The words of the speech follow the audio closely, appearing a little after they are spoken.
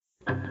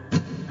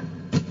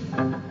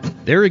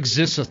There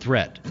exists a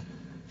threat,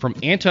 from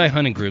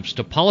anti-hunting groups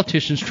to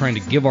politicians trying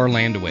to give our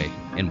land away,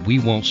 and we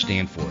won't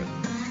stand for it.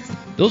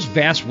 Those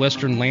vast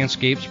western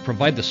landscapes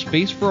provide the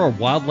space for our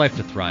wildlife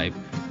to thrive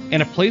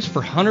and a place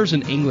for hunters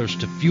and anglers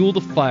to fuel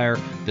the fire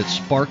that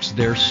sparks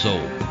their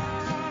soul.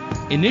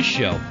 In this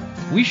show,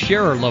 we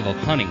share our love of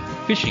hunting,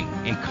 fishing,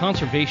 and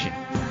conservation.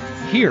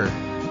 Here,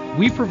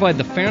 we provide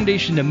the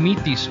foundation to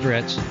meet these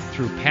threats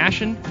through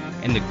passion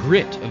and the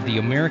grit of the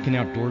American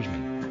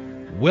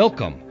outdoorsman.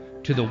 Welcome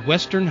to the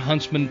Western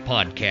Huntsman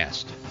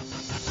Podcast.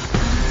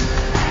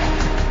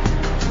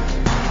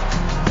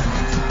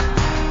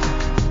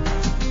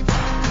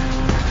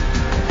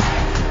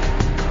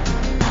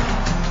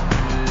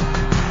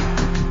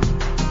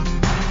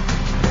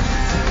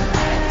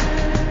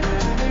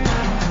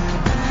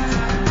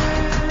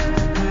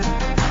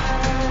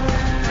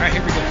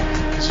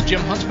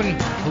 Jim Huntsman,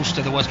 host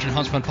of the Western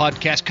Huntsman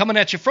Podcast, coming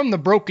at you from the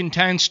Broken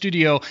Tine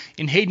Studio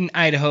in Hayden,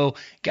 Idaho.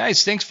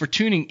 Guys, thanks for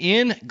tuning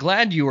in.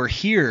 Glad you are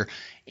here.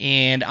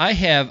 And I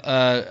have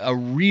a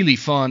really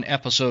fun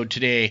episode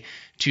today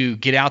to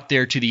get out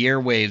there to the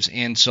airwaves.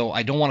 And so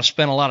I don't want to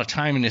spend a lot of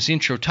time in this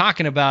intro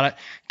talking about it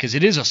because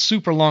it is a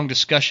super long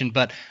discussion.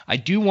 But I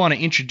do want to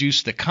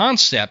introduce the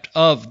concept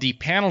of the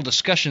panel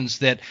discussions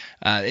that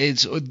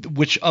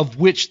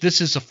which this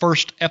is the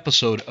first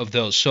episode of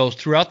those. So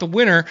throughout the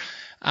winter,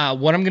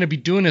 what I'm going to be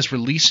doing is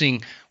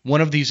releasing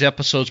one of these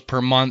episodes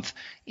per month,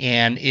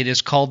 and it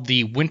is called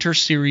the Winter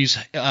Series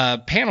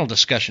Panel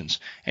Discussions.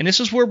 And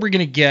this is where we're going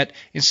to get,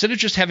 instead of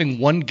just having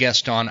one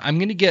guest on, I'm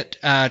going to get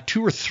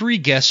 2 or 3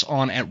 guests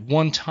on at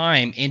one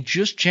time and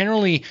just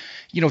generally,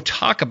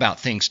 talk about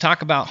things,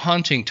 talk about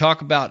hunting,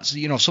 talk about,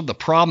 some of the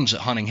problems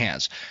that hunting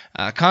has,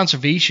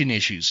 conservation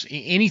issues,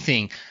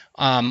 anything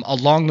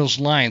along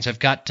those lines. I've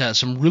got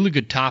some really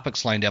good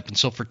topics lined up. And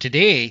so for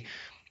today,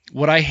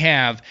 what I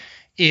have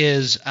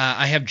is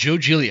I have Joe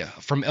Giglia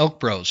from Elk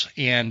Bros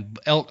and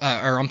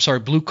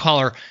Blue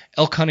Collar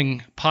Elk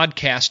Hunting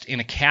Podcast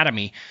and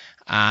Academy,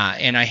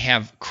 and I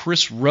have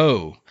Chris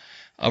Rowe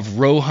of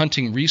Rowe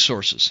Hunting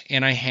Resources,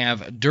 and I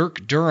have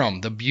Dirk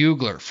Durham, the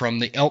bugler from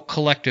the Elk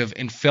Collective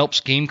and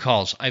Phelps Game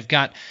Calls. I've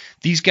got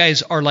these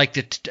guys are like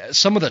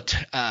some of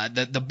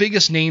the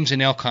biggest names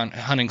in elk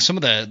hunting, some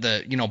of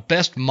the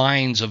best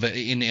minds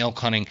in elk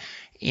hunting.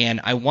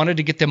 And I wanted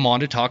to get them on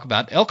to talk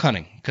about elk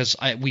hunting because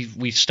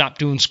we stopped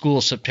doing school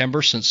in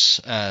September since,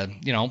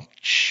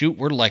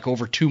 we're like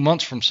over 2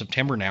 months from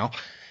September now.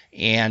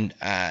 And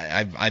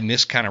I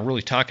miss kind of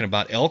really talking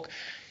about elk.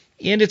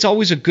 And it's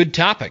always a good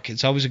topic.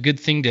 It's always a good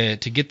thing to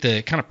get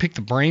the kind of pick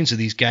the brains of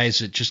these guys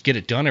that just get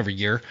it done every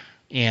year.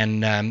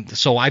 And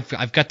so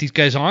I've got these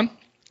guys on.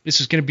 This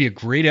is going to be a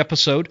great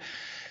episode.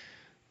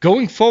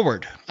 Going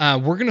forward, we're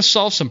going to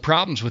solve some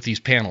problems with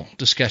these panel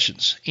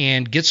discussions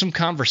and get some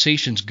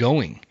conversations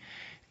going.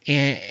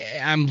 And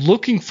I'm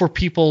looking for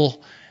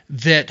people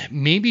that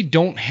maybe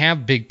don't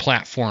have big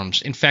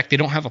platforms. In fact, they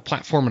don't have a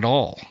platform at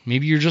all.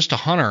 Maybe you're just a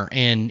hunter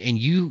and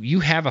you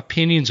have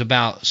opinions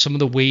about some of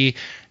the way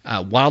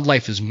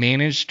wildlife is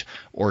managed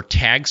or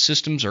tag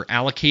systems are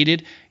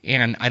allocated.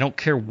 And I don't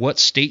care what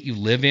state you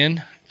live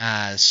in.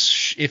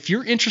 If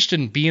you're interested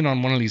in being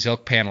on one of these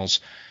elk panels,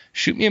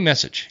 shoot me a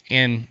message.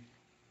 And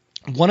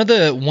one of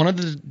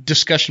the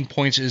discussion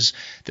points is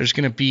there's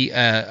going to be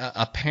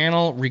a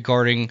panel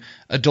regarding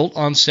adult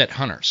onset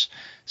hunters.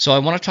 So I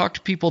want to talk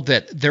to people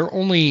that they're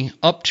only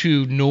up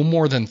to no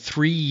more than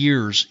 3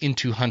 years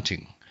into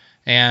hunting,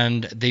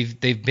 and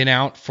they've been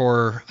out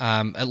for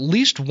at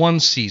least one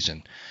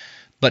season,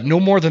 but no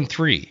more than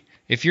 3.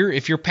 If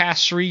you're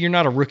past 3, you're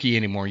not a rookie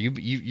anymore.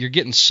 You're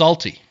getting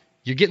salty.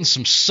 You're getting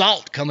some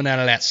salt coming out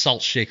of that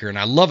salt shaker, and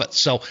I love it.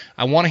 So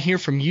I want to hear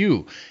from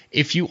you.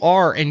 If you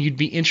are and you'd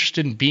be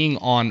interested in being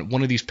on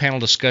one of these panel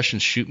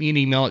discussions, shoot me an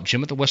email at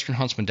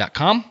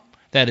jim@thewesternhuntsman.com.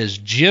 That is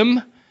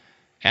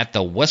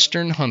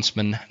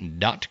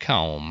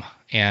jim@thewesternhuntsman.com,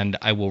 and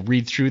I will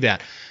read through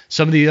that.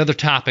 Some of the other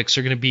topics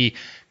are going to be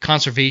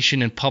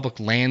conservation and public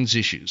lands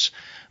issues.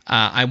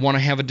 I want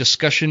to have a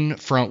discussion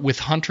with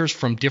hunters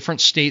from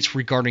different states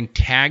regarding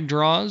tag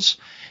draws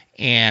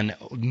and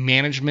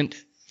management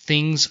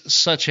things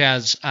such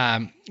as,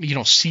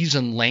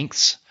 season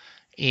lengths,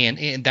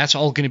 and that's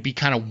all going to be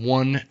kind of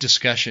one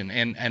discussion.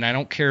 And I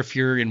don't care if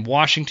you're in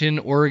Washington,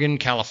 Oregon,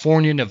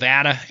 California,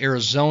 Nevada,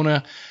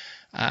 Arizona,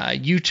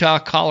 Utah,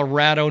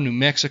 Colorado, New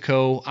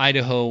Mexico,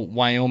 Idaho,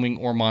 Wyoming,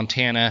 or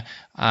Montana,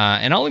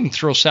 and I'll even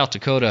throw South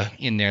Dakota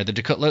in there.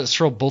 Let's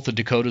throw both the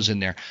Dakotas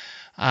in there.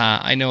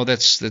 I know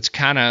that's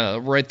kind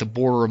of right at the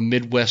border of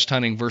Midwest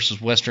hunting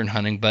versus Western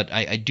hunting, but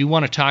I do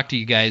want to talk to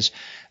you guys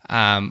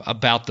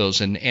about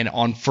those and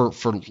on for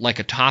like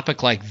a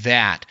topic like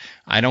that.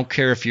 I don't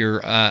care if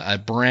you're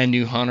a brand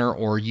new hunter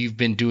or you've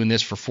been doing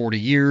this for 40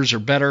 years or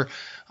better.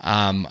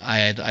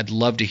 I'd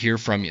love to hear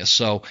from you.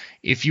 So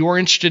if you are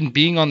interested in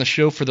being on the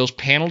show for those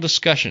panel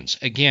discussions,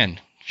 again,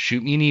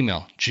 shoot me an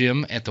email,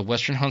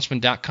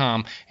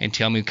 jim@thewesternhuntsman.com, and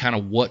tell me kind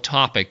of what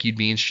topic you'd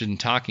be interested in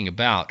talking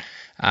about.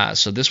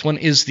 So this one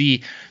is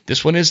the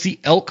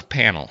elk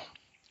panel.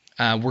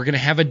 We're going to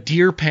have a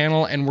deer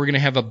panel, and we're going to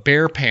have a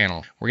bear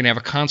panel. We're going to have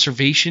a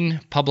conservation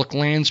public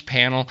lands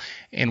panel,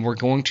 and we're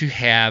going to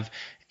have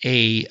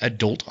a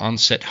adult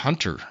onset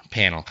hunter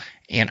panel.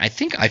 And I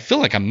feel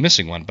like I'm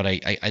missing one, but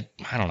I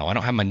don't know. I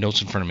don't have my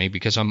notes in front of me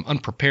because I'm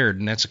unprepared,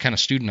 and that's the kind of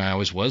student I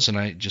always was, and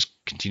it just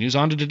continues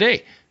on to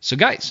today. So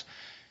guys,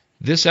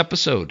 this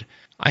episode,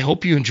 I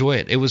hope you enjoy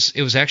it. It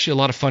was actually a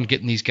lot of fun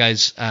getting these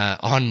guys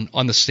on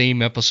the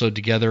same episode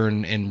together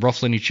and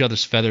ruffling each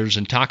other's feathers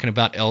and talking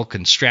about elk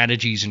and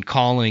strategies and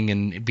calling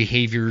and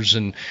behaviors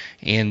and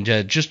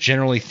just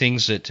generally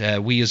things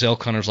that we as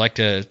elk hunters like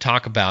to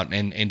talk about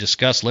and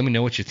discuss. Let me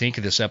know what you think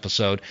of this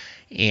episode,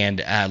 and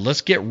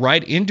let's get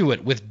right into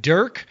it with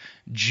Dirk,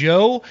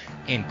 Joe,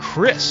 and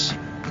Chris.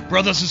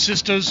 Brothers and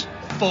sisters,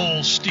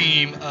 full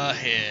steam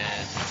ahead.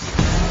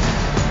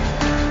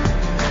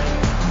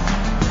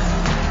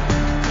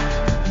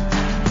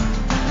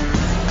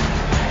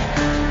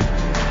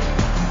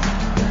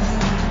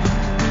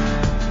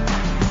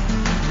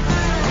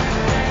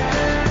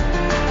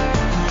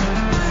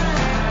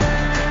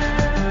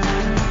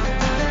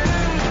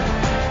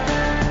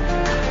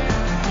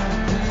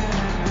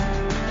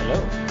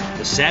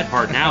 The sad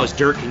part now is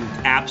Dirk can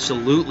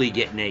absolutely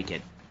get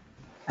naked.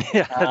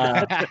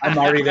 I'm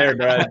already there,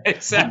 bro.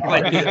 Exactly.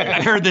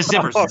 I heard the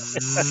zipper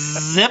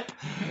zip.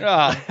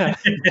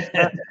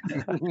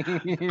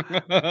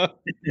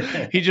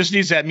 He just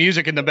needs that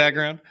music in the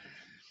background.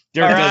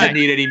 Dirk doesn't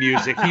need any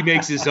music. He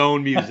makes his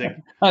own music.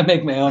 I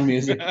make my own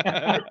music. All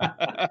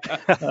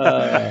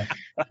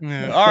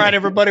right,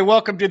 everybody.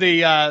 Welcome to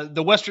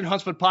the Western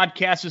Huntsman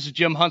Podcast. This is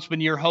Jim Huntsman,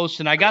 your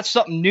host, and I got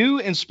something new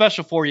and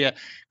special for you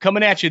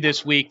coming at you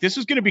this week. This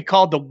is going to be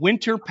called the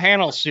Winter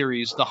Panel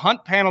Series, the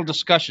Hunt Panel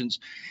Discussions,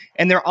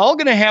 and they're all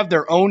going to have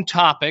their own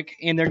topic,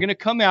 and they're going to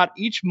come out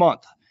each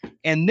month.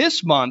 And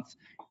this month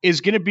is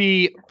going to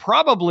be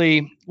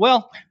probably,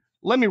 well,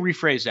 let me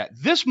rephrase that.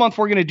 This month,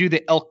 we're going to do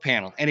the elk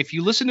panel. And if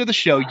you listen to the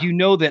show, you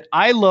know that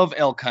I love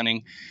elk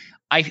hunting.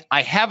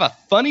 I have a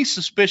funny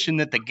suspicion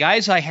that the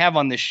guys I have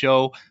on this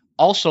show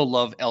also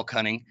love elk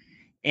hunting.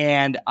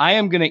 And I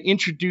am going to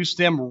introduce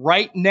them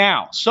right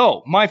now.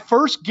 So my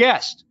first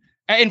guest,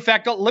 in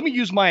fact, let me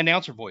use my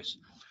announcer voice.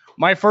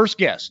 My first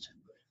guest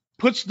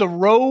puts the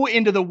row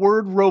into the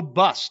word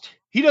robust.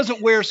 He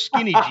doesn't wear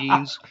skinny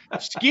jeans.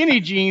 Skinny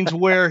jeans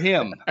wear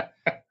him.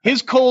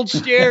 His cold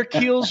stare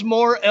kills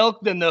more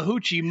elk than the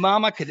hoochie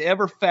mama could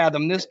ever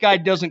fathom. This guy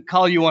doesn't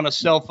call you on a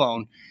cell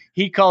phone.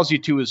 He calls you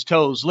to his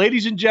toes.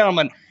 Ladies and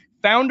gentlemen,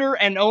 founder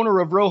and owner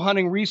of Rowe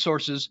Hunting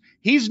Resources.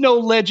 He's no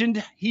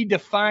legend. He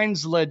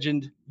defines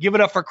legend. Give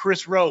it up for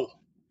Chris Rowe.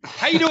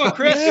 How you doing,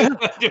 Chris?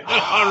 Doing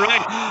all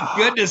right.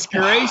 Goodness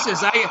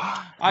gracious.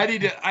 I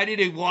need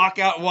to walk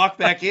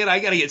back in. I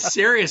got to get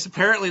serious.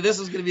 Apparently this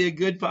is going to be a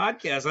good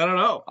podcast. I don't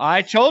know.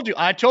 I told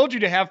you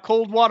to have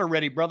cold water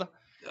ready, brother.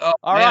 Oh,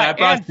 all man,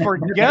 right. And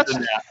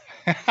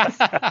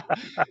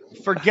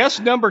for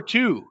guest number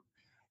 2,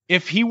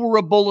 if he were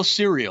a bowl of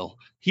cereal,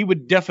 he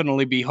would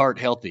definitely be heart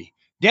healthy.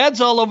 Dads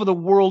all over the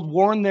world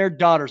warn their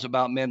daughters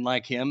about men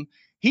like him.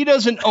 He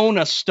doesn't own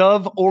a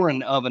stove or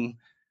an oven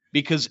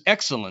because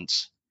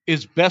excellence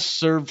is best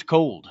served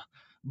cold.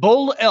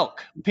 Bull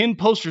Elk pin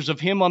posters of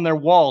him on their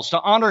walls to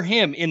honor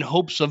him in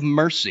hopes of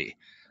mercy.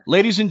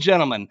 Ladies and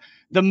gentlemen,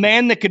 the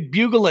man that could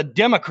bugle a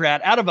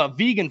Democrat out of a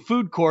vegan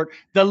food court,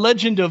 the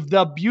legend of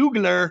the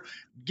bugler.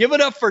 Give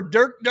it up for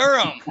Dirk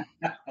Durham.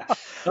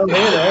 Oh,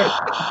 hey there.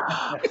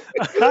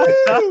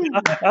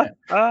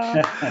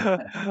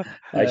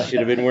 I should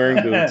have been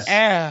wearing boots.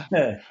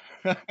 And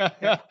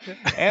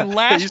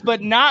last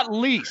but not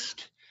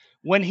least,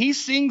 when he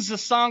sings the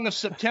song of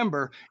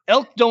September,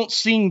 elk don't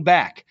sing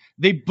back.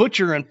 They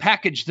butcher and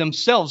package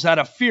themselves out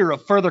of fear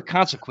of further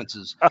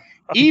consequences.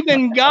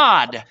 Even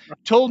God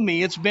told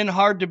me it's been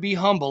hard to be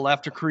humble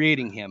after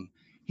creating him.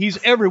 He's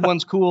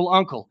everyone's cool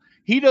uncle.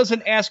 He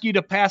doesn't ask you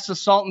to pass the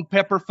salt and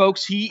pepper,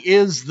 folks. He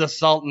is the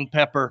salt and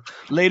pepper.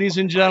 Ladies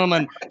and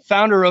gentlemen,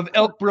 founder of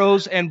Elk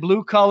Bros and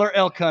Blue Collar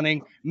Elk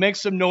Hunting, make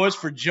some noise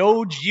for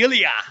Joe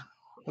Giglia.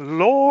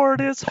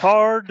 Lord, it's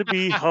hard to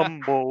be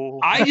humble.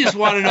 I just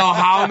want to know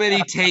how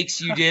many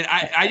takes you did.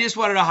 I just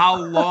want to know how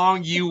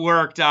long you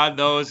worked on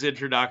those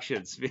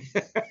introductions.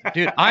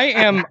 Dude,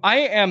 I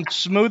am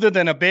smoother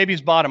than a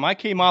baby's bottom. I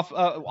came off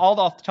all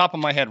off the top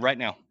of my head right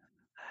now.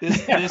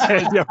 This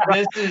has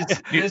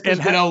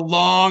been a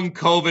long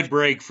COVID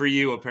break for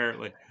you,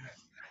 apparently.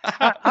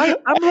 I'm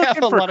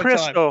looking for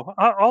Chris though.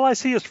 All I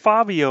see is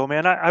Fabio,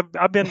 man.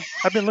 I've been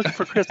looking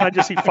for Chris. And I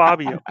just see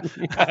Fabio.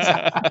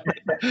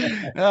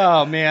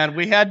 Oh man,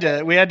 we had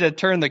to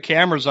turn the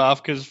cameras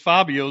off because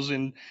Fabio's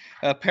in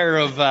a pair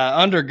of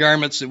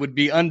undergarments that would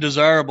be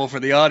undesirable for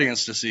the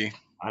audience to see.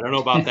 I don't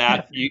know about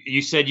that.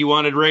 You said you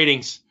wanted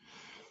ratings.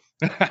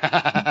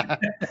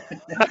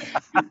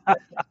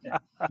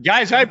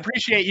 Guys, I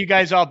appreciate you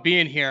guys all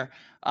being here.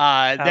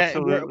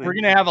 We're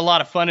going to have a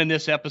lot of fun in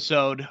this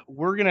episode.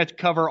 We're going to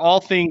cover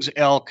all things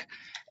elk,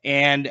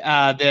 and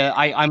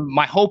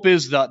my hope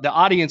is the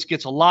audience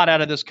gets a lot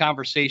out of this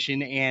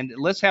conversation. And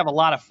let's have a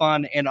lot of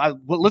fun. And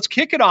let's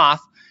kick it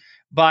off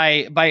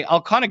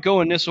I'll kind of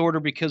go in this order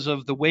because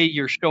of the way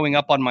you're showing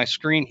up on my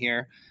screen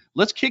here.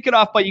 Let's kick it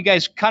off by you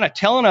guys kind of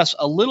telling us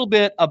a little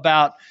bit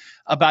about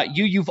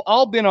you. You've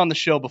all been on the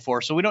show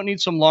before, so we don't need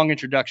some long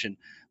introduction.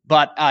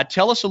 But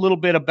tell us a little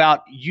bit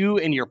about you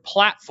and your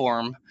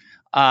platform,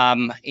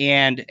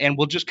 and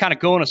we'll just kind of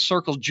go in a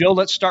circle. Joe,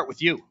 let's start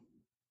with you.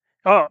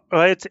 Oh,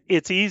 well,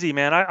 it's easy,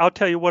 man. I'll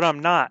tell you what I'm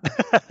not.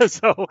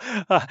 So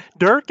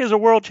Dirk is a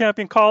world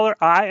champion caller.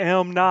 I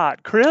am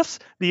not. Chris,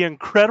 the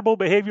incredible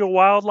behavioral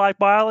wildlife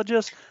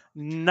biologist,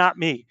 not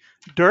me.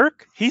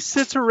 Dirk, he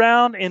sits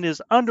around in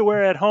his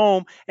underwear at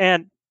home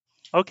and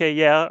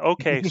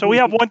okay. So we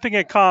have one thing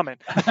in common.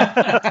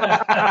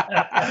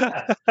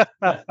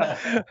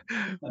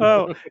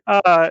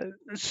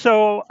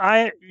 So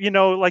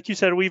like you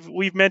said,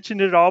 we've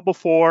mentioned it all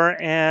before,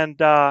 and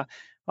the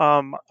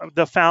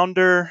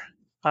founder,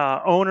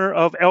 owner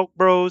of Elk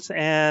Bros,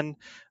 and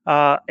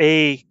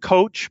a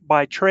coach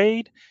by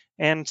trade,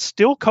 and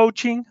still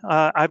coaching.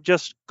 I've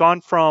just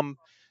gone from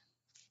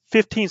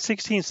 15,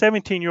 16,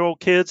 17-year-old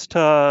kids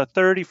to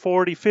 30,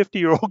 40,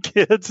 50-year-old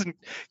kids and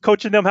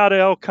coaching them how to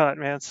elk hunt,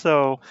 man.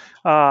 So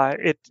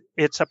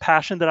it's a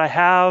passion that I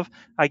have.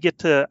 I get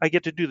to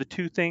do the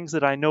two things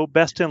that I know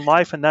best in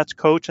life, and that's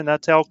coach and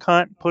that's elk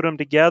hunt, put them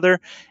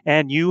together.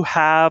 And you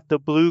have the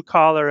Blue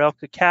Collar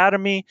Elk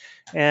Academy,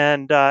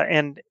 and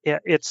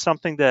it's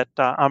something that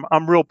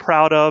I'm real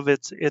proud of.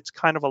 It's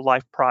kind of a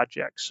life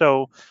project.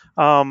 So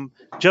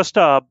just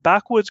a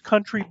backwoods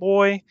country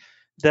boy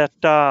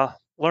that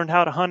learned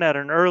how to hunt at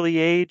an early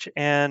age,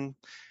 and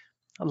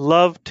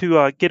love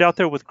to get out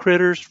there with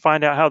critters,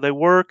 find out how they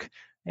work,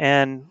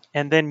 and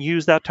then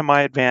use that to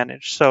my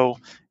advantage. So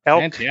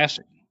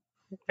Fantastic.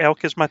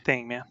 Elk is my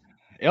thing, man.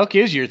 Elk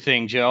is your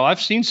thing, Joe. I've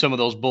seen some of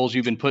those bulls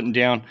you've been putting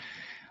down.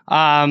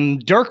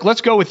 Dirk, let's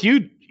go with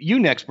you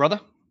next, brother.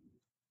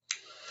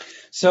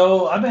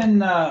 So I've been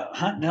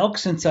hunting elk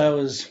since I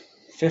was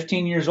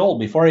 15 years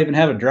old, before I even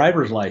have a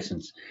driver's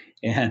license.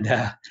 And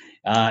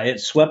it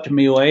swept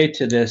me away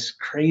to this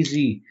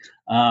crazy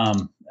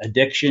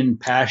addiction,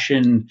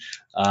 passion,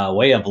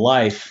 way of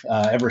life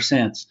ever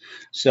since.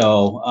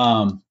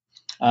 So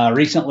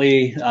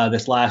recently,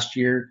 this last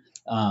year,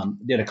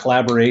 did a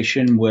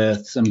collaboration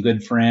with some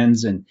good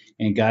friends and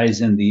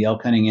guys in the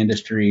elk hunting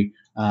industry,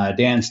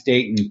 Dan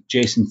State and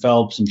Jason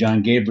Phelps and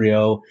John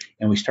Gabriel,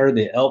 and we started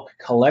the Elk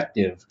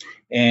Collective.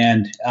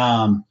 And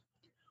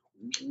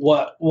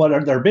what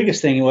our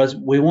biggest thing was,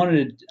 we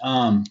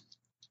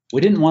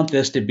didn't want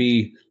this to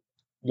be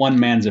one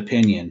man's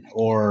opinion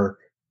or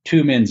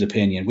two men's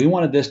opinion. We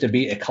wanted this to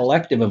be a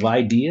collective of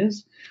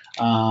ideas,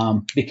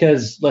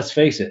 because let's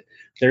face it,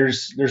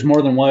 there's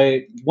more than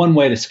one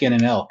way to skin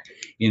an elk,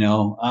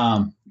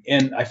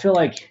 and I feel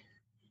like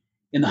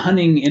in the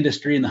hunting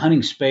industry, in the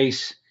hunting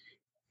space,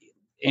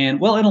 and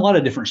well, in a lot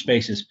of different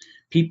spaces,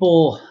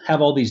 people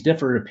have all these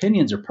different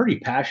opinions, are pretty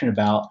passionate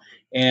about,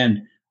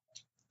 and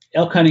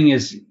elk hunting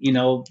is,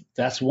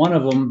 that's one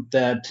of them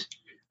that,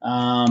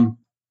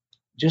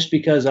 just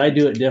because I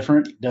do it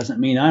different doesn't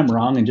mean I'm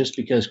wrong, and just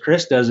because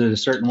Chris does it a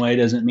certain way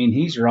doesn't mean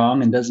he's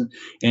wrong,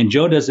 and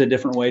Joe does it a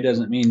different way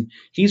doesn't mean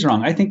he's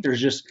wrong. I think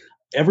there's just,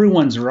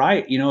 everyone's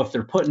right, if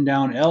they're putting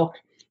down elk,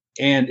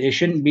 and it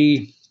shouldn't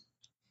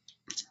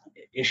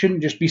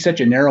just be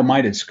such a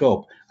narrow-minded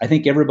scope. I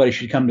think everybody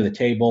should come to the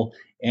table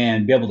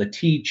and be able to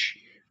teach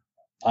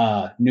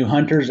new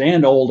hunters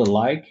and old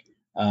alike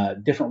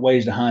different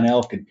ways to hunt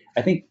elk. And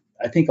I think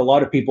a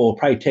lot of people will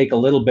probably take a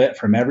little bit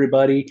from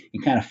everybody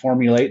and kind of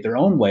formulate their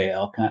own way of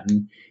elk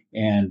hunting.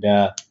 And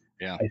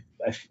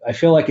I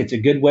feel like it's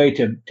a good way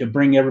to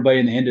bring everybody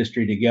in the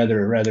industry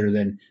together, rather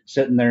than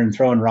sitting there and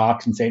throwing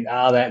rocks and saying,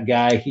 that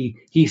guy,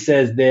 he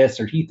says this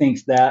or he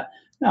thinks that.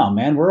 No,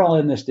 man, we're all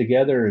in this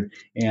together.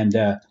 And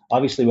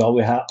obviously, we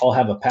all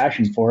have a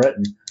passion for it.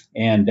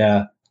 And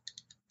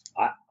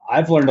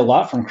I've learned a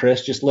lot from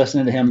Chris, just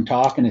listening to him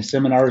talk in his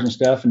seminars and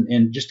stuff,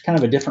 and just kind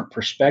of a different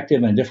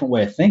perspective and a different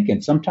way of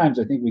thinking. Sometimes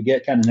I think we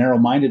get kind of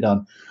narrow-minded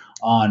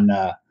on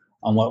the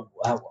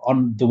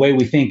way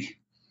we think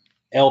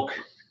elk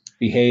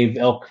behave,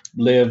 elk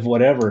live,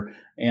 whatever.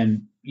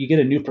 And you get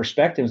a new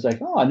perspective. It's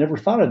like, I never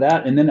thought of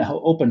that. And then it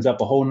opens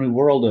up a whole new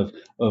world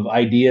of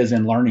ideas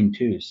and learning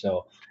too.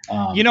 So,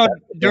 Dirk,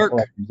 that's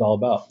what it's all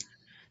about.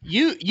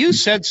 You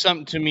said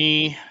something to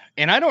me,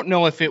 and I don't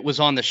know if it was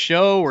on the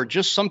show or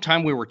just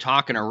sometime we were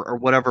talking or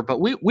whatever, but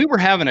we were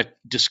having a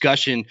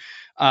discussion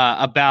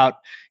about,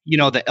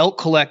 the Elk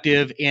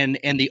Collective and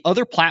the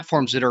other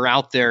platforms that are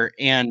out there.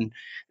 And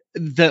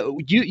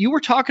you were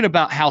talking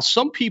about how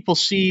some people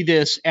see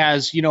this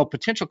as,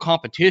 potential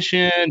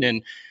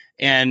competition,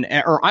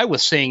 or I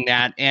was saying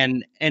that,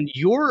 and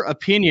your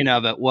opinion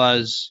of it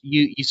was,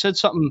 you said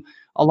something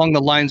along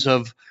the lines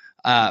of,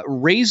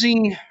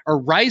 rising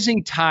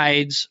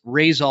tides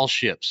raise all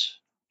ships.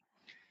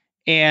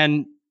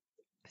 And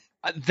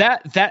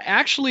that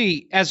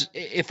actually,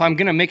 if I'm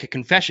going to make a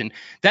confession,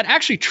 that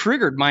actually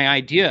triggered my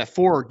idea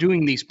for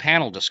doing these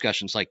panel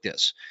discussions like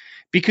this,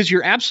 because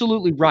you're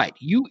absolutely right.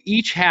 You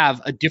each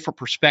have a different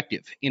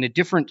perspective in a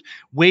different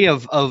way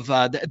of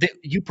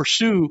you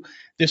pursue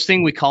this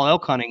thing we call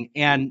elk hunting,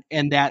 and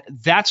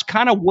that's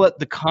kind of what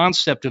the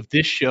concept of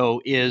this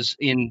show is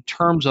in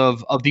terms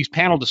of these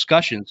panel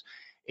discussions.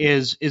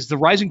 Is the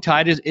rising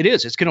tide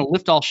it's going to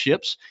lift all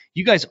ships.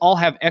 You guys all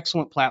have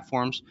excellent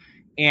platforms,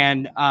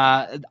 and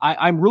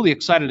I'm really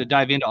excited to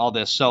dive into all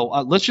this. So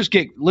let's just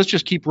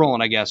keep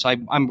rolling. I guess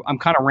I'm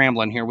kind of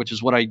rambling here, which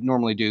is what I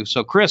normally do.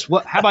 So Chris,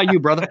 how about you,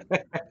 brother?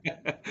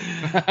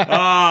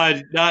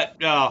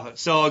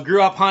 So I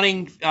grew up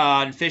hunting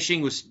and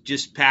fishing. Was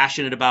just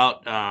passionate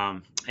about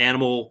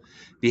animal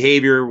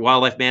behavior,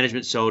 wildlife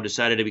management. So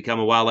decided to become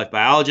a wildlife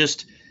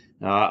biologist.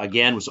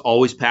 Again, was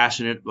always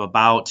passionate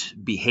about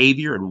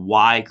behavior and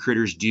why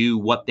critters do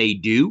what they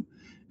do.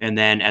 And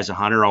then as a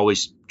hunter,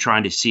 always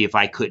trying to see if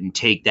I couldn't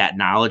take that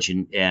knowledge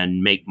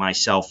and make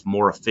myself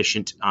more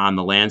efficient on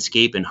the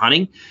landscape and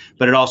hunting.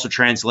 But it also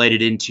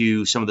translated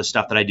into some of the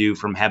stuff that I do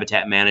from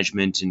habitat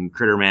management and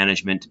critter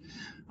management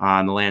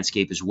on the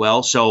landscape as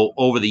well. So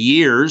over the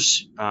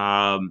years,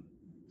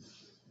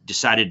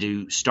 decided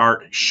to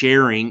start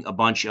sharing a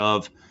bunch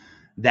of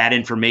that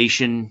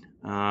information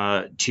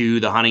to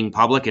the hunting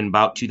public in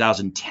about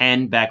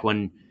 2010, back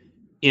when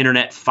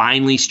internet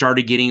finally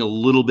started getting a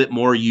little bit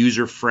more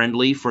user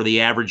friendly for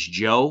the average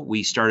Joe.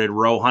 We started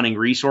Rowe Hunting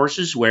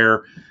Resources,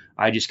 where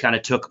I just kind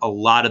of took a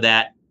lot of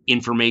that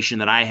information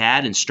that I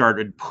had and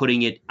started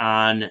putting it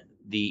on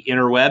the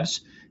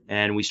interwebs.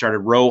 And we started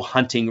Rowe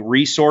Hunting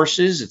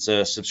Resources. It's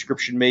a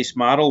subscription-based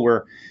model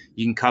where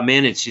you can come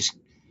in. It's just,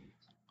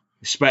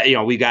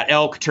 we've got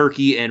elk,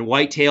 turkey, and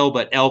whitetail,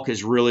 but elk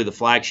is really the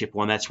flagship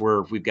one. That's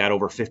where we've got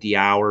over 50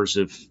 hours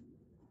of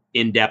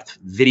in-depth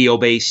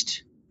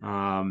video-based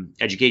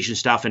education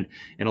stuff. And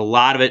a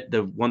lot of it,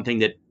 the one thing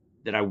that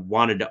I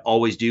wanted to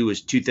always do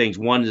is two things.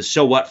 One is the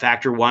so what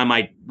factor. Why am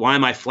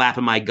I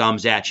flapping my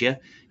gums at you?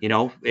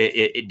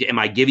 Am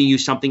I giving you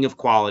something of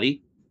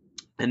quality?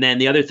 And then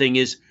the other thing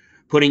is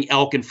putting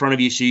elk in front of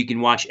you so you can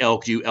watch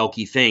elk do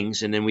elky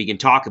things, and then we can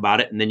talk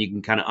about it, and then you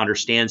can kind of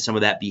understand some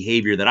of that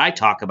behavior that I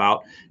talk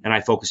about and I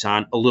focus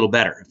on a little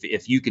better.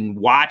 If you can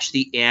watch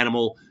the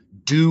animal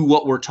do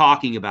what we're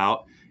talking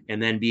about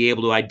and then be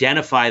able to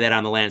identify that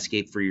on the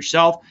landscape for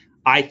yourself,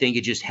 I think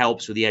it just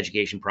helps with the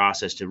education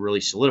process to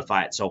really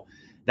solidify it. So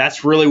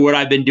that's really what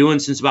I've been doing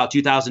since about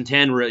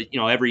 2010.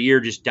 Every year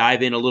just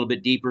dive in a little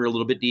bit deeper,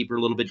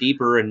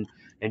 and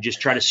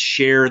just try to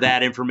share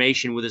that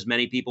information with as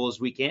many people as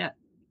we can.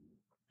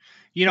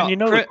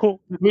 The cool.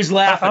 Who's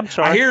laughing? I'm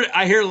sorry.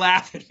 I hear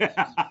laughing.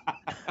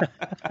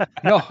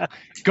 No,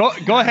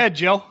 go ahead,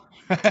 Joe.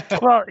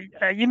 Well,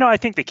 I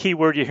think the key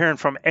word you're hearing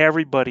from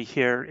everybody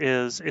here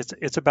is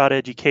it's about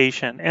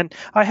education. And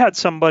I had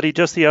somebody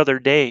just the other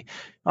day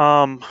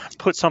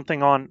put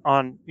something on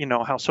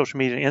how social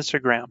media and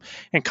Instagram,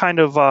 and kind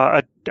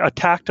of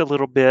attacked a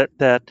little bit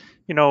that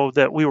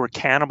that we were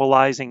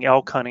cannibalizing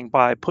elk hunting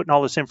by putting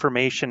all this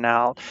information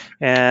out,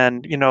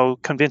 and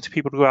convincing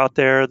people to go out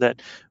there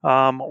that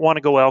want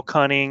to go elk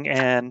hunting,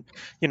 and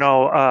they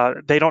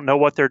don't know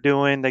what they're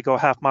doing. They go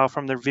half mile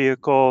from their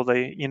vehicle.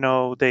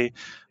 They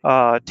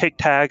take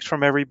tags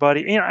from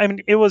everybody.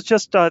 It was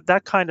just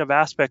that kind of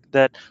aspect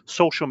that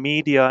social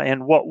media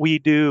and what we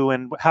do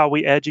and how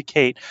we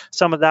educate,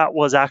 some of that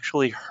was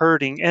actually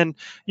hurting. And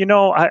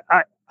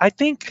I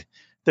think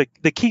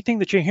the key thing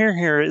that you hear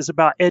here is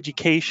about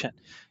education.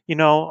 You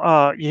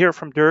hear it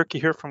from Dirk,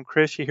 you hear it from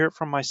Chris, you hear it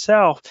from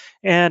myself,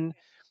 and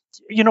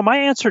my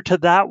answer to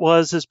that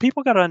is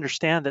people got to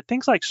understand that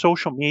things like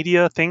social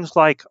media, things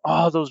like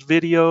those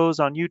videos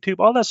on YouTube,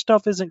 all that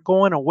stuff isn't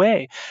going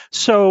away.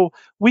 So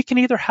we can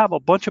either have a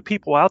bunch of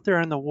people out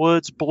there in the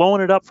woods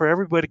blowing it up for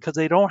everybody because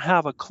they don't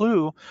have a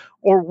clue,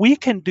 or we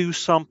can do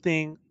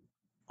something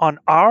on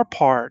our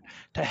part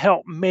to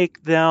help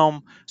make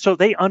them so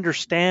they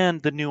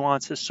understand the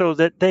nuances, so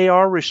that they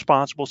are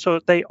responsible, so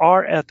that they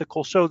are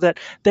ethical, so that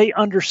they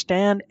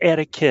understand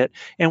etiquette,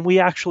 and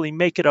we actually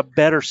make it a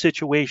better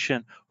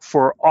situation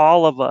for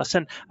all of us.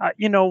 And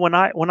when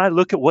I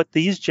look at what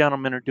these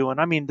gentlemen are doing,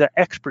 the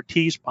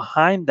expertise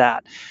behind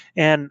that,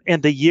 and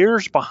the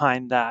years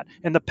behind that,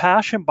 and the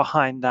passion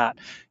behind that,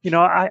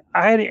 I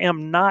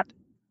am not.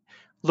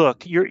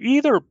 Look, you're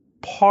either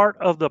part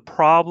of the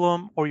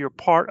problem or you're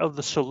part of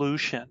the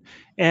solution.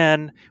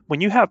 And when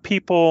you have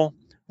people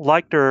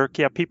like Dirk,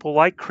 you have people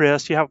like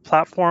Chris, you have a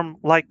platform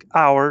like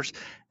ours,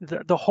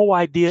 the whole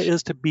idea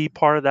is to be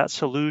part of that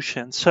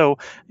solution. So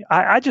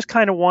I just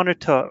kind of wanted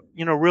to,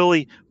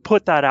 really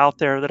put that out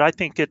there, that I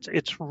think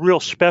it's real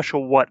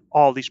special what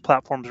all these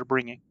platforms are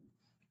bringing.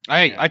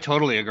 I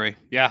totally agree.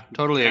 Yeah,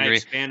 totally agree. Can I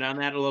expand on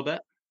that a little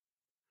bit?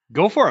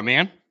 Go for it,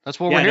 man. That's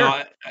what we're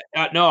here.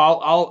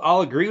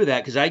 I'll agree with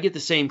that, because I get the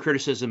same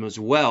criticism as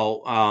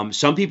well.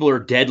 Some people are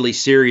deadly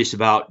serious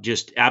about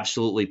just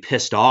absolutely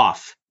pissed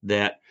off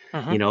that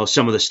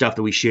some of the stuff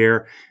that we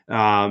share,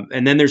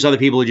 and then there's other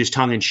people who just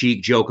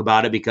tongue-in-cheek joke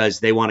about it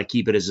because they want to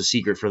keep it as a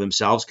secret for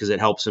themselves because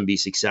it helps them be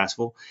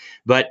successful.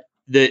 But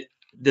the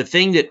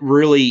thing that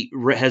really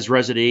has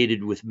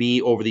resonated with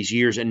me over these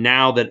years, and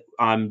now that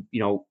I'm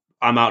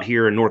I'm out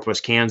here in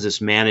Northwest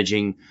Kansas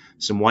managing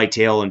some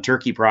whitetail and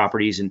turkey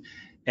properties,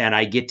 and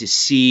I get to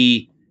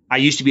see. I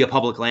used to be a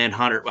public land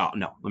hunter. Well,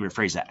 no, let me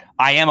rephrase that.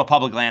 I am a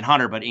public land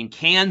hunter, but in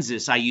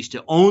Kansas, I used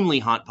to only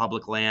hunt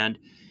public land,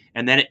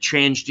 and then it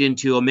changed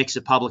into a mix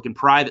of public and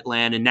private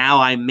land, and now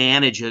I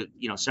manage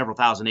several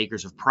thousand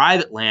acres of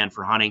private land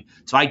for hunting.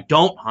 So I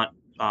don't hunt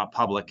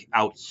public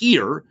out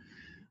here,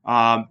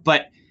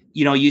 but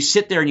you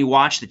sit there and you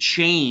watch the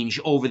change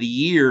over the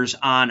years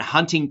on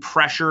hunting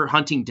pressure,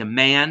 hunting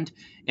demand,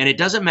 and it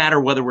doesn't matter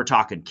whether we're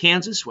talking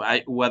Kansas,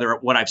 whether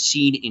what I've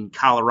seen in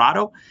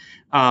Colorado.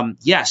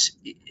 Yes,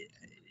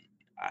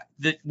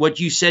 what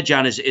you said,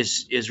 John,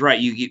 is right.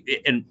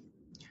 And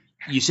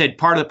you said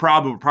part of the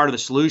problem, part of the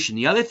solution.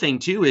 The other thing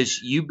too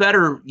is you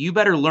better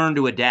learn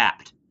to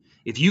adapt.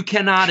 If you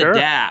cannot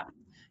adapt,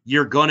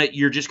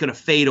 you're just gonna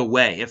fade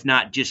away, if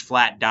not just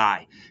flat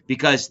die,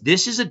 because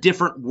this is a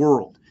different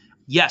world.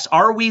 Yes,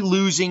 are we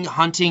losing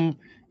hunter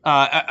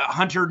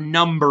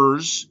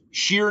numbers,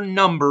 sheer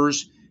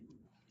numbers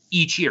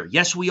each year?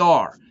 Yes, we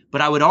are.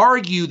 But I would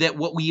argue that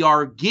what we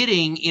are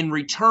getting in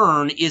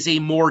return is a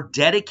more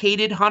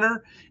dedicated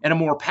hunter and a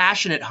more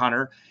passionate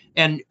hunter.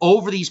 And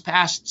over these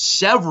past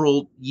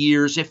several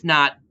years, if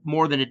not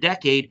more than a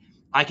decade,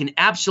 I can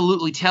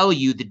absolutely tell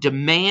you the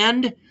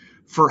demand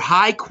for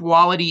high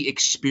quality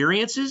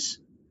experiences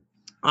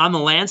on the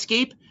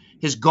landscape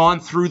has gone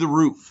through the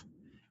roof.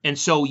 And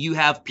so you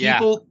have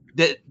people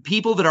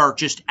that are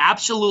just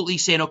absolutely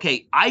saying,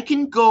 okay, I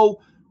can go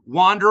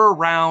wander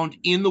around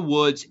in the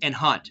woods and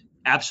hunt.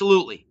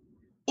 Absolutely.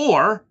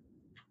 Or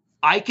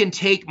I can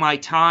take my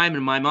time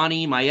and my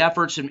money, my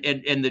efforts, and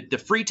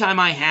the free time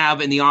I have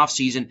in the off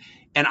season,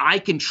 and I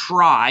can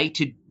try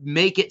to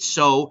make it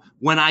so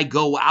when I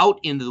go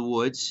out into the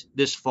woods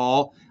this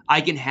fall,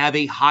 I can have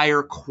a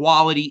higher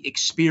quality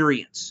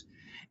experience.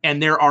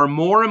 And there are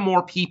more and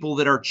more people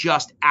that are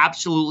just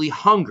absolutely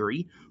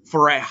hungry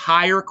for a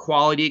higher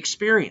quality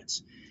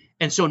experience.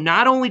 And so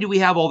not only do we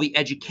have all the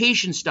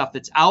education stuff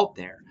that's out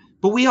there,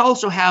 but we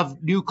also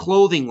have new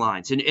clothing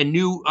lines and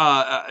new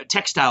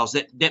textiles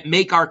that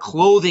make our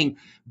clothing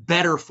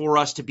better for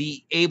us to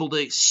be able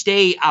to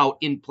stay out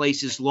in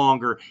places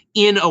longer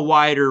in a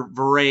wider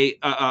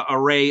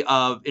array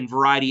of and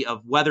variety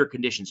of weather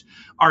conditions.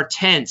 Our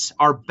tents,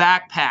 our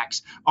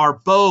backpacks, our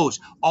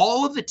bows,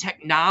 all of the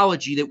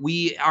technology that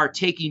we are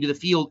taking to the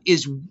field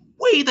is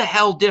way the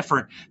hell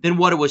different than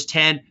what it was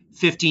 10,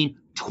 15,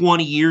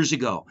 20 years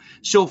ago.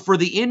 So for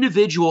the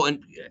individual,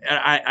 and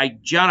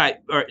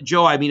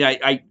Joe,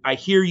 I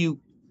hear you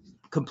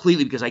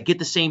completely, because I get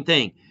the same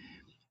thing.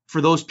 For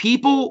those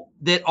people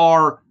that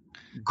are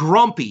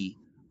grumpy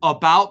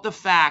about the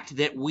fact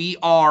that we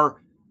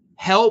are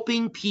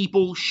helping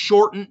people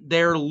shorten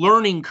their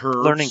learning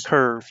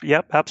curve.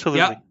 Yep,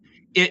 absolutely.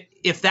 Yep.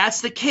 If that's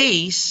the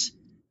case,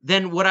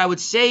 then what I would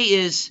say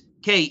is,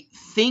 okay,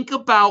 think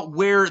about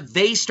where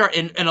they start.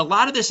 And a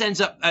lot of this ends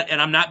up,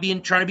 and I'm not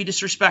trying to be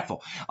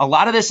disrespectful, a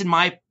lot of this, in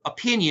my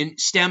opinion,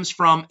 stems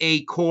from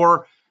a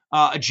core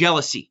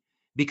jealousy,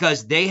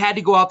 because they had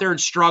to go out there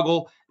and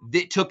struggle.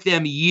 It took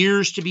them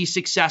years to be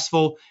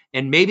successful,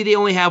 and maybe they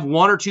only have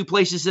one or two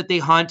places that they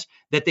hunt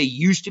that they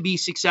used to be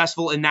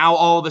successful, and now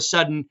all of a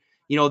sudden,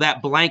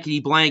 that blankety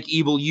blank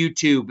evil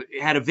YouTube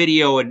had a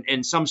video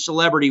and some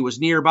celebrity was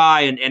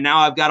nearby, and now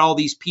I've got all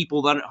these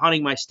people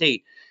hunting my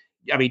state.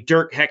 I mean,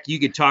 Dirk, heck, you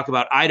could talk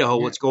about Idaho,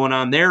 what's going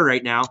on there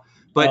right now,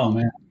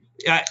 but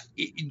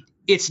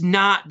it's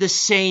not the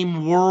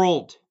same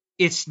world.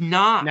 It's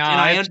not.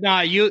 No, it's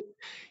not.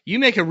 You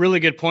make a really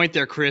good point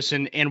there, Chris,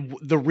 and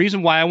the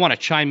reason why I want to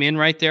chime in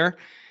right there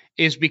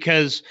is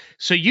because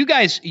you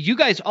guys,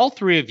 all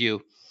three of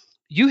you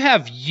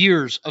have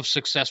years of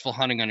successful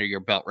hunting under your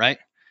belt, right?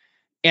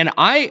 And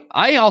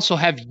I also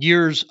have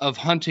years of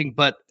hunting,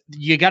 but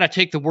you got to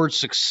take the word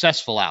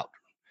successful out.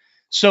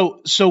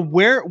 So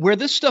where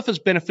this stuff is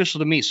beneficial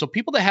to me, so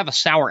people that have a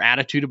sour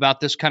attitude about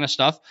this kind of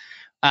stuff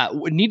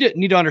need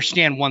to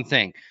understand one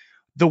thing.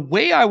 The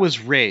way I was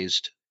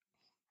raised,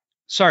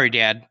 sorry,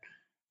 Dad,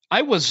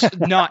 I was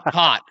not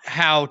taught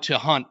how to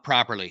hunt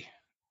properly.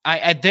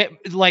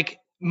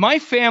 My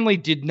family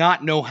did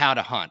not know how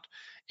to hunt.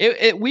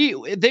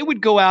 They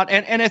would go out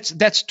and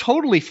that's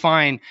totally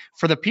fine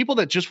for the people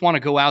that just want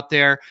to go out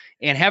there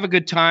and have a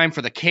good time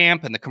for the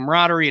camp and the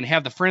camaraderie and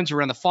have the friends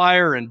around the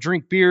fire and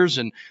drink beers.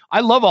 And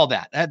I love all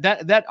that.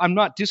 That I'm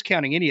not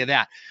discounting any of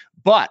that,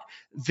 but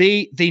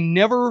they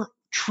never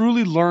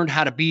truly learned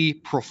how to be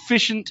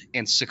proficient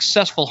and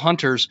successful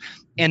hunters.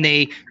 And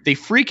they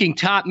freaking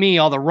taught me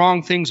all the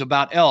wrong things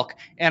about elk.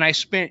 And I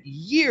spent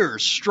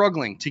years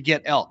struggling to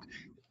get elk.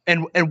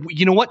 And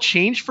you know what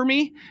changed for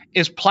me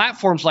is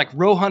platforms like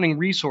Row Hunting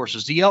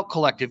Resources, the Elk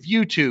Collective,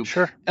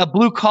 YouTube, a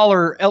Blue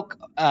Collar Elk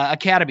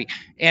Academy,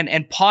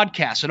 and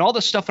podcasts and all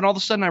this stuff. And all of a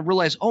sudden I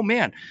realized, oh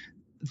man,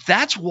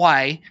 that's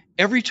why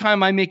every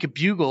time I make a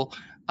bugle,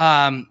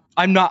 I'm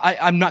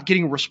not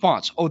getting a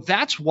response. Oh,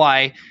 that's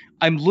why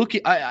I'm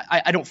looking.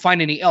 I don't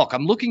find any elk.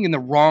 I'm looking in the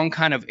wrong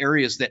kind of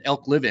areas that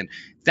elk live in.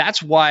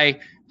 That's why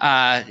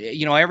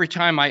every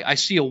time I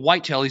see a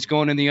whitetail, he's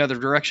going in the other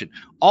direction.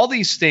 All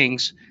these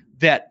things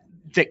that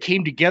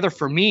came together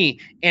for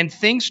me, and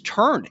things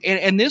turned.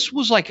 And this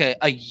was like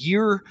a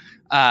year.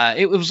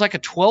 It was like a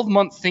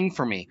 12-month thing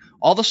for me.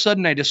 All of a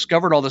sudden, I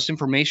discovered all this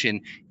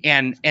information,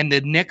 and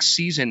the next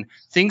season,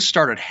 things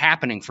started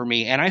happening for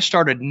me, and I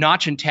started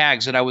notching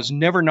tags that I was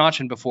never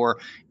notching before.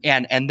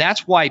 And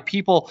that's why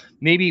people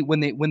maybe when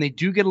they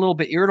do get a little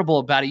bit irritable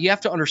about it, you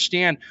have to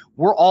understand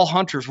we're all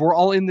hunters. We're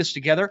all in this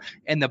together,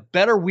 and the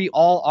better we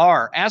all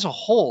are as a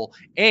whole,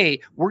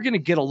 we're going to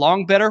get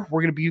along better.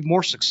 We're going to be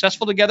more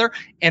successful together,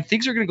 and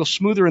things are going to go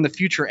smoother in the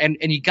future. And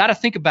you got to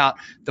think about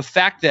the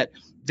fact that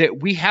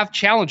we have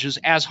challenges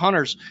as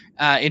hunters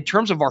in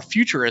terms of our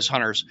future as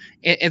hunters.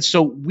 And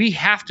so we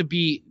have to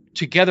be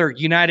together,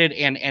 united,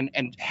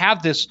 and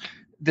have this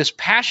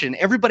passion.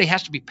 Everybody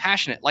has to be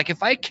passionate. Like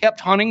if I kept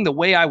hunting the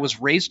way I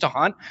was raised to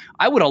hunt,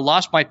 I would have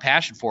lost my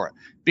passion for it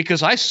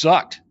because I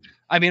sucked.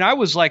 I mean, I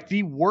was like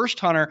the worst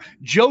hunter.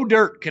 Joe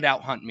Dirt could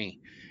out hunt me.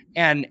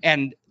 And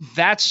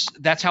that's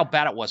how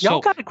bad it was. Y'all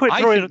gotta quit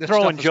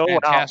throwing Joe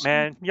out,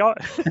 man. Y'all.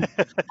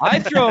 I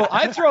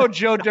throw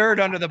Joe Dirt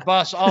under the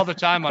bus all the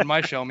time on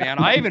my show, man.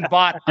 I even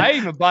bought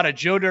a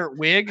Joe Dirt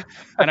wig,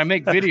 and I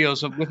make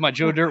videos with my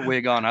Joe Dirt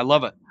wig on. I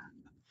love it.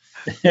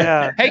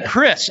 Yeah. Hey,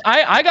 Chris,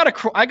 I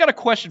got a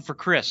question for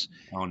Chris.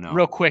 Oh no.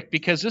 Real quick,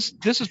 because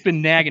this has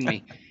been nagging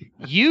me.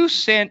 You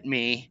sent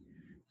me,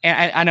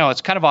 and I know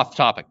it's kind of off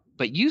topic,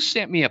 but you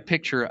sent me a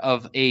picture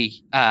of a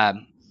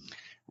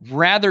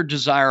rather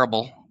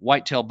desirable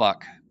whitetail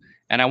buck,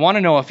 and I want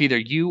to know if either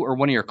you or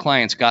one of your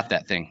clients got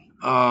that thing.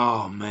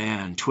 Oh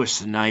man,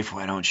 twist the knife,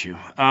 why don't you?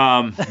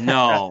 No.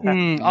 No.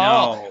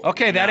 Oh,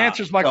 okay, that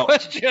answers my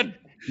question.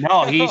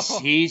 No,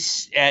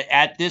 he's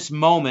at this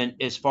moment,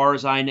 as far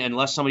as I know,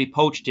 unless somebody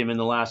poached him in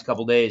the last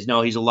couple of days.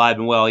 No, he's alive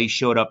and well. He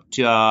showed up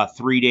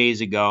 3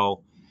 days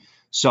ago.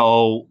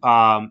 So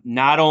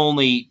not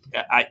only,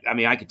 I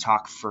mean, I could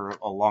talk for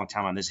a long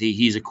time on this.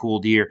 He's a cool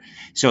deer.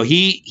 So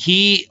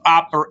he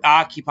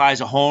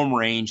occupies a home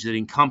range that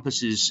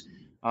encompasses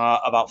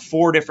about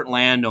 4 different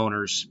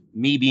landowners,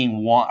 me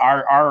being one,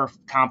 our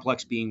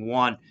complex being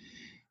one.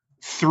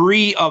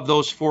 3 of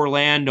those 4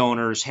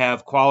 landowners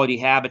have quality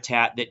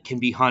habitat that can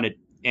be hunted,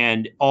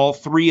 and all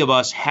 3 of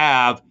us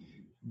have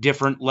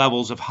different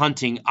levels of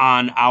hunting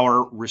on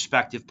our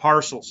respective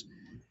parcels.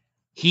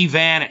 He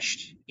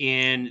vanished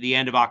in the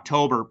end of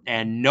October,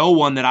 and no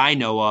one that I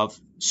know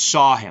of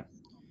saw him.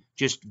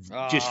 Just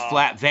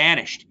flat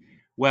vanished.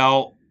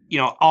 Well, you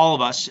know, all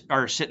of us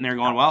are sitting there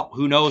going, well,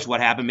 who knows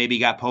what happened? Maybe he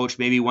got poached.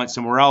 Maybe he went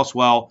somewhere else.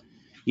 Well,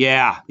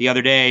 yeah, the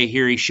other day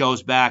here he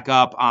shows back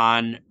up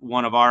on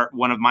one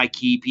of my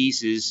key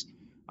pieces,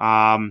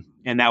 and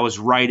that was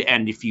right.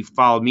 And if you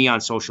follow me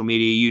on social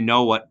media, you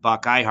know what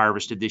buck I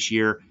harvested this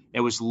year. It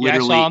was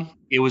literally,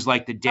 it was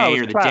like the day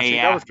or the day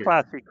after. That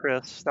was classy,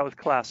 Chris. That was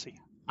classy.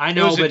 I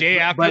know, it was the day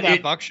after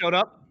that buck showed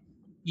up.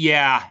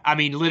 Yeah, I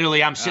mean,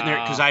 literally, I'm sitting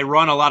there because I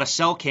run a lot of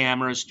cell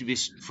cameras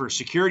for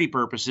security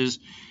purposes.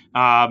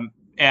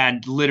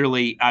 And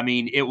literally, I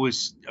mean, it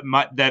was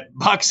that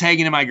buck's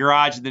hanging in my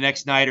garage the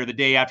next night or the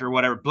day after, or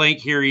whatever. Blink,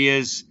 here he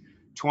is,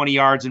 20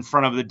 yards in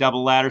front of the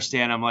double ladder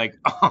stand. I'm like,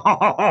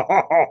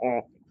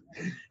 oh.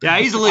 Yeah,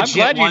 he's a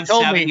legit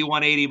 170,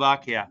 180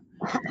 buck. Yeah.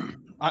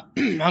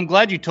 I'm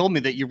glad you told me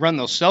that you run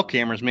those cell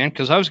cameras, man,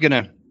 because I was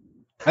gonna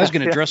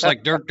dress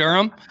like Dirk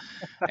Durham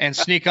and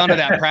sneak onto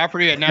that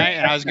property at night,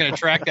 and I was gonna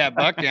track that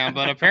buck down.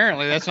 But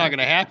apparently, that's not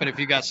gonna happen if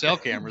you got cell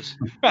cameras.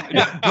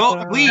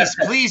 Go,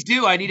 please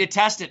do. I need to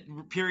test it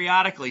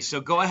periodically,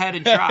 so go ahead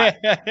and try.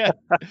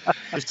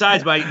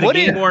 Besides, the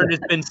game warden has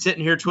been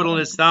sitting here twiddling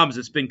his thumbs.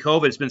 It's been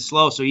COVID. It's been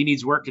slow, so he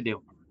needs work to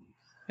do.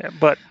 Yeah,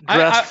 but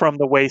dress from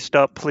the waist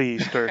up,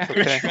 please, Dirk.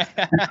 Okay.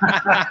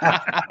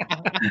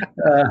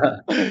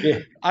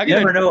 You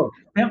never know.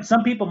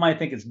 Some people might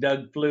think it's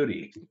Doug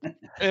Flutie.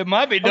 It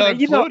might be Doug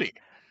Flutie.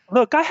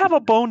 Look, I have a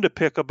bone to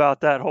pick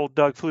about that whole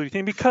Doug Flutie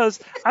thing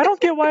because I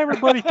don't get why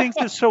everybody thinks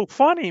it's so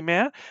funny,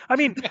 man. I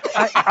mean,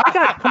 I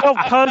got 12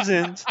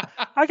 cousins.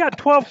 I got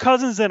 12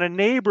 cousins and a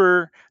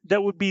neighbor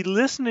that would be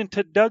listening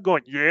to Doug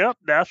going, yep,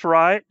 that's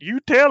right. You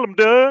tell him,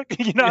 Doug.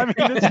 You know what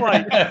I mean? It's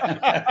like.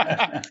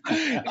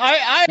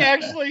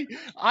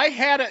 I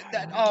had it.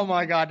 Oh,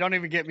 my God. Don't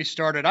even get me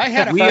started. I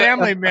had a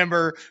family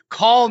member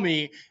call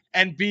me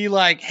and be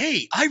like,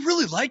 hey, I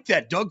really like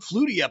that Doug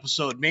Flutie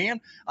episode,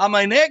 man. I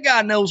mean, that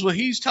guy knows what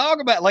he's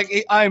talking about.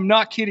 Like, I'm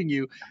not kidding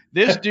you.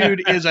 This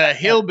dude is a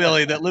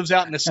hillbilly that lives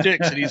out in the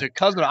sticks, and he's a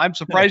cousin. I'm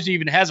surprised he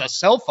even has a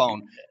cell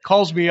phone.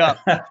 Calls me up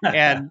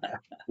and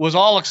was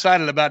all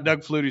excited about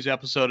Doug Flutie's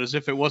episode as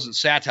if it wasn't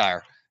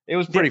satire. It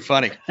was pretty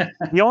funny.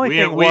 The only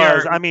thing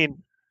was, I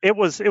mean, it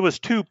was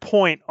 2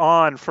 point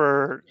on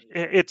for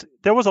it's.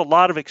 There was a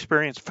lot of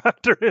experience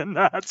factor in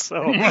that.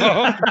 So,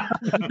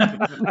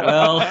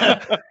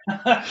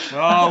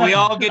 we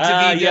all get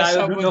to be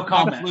no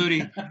comment.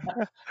 Flutie.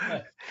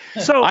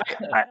 So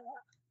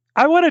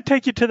I want to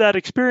take you to that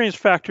experience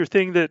factor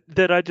thing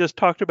that I just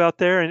talked about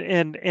there,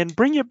 and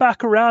bring you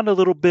back around a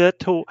little bit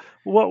to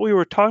what we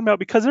were talking about,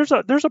 because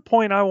there's a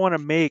point I want to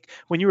make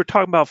when you were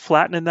talking about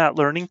flattening that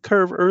learning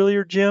curve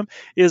earlier, Jim.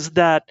 Is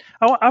that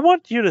I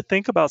want you to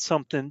think about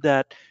something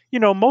that,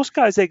 most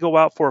guys, they go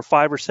out for a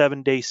 5 or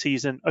 7 day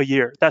season a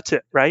year. That's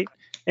it, right?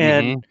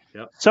 And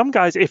Yep. some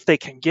guys, if they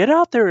can get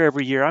out there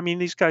every year, I mean,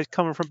 these guys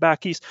coming from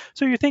back east.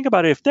 So you think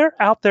about it, if they're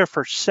out there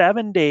for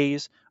 7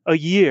 days a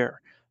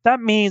year, that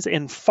means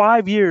in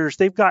 5 years,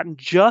 they've gotten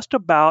just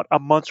about a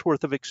month's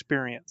worth of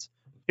experience,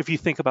 if you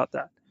think about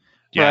that,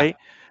 Yeah. right?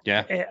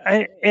 Yeah.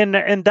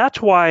 And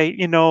that's why,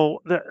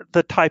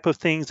 the type of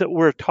things that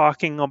we're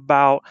talking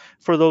about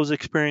for those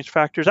experience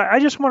factors. I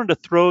just wanted to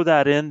throw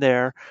that in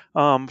there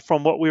from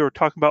what we were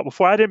talking about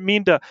before. I didn't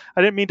mean to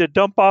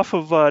dump off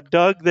of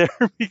Doug there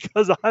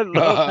because I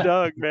love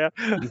Doug, man.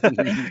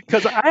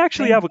 Because I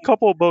actually have a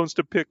couple of bones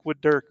to pick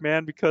with Dirk,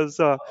 man. Because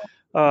Dirk,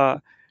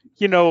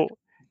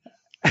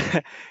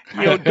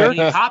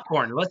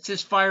 popcorn. Let's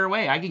just fire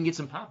away. I can get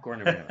some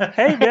popcorn over there.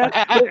 Hey, man,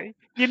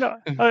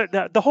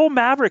 the whole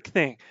Maverick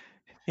thing.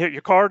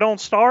 Your car don't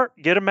start,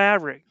 get a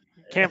Maverick.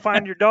 Can't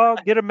find your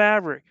dog, get a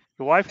Maverick.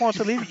 Your wife wants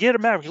to leave, get a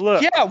Maverick.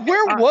 Look. Yeah,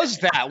 where was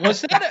that? Where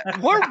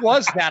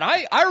was that?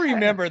 I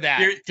remember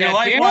that. Your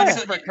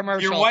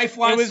wife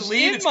wants to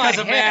leave. It's because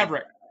of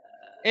Maverick.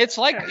 It's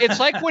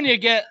like when you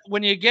get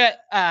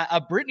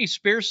a Britney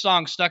Spears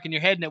song stuck in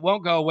your head and it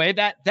won't go away.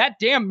 That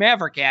damn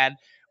Maverick ad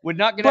would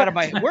not get out of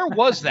my head. Where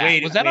was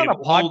that? Was that on a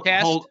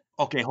podcast? Hold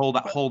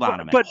on a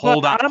minute. But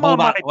Hold on.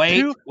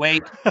 Wait.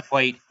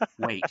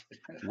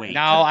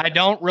 No, I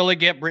don't really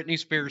get Britney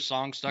Spears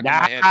songs stuck in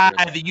my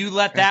head. You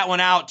let that one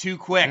out too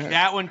quick.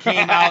 That one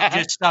came out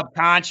just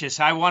subconscious.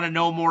 I want to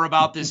know more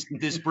about this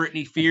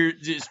Britney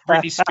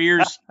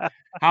Spears.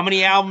 How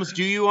many albums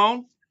do you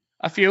own?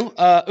 A few.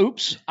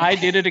 Oops, I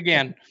did it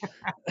again.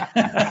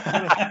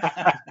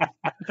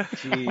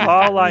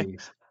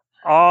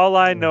 All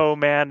I know,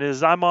 man,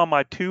 is I'm on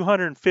my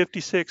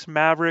 256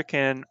 Maverick,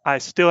 and I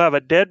still have a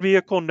dead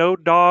vehicle, no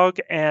dog,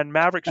 and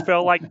Mavericks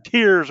felt like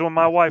tears when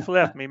my wife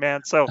left me,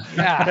 man. So you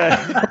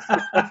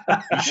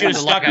should have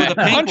stuck with a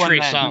country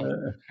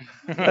song.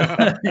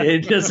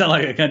 It does sound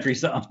like a country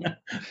song.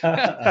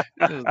 Garth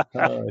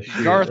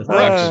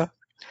Brooks.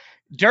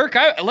 Dirk,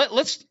 I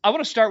want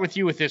to start with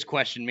you with this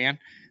question, man.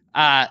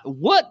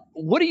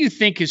 What do you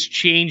think has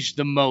changed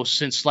the most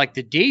since like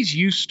the days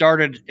you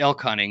started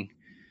elk hunting?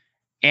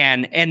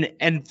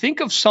 And think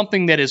of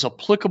something that is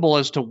applicable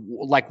as to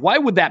like, why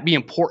would that be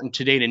important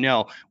today to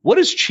know? What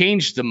has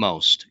changed the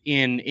most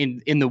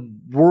in the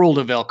world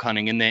of elk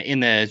hunting, in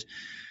the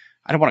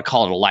I don't want to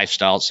call it a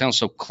lifestyle. It sounds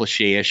so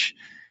cliche-ish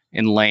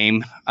and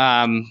lame.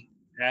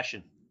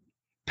 Passion.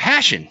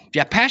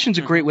 Yeah. Passion's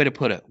a great way to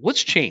put it.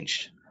 What's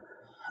changed?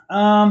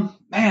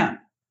 Man,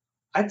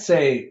 I'd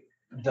say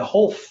the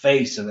whole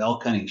face of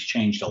elk hunting's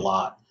changed a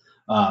lot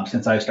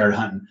since I started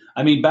hunting.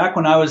 I mean, back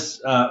when I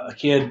was a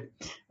kid,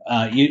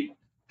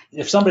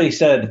 if somebody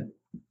said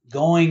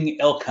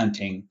going elk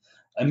hunting,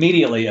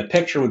 immediately a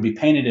picture would be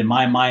painted in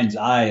my mind's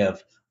eye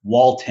of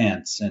wall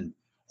tents and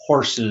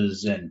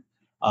horses and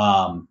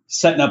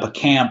setting up a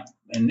camp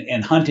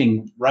and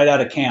hunting right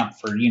out of camp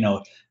for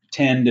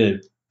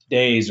 10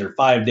 days or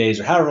 5 days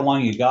or however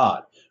long you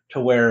got. To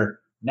where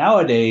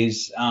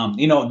nowadays,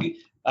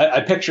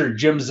 I picture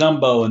Jim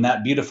Zumbo and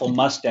that beautiful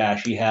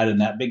mustache he had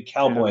and that big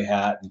cowboy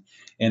hat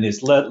and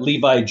his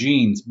Levi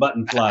jeans,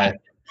 button fly.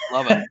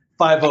 Love it.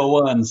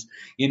 501s.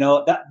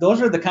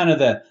 Those are the kind of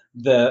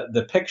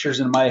the pictures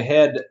in my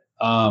head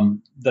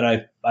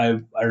that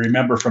I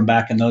remember from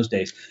back in those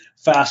days.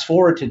 Fast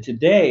forward to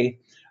today,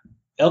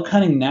 elk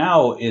hunting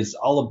now is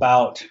all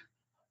about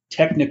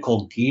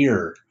technical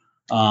gear,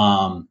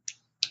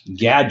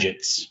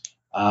 gadgets,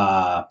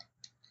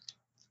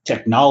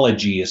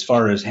 technology as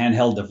far as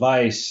handheld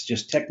device,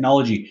 just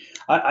technology.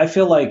 I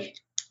feel like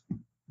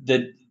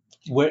that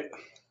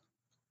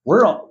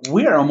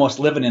we are almost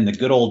living in the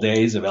good old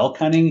days of elk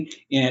hunting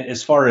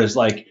as far as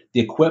like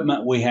the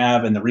equipment we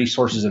have and the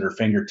resources at our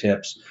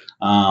fingertips.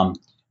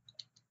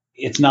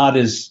 It's not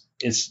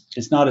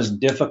as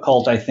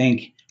difficult, I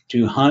think,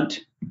 to hunt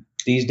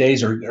these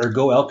days or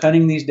go elk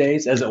hunting these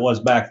days as it was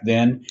back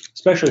then,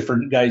 especially for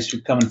guys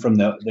who coming from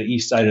the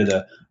east side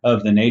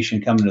of the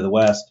nation coming to the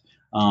west.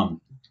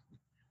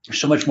 There's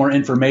so much more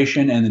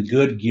information and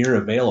good gear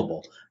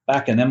available.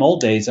 Back in them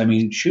old days, I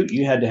mean, shoot,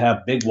 you had to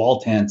have big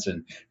wall tents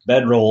and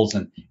bedrolls,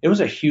 and it was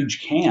a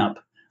huge camp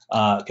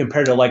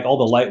compared to like all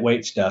the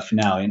lightweight stuff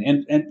now.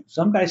 And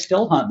some guys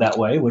still hunt that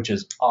way, which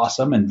is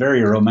awesome and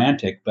very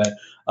romantic. But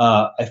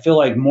I feel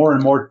like more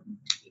and more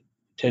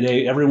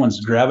today, everyone's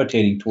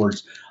gravitating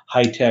towards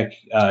high-tech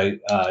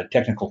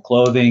technical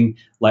clothing,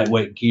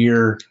 lightweight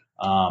gear,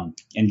 and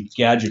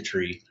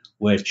gadgetry,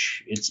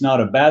 which it's not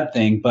a bad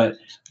thing, but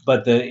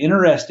the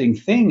interesting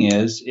thing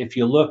is, if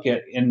you look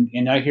at,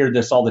 and I hear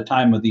this all the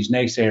time with these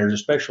naysayers,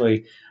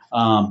 especially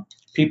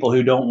people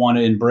who don't want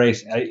to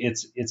embrace,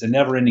 it's a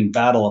never-ending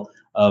battle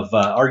of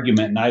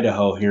argument in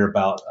Idaho here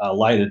about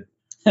lighted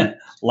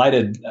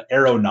lighted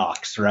arrow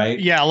nocks, right?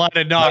 Yeah,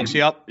 lighted nocks.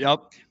 Yep.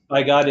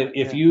 By God,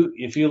 if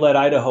you let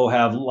Idaho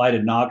have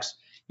lighted nocks,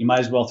 you might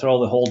as well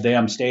throw the whole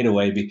damn state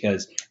away,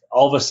 because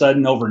all of a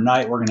sudden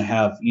overnight we're going to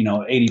have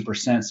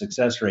 80%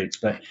 success rates.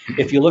 But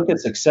if you look at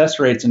success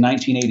rates in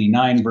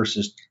 1989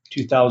 versus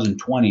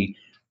 2020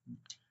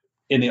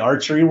 in the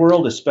archery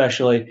world,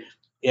 especially,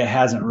 it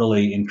hasn't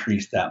really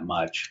increased that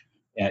much.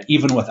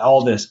 Even with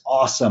all this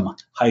awesome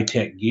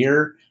high-tech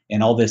gear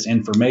and all this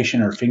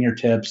information at our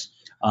fingertips,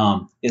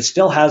 it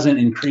still hasn't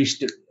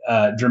increased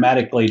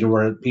dramatically to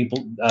where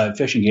people,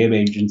 fish and game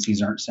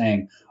agencies aren't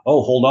saying,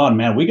 "Oh, hold on,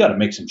 man, we got to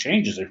make some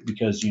changes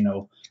because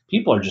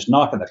people are just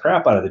knocking the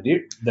crap out of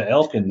the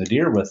elk and the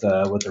deer with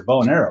their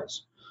bow and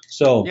arrows."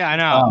 So yeah, I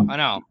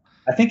know.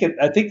 I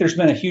think there's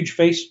been a huge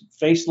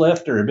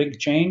facelift or a big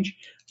change,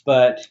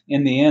 but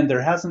in the end,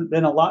 there hasn't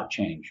been a lot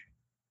change.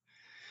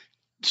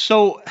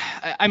 So,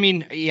 I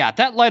mean, yeah,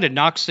 that lighted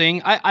nocks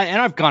thing,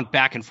 I've gone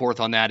back and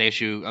forth on that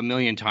issue a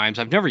million times.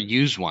 I've never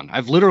used one.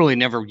 I've literally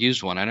never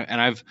used one.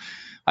 And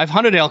I've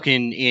hunted elk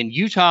in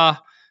Utah,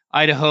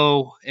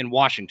 Idaho, and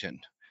Washington.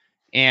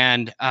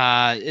 And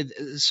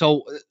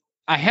so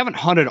I haven't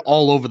hunted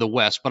all over the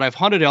West, but I've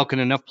hunted elk in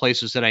enough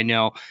places that I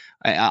know.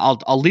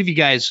 I'll leave you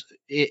guys,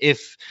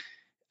 if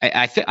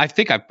I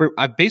think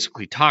I've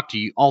basically talked to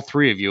you, all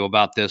three of you,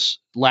 about this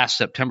last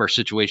September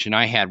situation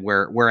I had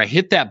where I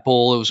hit that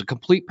bull. It was a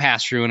complete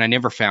pass through, and I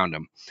never found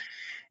him.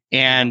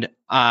 And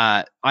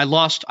I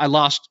lost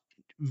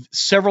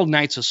several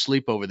nights of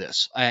sleep over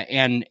this.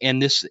 And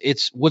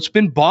it's what's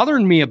been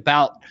bothering me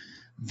about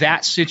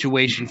that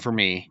situation for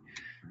me.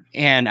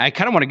 And I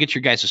kind of want to get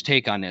your guys'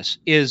 take on this,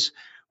 is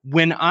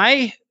when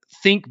I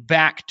think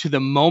back to the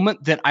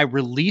moment that I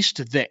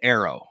released the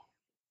arrow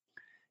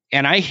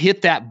and I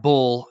hit that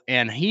bull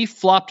and he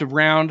flopped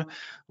around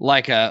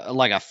like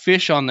a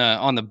fish on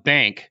the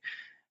bank,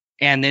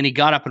 and then he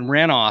got up and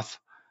ran off.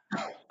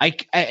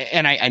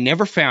 I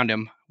never found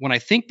him. When I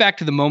think back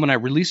to the moment I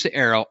released the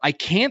arrow, I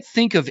can't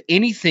think of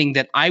anything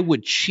that I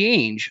would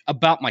change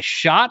about my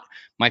shot,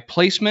 my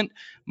placement,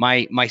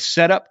 my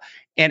setup,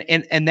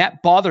 and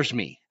that bothers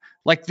me.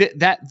 Like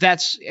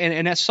that's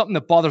something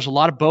that bothers a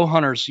lot of bow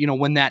hunters,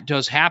 when that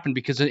does happen,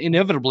 because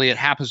inevitably it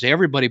happens to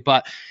everybody.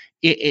 But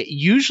it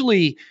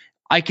usually,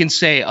 I can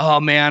say, oh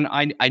man,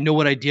 I know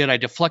what I did. I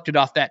deflected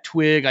off that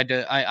twig.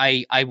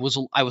 I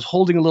was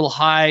holding a little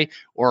high,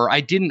 or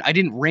I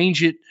didn't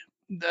range it,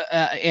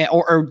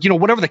 or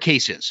whatever the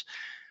case is.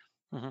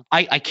 Mm-hmm.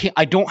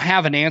 I don't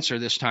have an answer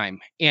this time.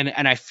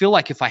 And I feel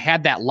like if I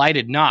had that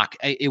lighted nock,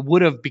 it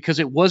would have, because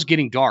it was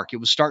getting dark. It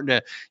was starting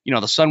to,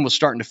 the sun was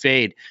starting to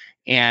fade.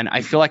 And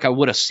I feel like I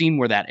would have seen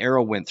where that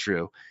arrow went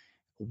through.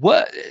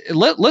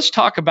 Let's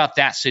talk about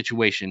that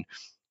situation.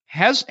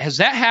 Has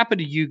that happened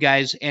to you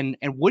guys? And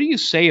what do you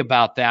say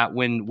about that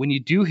when you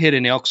do hit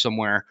an elk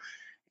somewhere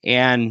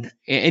and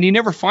you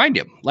never find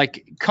him?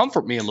 Like,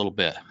 comfort me a little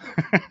bit.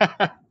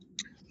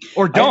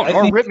 Or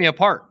don't, rip me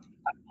apart.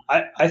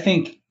 I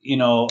think,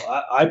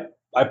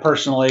 I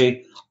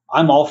personally,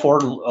 I'm all for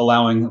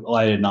allowing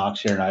lighted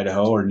nocks here in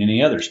Idaho or in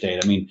any other state.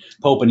 I mean,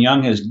 Pope and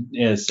Young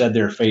has said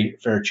they're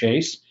fair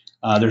chase.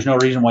 There's no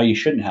reason why you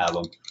shouldn't have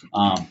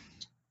them.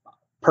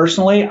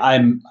 Personally, I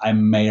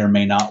may or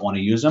may not want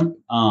to use them.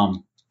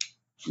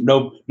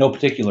 No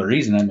particular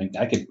reason. I mean,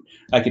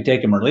 I could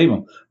take them or leave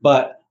them.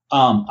 But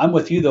I'm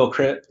with you though,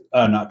 Chris.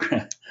 Not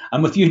Chris.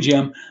 I'm with you,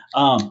 Jim.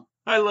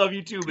 I love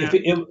you too, man.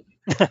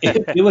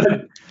 It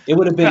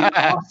would have been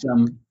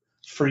awesome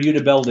for you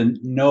to be able to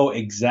know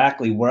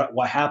exactly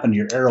what happened to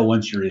your arrow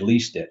once you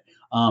released it.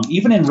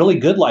 Even in really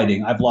good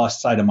lighting, I've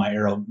lost sight of my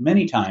arrow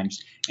many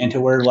times, and to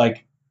where,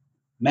 like,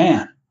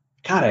 man,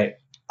 God,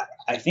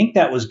 I think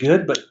that was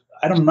good, but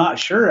I'm not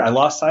sure. I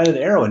lost sight of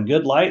the arrow in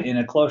good light in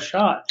a close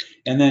shot,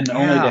 and then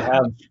only to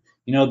have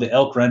the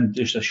elk run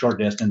just a short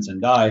distance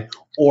and die.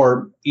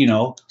 Or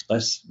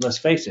let's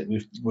face it,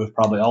 we've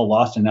probably all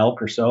lost an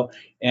elk or so,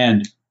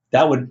 and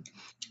that would,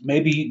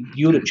 maybe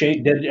you would have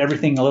did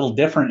everything a little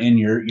different in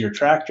your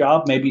track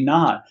job, maybe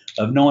not,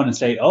 of knowing and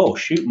say, oh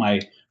shoot, my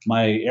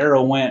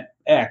arrow went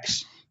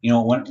X,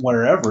 went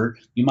wherever.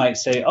 You might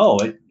say, oh,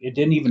 it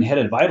didn't even hit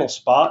a vital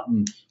spot,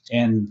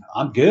 and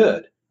I'm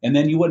good. And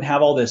then you wouldn't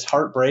have all this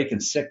heartbreak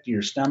and sick to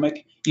your stomach.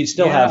 You'd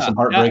still have some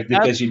heartbreak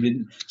because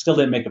you still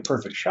didn't make a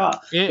perfect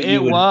shot.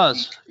 It would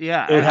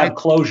have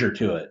closure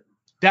to it.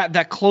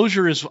 That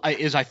closure is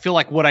I feel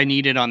like what I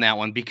needed on that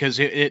one, because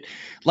it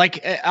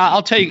like,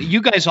 I'll tell you,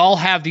 you guys all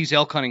have these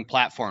elk hunting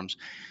platforms.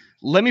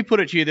 Let me put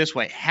it to you this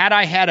way. Had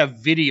I had a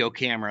video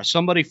camera,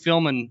 somebody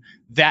filming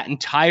that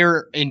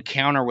entire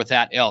encounter with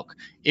that elk,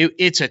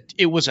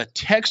 it was a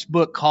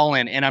textbook call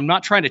in. And I'm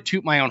not trying to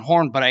toot my own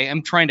horn, but I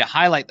am trying to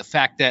highlight the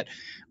fact that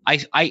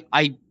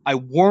I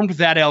warmed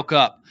that elk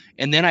up,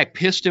 and then I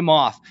pissed him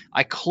off.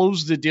 I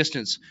closed the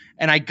distance,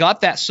 and I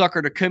got that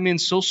sucker to come in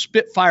so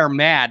spitfire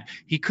mad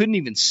he couldn't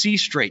even see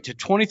straight to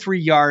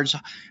 23 yards.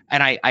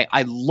 And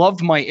I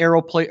loved my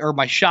arrow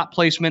my shot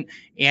placement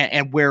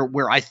and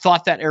where I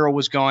thought that arrow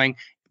was going.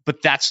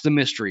 But that's the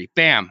mystery.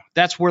 Bam.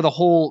 That's where the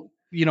whole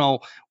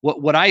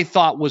what I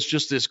thought was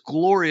just this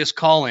glorious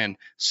call-in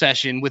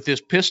session with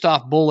this pissed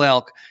off bull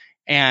elk.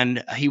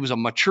 And he was a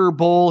mature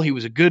bull. He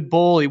was a good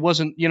bull. He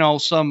wasn't,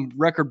 some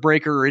record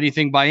breaker or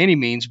anything by any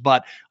means,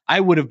 but I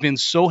would have been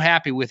so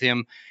happy with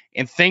him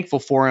and thankful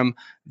for him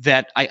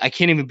that I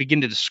can't even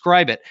begin to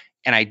describe it.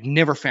 And I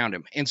never found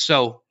him. And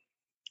so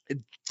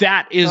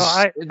that is,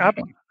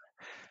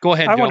 go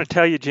ahead, I Joe. want to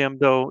tell you, Jim,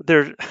 though,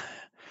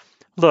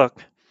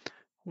 look,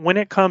 when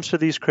it comes to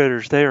these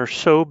critters, they are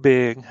so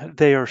big,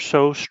 they are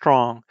so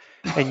strong,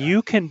 and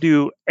you can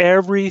do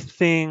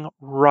everything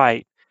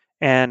right.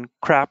 And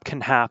crap can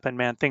happen,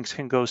 man. Things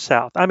can go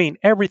south. I mean,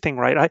 everything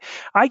right.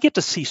 I get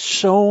to see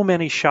so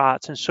many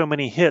shots and so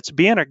many hits.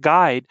 Being a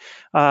guide,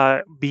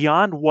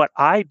 beyond what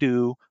I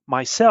do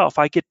myself,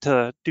 I get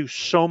to do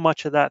so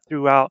much of that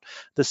throughout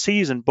the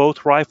season,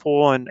 both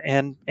rifle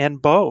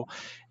and bow.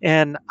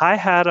 And I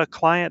had a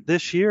client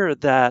this year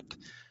that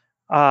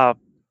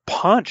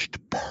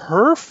punched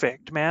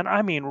perfect, man.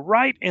 I mean,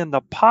 right in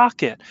the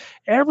pocket.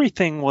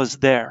 Everything was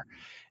there.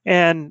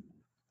 And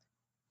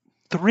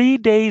 3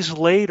 days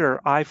later,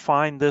 I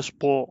find this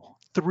bull.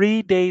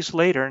 3 days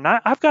later, and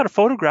I've got a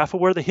photograph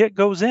of where the hit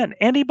goes in.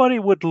 Anybody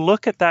would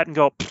look at that and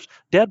go,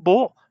 dead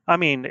bull. I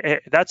mean,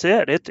 that's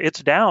it.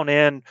 It's down,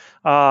 and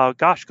going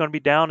to be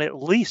down at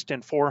least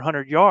in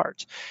 400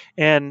 yards.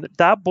 And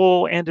that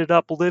bull ended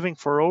up living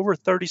for over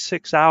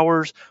 36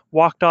 hours.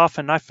 Walked off,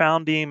 and I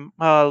found him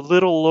a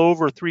little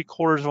over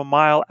 3/4 of a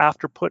mile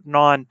after putting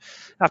on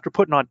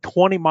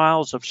 20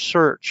 miles of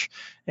search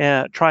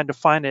and trying to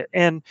find it.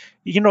 And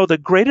the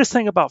greatest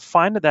thing about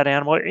finding that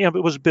animal, it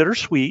was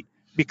bittersweet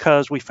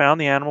because we found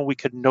the animal. We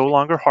could no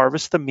longer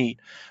harvest the meat.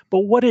 But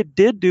what it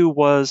did do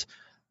was,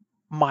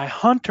 my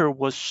hunter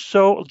was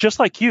so, just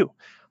like you,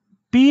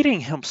 beating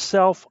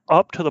himself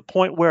up to the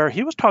point where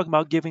he was talking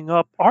about giving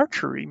up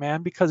archery,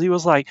 man, because he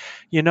was like,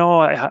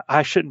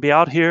 I shouldn't be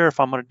out here if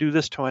I'm going to do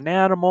this to an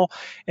animal.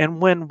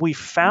 And when we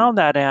found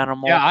that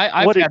animal,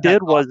 what it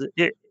did was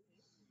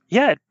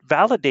it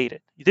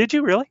validated. Did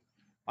you really?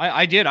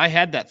 I did. I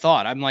had that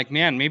thought. I'm like,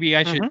 man, maybe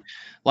I should,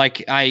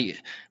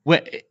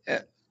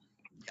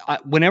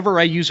 whenever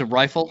I use a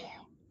rifle,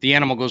 the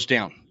animal goes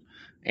down.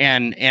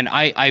 And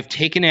I've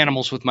taken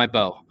animals with my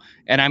bow,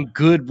 and I'm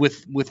good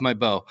with my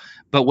bow.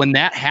 But when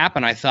that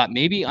happened, I thought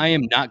maybe I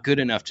am not good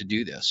enough to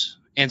do this.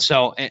 And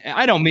so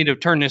I don't mean to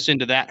turn this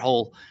into that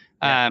whole.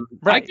 I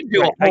could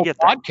do a whole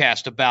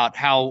podcast about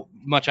how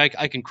much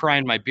I can cry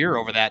in my beer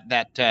over that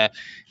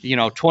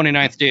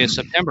 29th day of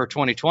September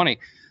 2020.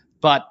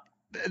 But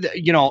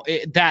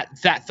that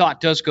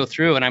thought does go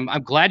through, and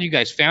I'm glad you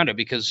guys found it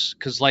because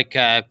like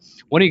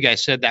one of you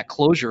guys said, that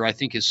closure I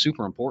think is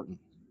super important.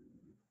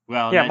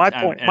 Well, yeah,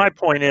 my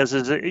point is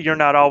that you're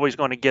not always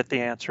going to get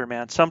the answer,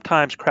 man.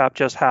 Sometimes crap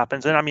just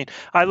happens. And I mean,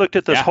 I looked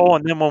at this hole,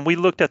 and then when we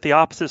looked at the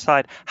opposite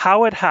side,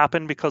 how it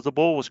happened, because the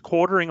bull was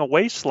quartering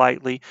away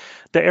slightly,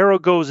 the arrow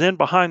goes in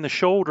behind the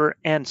shoulder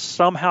and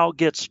somehow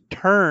gets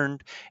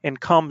turned and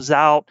comes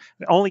out,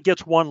 only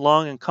gets one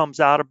lung and comes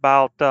out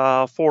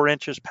about 4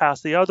 inches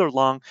past the other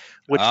lung,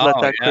 which let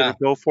that critter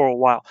go for a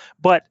while.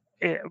 But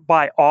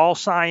by all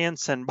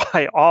science and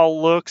by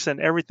all looks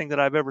and everything that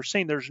I've ever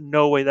seen, there's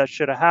no way that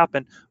should have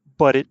happened,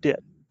 but it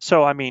did.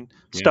 So, I mean,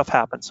 stuff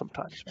happens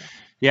sometimes. Man.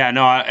 Yeah,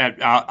 no,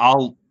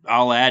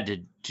 I'll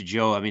add to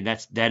Joe. I mean,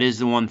 that is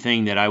the one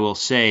thing that I will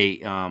say.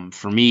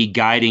 For me,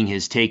 guiding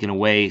has taken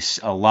away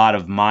a lot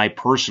of my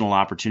personal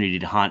opportunity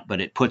to hunt,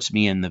 but it puts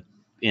me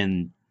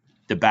in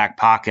the back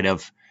pocket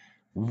of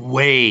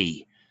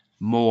way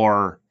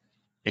more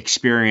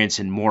experience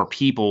and more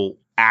people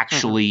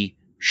actually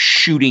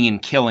shooting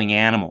and killing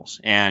animals.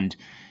 And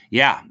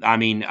I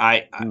mean,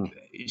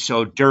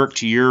 so Dirk,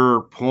 to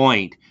your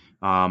point,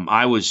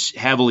 I was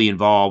heavily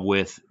involved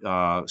with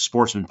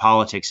sportsman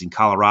politics in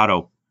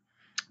Colorado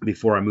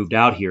before I moved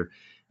out here.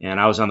 And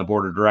I was on the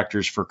board of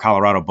directors for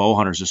Colorado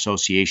Bowhunters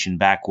Association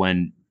back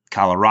when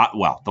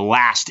the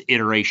last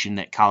iteration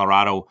that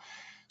Colorado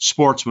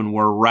sportsmen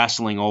were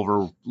wrestling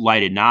over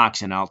lighted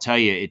nocks. And I'll tell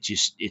you,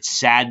 it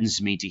saddens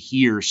me to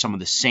hear some of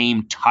the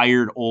same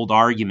tired old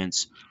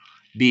arguments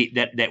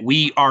that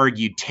we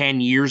argued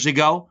 10 years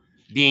ago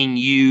being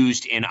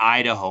used in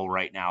Idaho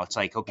right now. It's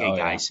like, okay,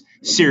 guys,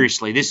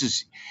 seriously, this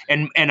is,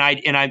 and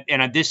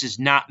this is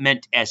not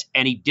meant as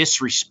any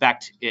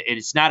disrespect.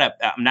 It's not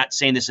I'm not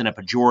saying this in a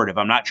pejorative.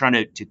 I'm not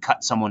trying to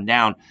cut someone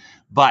down,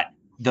 but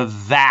the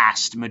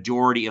vast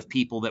majority of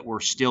people that were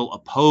still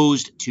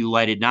opposed to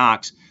lighted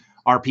nocks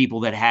are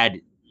people that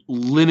had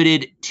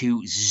limited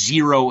to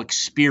zero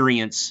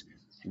experience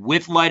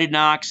with lighted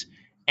nocks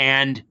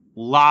and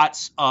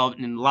lots of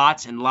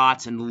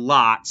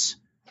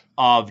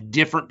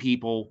different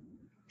people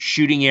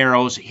shooting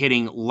arrows,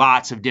 hitting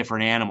lots of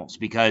different animals.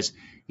 Because,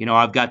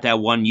 I've got that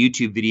one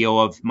YouTube video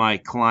of my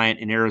client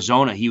in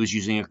Arizona. He was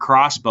using a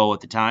crossbow at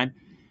the time,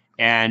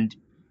 and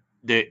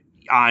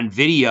on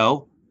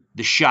video,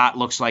 the shot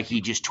looks like he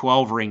just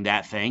 12-ringed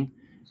that thing.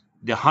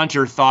 The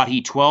hunter thought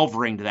he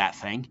 12-ringed that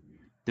thing.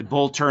 The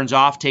bull takes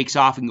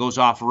off, and goes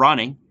off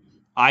running.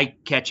 I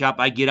catch up.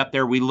 I get up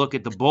there. We look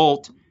at the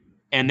bolt.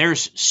 and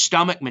there's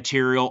stomach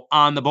material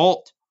on the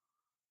bolt.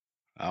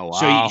 Oh,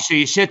 wow. So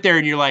you sit there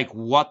and you're like,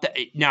 what the?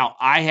 Now,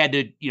 I had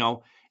to,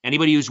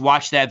 anybody who's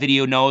watched that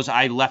video knows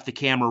I left the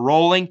camera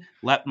rolling,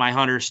 let my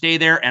hunter stay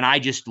there, and I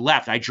just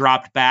left. I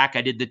dropped back.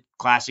 I did the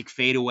classic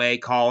fadeaway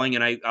calling,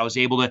 and I was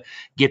able to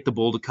get the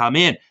bull to come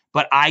in.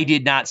 But I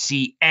did not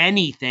see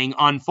anything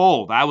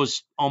unfold. I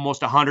was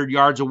almost 100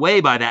 yards away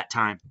by that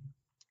time.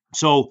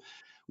 So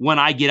when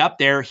I get up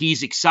there,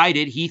 he's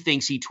excited. He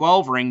thinks he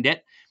 12-ringed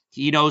it.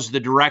 He knows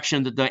the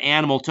direction that the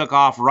animal took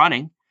off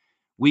running.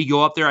 We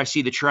go up there. I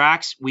see the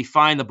tracks. We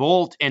find the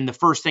bolt. And the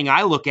first thing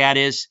I look at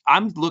is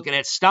I'm looking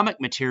at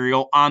stomach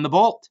material on the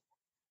bolt.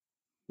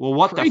 Well,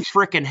 what the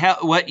frickin' hell?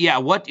 What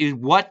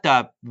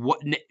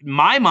in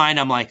my mind,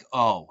 I'm like,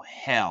 oh,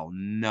 hell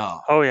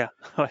no. Oh, yeah.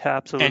 Oh, yeah,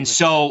 absolutely. And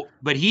so,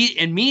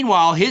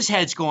 meanwhile, his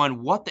head's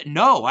going, what the,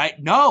 no, I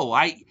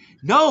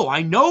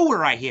know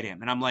where I hit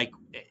him. And I'm like,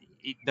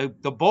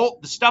 the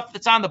bolt, the stuff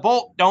that's on the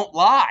bolt don't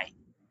lie.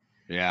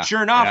 Yeah.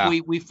 Sure enough,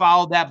 we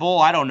followed that bull.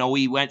 I don't know.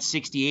 We went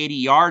 60, 80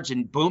 yards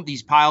and boom,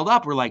 these piled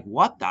up. We're like,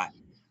 what the?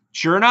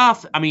 Sure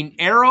enough, I mean,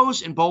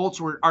 arrows and bolts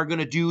are going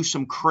to do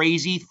some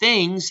crazy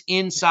things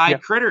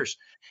inside critters.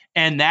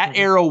 And that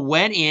arrow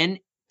went in,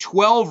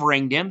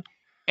 12-ringed him.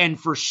 And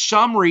for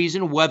some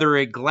reason, whether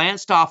it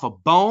glanced off a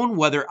bone,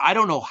 I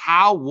don't know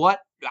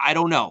I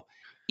don't know.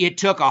 It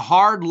took a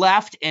hard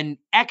left and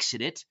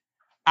exited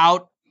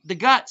out the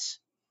guts.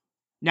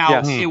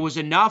 Now, it was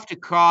enough to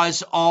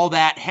cause all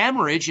that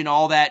hemorrhage and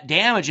all that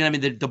damage. And I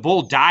mean, the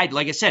bull died.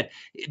 Like I said,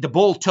 the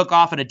bull took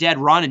off in a dead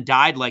run and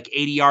died like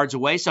 80 yards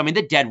away. So, I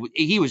mean,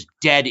 he was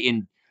dead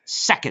in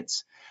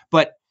seconds.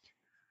 But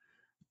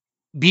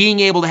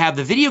being able to have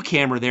the video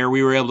camera there,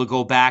 we were able to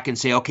go back and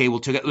say, okay,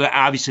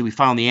 obviously we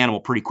found the animal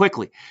pretty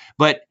quickly.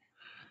 But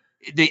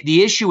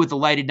the issue with the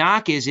lighted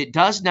knock is it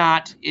does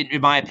not,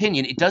 in my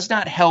opinion, it does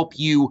not help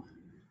you.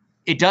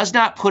 It does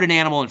not put an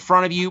animal in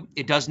front of you.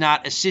 It does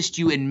not assist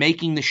you in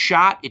making the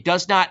shot. It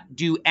does not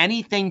do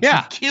anything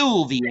to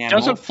kill the animal. It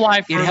doesn't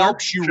fly further. It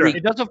helps you.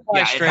 It doesn't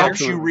fly straight.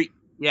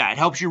 It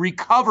helps you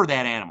recover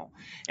that animal.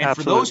 And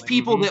for those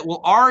people that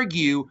will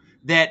argue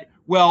that,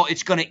 well,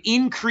 it's going to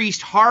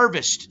increase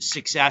harvest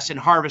success and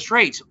harvest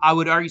rates, I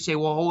would argue, say,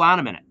 well, hold on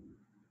a minute.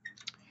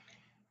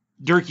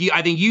 Dirk,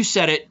 I think you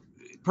said it.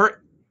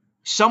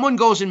 Someone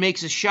goes and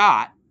makes a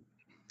shot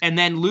and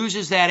then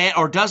loses that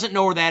or doesn't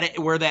know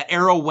where that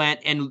arrow went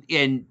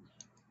and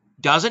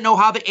doesn't know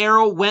how the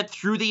arrow went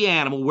through the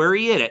animal, where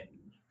he hit it.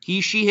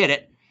 She hit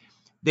it.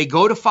 They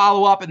go to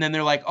follow up, and then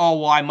they're like, oh,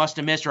 well, I must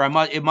have missed, or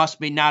it must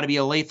be not to be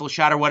a lethal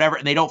shot or whatever,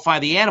 and they don't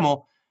find the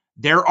animal.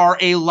 There are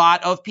a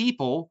lot of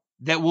people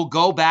that will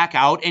go back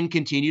out and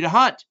continue to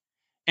hunt.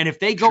 And if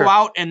they go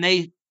out and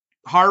they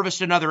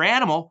harvest another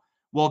animal,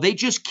 well, they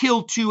just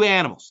killed two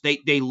animals.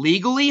 They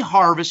legally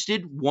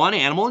harvested one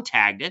animal and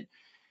tagged it.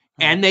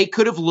 And they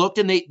could have looked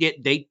and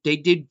they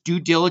did due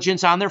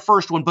diligence on their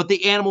first one, but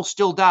the animal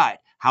still died.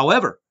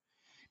 However,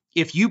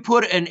 if you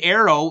put an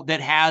arrow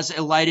that has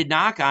a lighted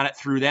knock on it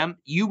through them,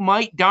 you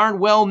might darn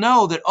well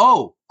know that,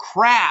 oh,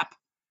 crap,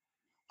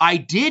 I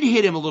did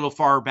hit him a little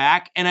far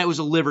back and it was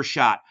a liver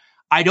shot.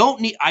 I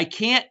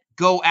can't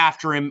go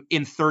after him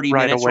in 30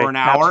 minutes or an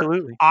hour.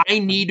 Absolutely. I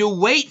need to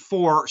wait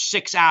for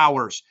 6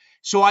 hours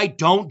so I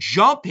don't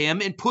jump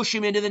him and push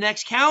him into the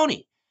next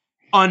county,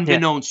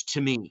 unbeknownst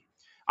to me.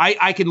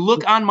 I can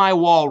look on my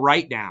wall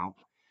right now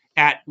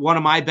at one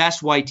of my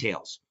best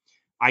whitetails.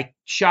 I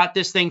shot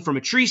this thing from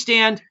a tree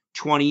stand,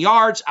 20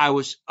 yards. I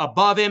was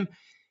above him.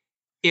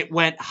 It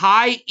went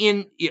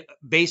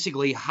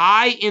basically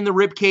high in the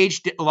rib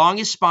cage along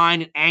his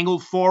spine and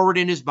angled forward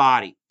in his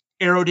body.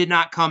 Arrow did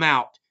not come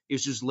out. It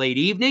was just late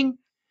evening,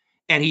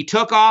 and he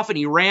took off and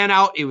he ran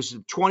out. It was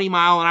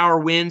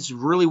 20-mile-an-hour winds,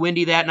 really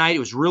windy that night. It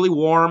was really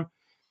warm.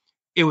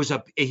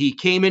 He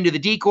came into the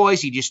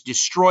decoys. He just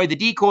destroyed the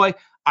decoy.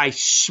 I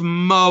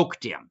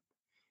smoked him.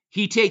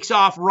 He takes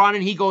off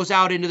running. He goes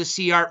out into the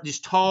CR, this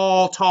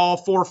tall,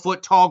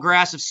 4-foot tall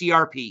grass of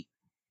CRP.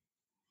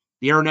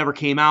 The arrow never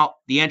came out.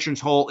 The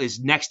entrance hole is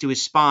next to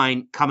his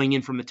spine coming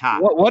in from the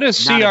top. What is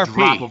CRP? Not a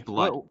drop of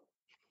blood.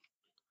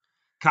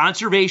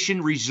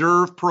 Conservation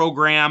Reserve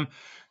Program.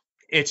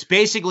 It's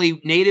basically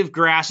native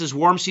grasses,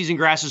 warm season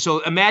grasses.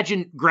 So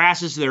imagine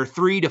grasses that are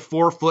 3 to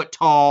 4 foot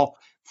tall,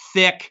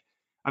 thick.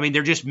 I mean,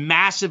 they're just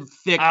massive,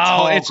 thick,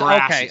 tall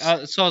grasses.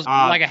 Okay. So it's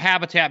like a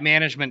habitat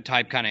management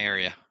type kind of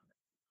area.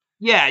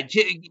 Yeah,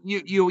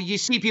 you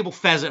see people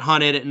pheasant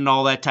hunt it and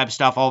all that type of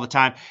stuff all the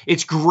time.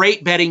 It's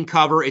great bedding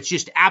cover. It's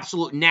just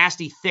absolute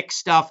nasty, thick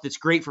stuff that's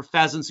great for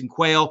pheasants and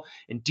quail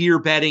and deer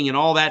bedding and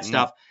all that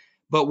stuff.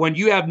 But when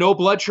you have no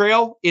blood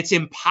trail, it's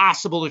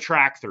impossible to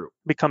track through.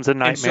 Becomes a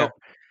nightmare.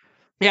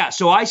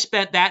 So I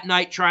spent that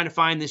night trying to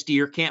find this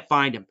deer. Can't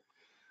find him.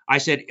 I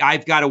said,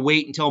 I've got to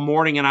wait until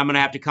morning and I'm going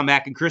to have to come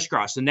back and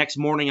crisscross. The next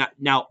morning,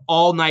 now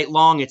all night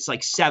long, it's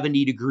like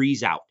 70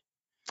 degrees out.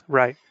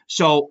 Right.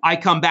 So I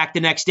come back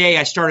the next day.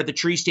 I start at the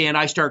tree stand.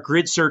 I start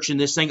grid searching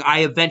this thing.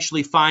 I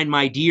eventually find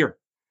my deer.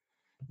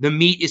 The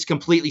meat is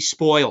completely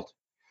spoiled.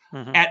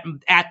 Mm-hmm.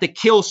 At the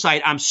kill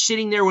site, I'm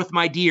sitting there with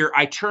my deer.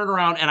 I turn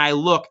around and I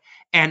look,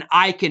 and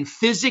I can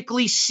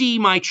physically see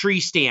my tree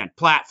stand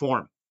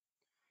platform.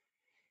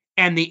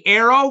 And the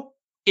arrow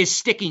is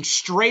sticking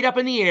straight up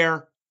in the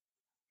air.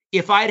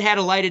 If I'd had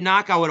a lighted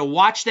knock, I would have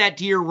watched that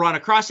deer run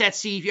across that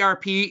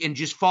CRP and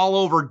just fall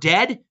over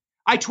dead.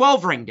 I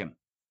 12 ringed him.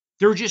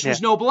 There just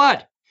was no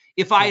blood.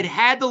 If I had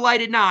had the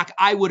lighted knock,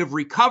 I would have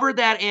recovered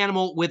that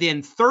animal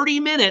within 30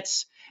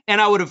 minutes,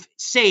 and I would have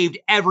saved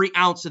every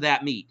ounce of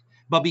that meat.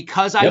 But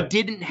because I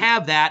didn't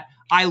have that,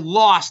 I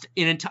lost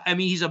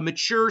he's a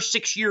mature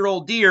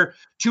 6-year-old deer,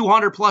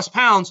 200 plus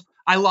pounds.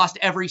 I lost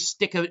every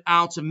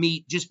ounce of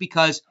meat just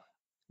because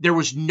there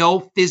was no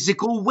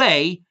physical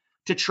way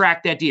to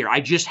track that deer. I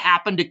just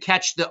happened to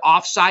catch the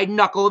offside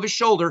knuckle of his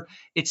shoulder.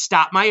 It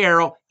stopped my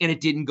arrow, and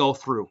it didn't go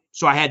through.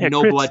 So I had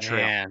no blood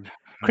trail. Man.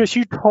 Chris,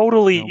 you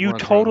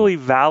totally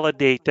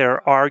validate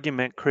their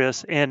argument,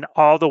 Chris, in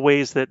all the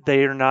ways that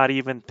they are not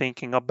even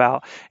thinking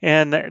about.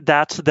 And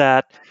that's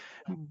that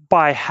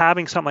by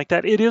having something like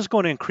that, it is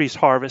going to increase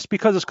harvest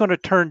because it's going to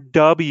turn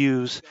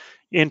W's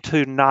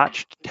into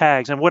notched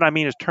tags. And what I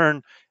mean is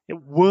turn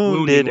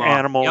wounded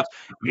animals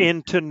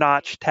into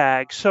notched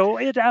tags. So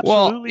it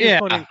absolutely is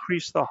going to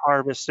increase the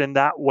harvest in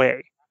that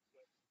way.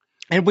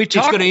 And we're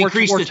going to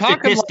increase the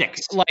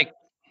statistics.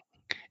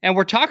 And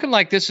we're talking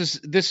like this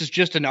is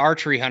just an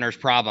archery hunter's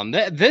problem.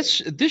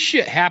 This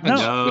shit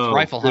happens with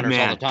rifle hunters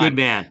all the time. Good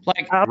man.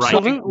 Like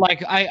absolutely.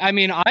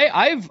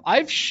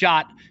 I've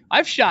shot.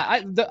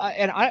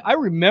 I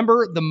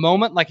remember the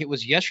moment like it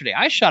was yesterday.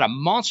 I shot a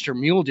monster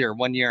mule deer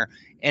one year,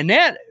 and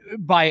that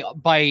by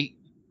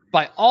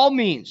all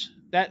means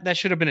that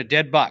should have been a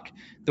dead buck.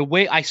 The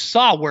way I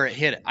saw where it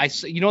hit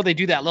it, they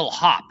do that little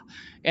hop.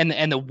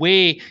 And the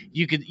way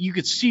you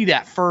could see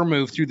that fur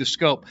move through the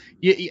scope,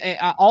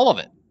 all of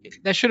it.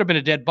 That should have been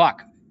a dead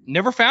buck.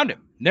 Never found him.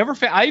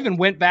 I even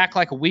went back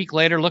like a week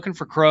later looking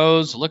for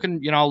crows,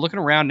 looking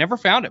around. Never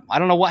found him. I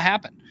don't know what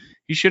happened.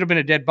 He should have been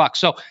a dead buck.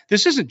 So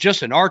this isn't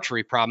just an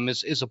archery problem.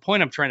 Is a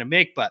point I'm trying to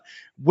make. But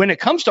when it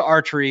comes to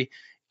archery,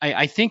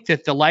 I think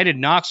that the lighted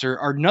knocks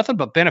are nothing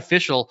but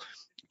beneficial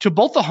to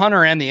both the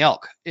hunter and the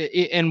elk.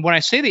 And when I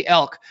say the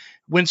elk,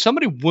 when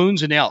somebody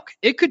wounds an elk,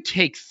 it could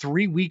take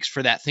 3 weeks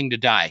for that thing to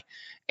die.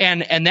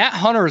 And that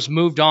hunter has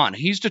moved on.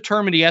 He's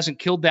determined he hasn't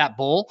killed that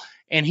bull,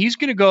 and he's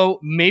going to go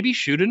maybe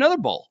shoot another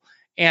bull.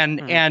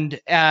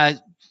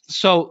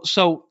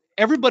 So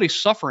everybody's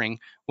suffering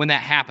when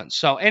that happens.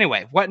 So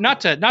anyway,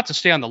 not to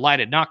stay on the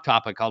lighted knock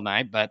topic all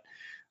night, but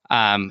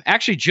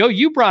actually, Joe,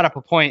 you brought up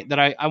a point that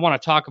I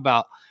want to talk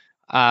about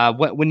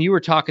when you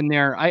were talking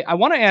there. I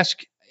want to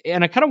ask,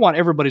 and I kind of want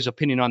everybody's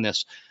opinion on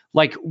this.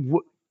 Like,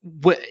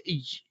 and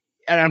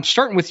I'm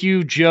starting with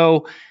you,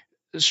 Joe,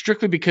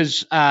 strictly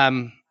because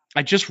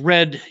I just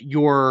read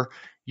your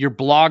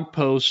blog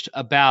post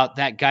about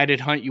that guided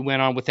hunt you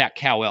went on with that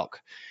cow elk.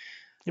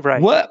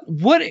 Right.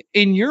 What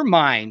in your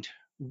mind,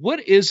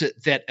 what is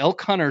it that elk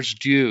hunters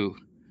do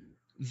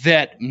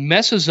that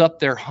messes up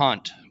their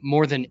hunt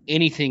more than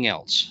anything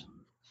else?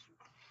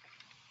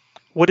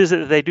 What is it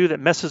that they do that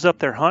messes up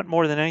their hunt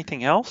more than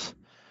anything else?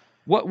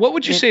 What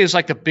would you say is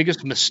like the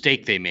biggest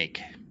mistake they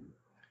make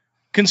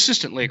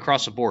consistently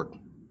across the board?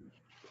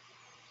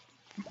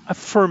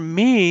 For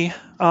me,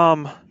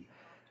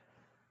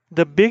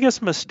 the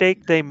biggest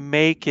mistake they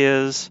make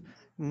is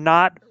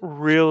not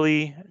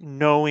really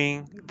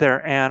knowing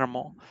their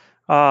animal,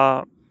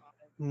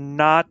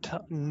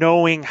 not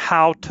knowing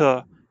how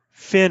to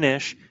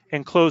finish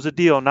and close a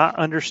deal, not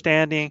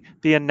understanding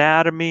the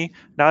anatomy,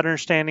 not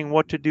understanding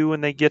what to do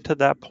when they get to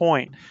that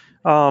point.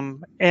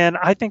 And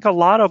I think a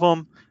lot of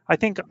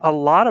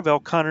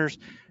elk hunters,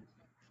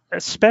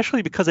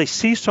 especially because they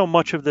see so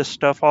much of this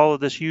stuff, all of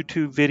this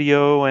YouTube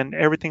video and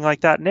everything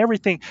like that, and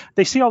everything,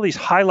 they see all these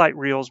highlight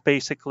reels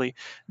basically,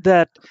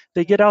 that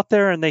they get out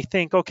there and they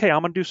think, okay, I'm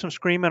going to do some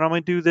screaming, I'm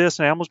going to do this,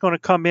 and animal's going to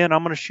come in,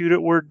 I'm going to shoot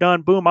it, we're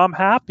done, boom, I'm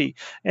happy.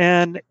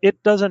 And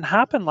it doesn't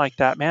happen like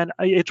that, man.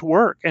 It's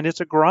work and it's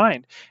a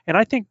grind. And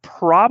I think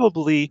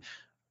probably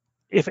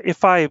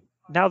if I,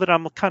 now that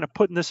I'm kind of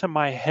putting this in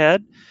my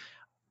head,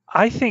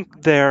 I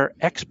think their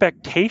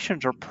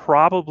expectations are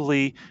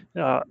probably,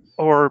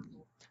 or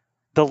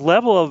the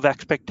level of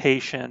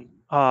expectation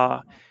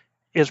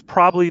is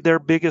probably their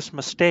biggest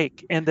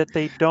mistake, and that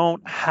they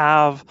don't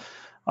have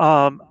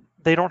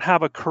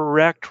a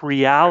correct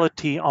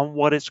reality on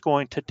what it's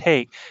going to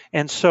take,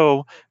 and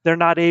so they're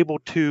not able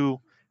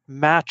to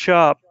match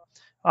up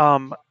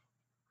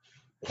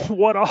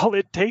what all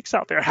it takes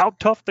out there, how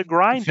tough the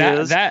grind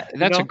is.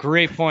 That's a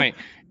great point.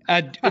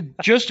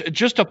 Just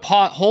to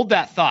hold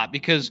that thought,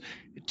 because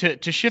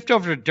to shift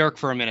over to Dirk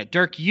for a minute.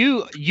 Dirk,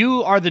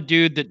 you are the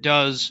dude that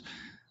does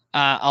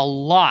a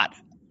lot,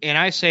 and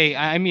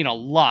I mean a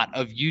lot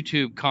of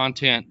YouTube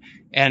content.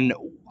 And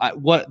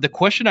what the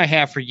question I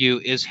have for you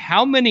is,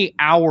 how many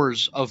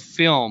hours of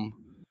film?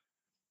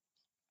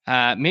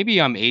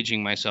 Maybe I'm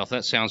aging myself.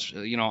 That sounds,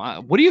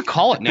 what do you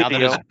call it now that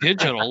it's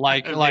digital?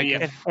 Like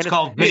it's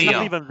called video. It's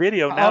not even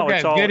video now. Okay,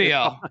 it's all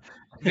video.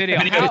 Video.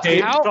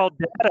 It's called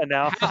data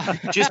now.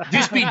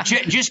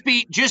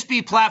 just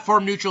be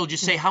platform neutral.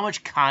 Just say how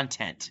much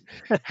content.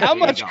 How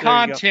much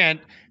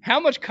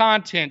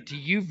content do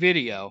you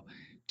video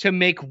to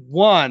make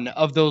one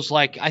of those?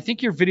 Like, I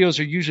think your videos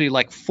are usually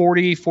like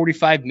 40,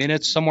 45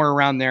 minutes, somewhere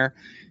around there,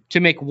 to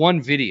make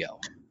one video.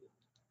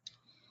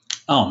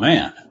 Oh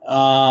man.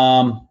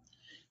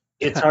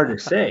 It's hard to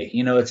say.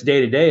 It's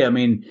day to day. I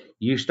mean,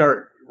 you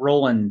start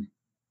rolling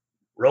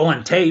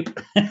tape.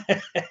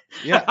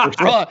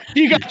 Yeah.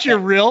 You got your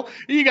reel.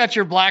 You got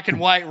your black and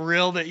white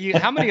reel.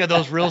 How many of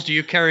those reels do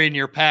you carry in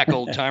your pack,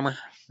 old timer?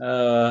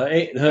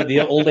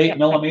 The old 8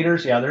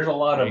 millimeters. Yeah, there's a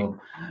lot of them.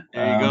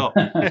 There you go.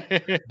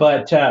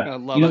 But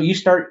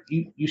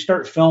you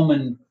start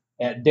filming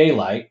at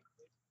daylight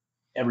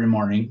every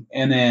morning,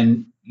 and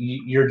then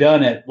you're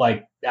done at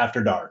like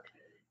after dark.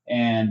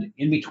 And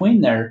in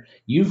between there,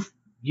 you've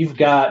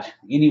got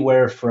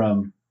anywhere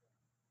from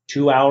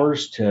 2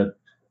 hours to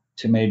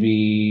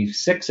maybe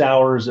 6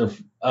 hours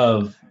of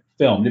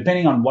film,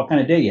 depending on what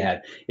kind of day you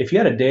had. If you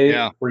had a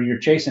day where you're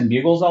chasing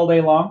bugles all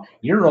day long,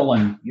 you're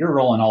rolling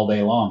all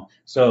day long.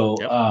 So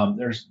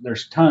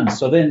there's tons.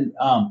 So then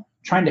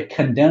trying to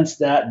condense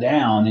that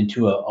down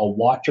into a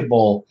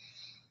watchable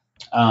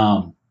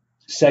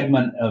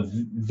segment of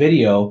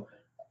video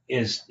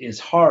is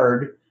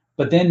hard.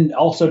 But then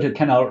also to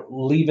kind of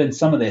leave in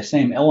some of the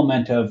same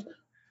element of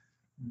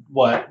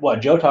what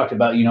Joe talked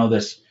about,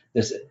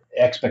 this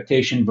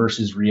expectation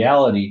versus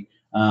reality.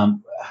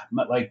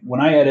 Like when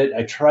I edit,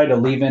 I try to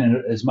leave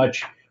in as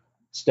much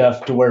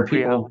stuff to where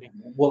people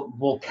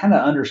will kind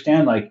of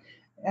understand, like,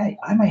 hey,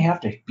 I might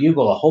have to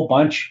bugle a whole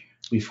bunch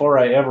before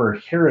I ever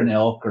hear an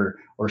elk or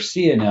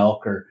see an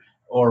elk or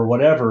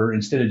whatever,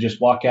 instead of just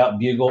walk out,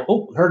 bugle,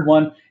 oh, heard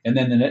one, and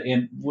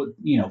then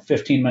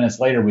 15 minutes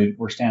later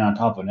we're standing on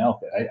top of an elk.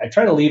 I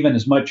try to leave in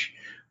as much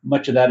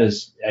of that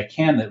as I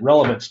can, that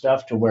relevant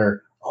stuff, to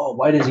where, oh,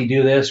 why does he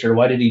do this or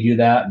why did he do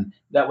that, and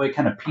that way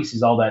kind of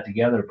pieces all that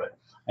together. But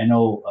I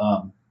know,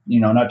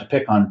 not to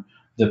pick on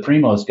the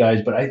Primos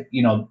guys, but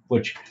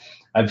which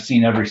I've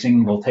seen every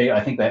single tape.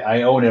 I think that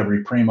I own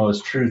every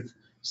Primos Truth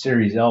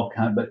Series elk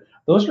hunt, but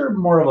those are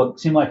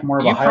seem like more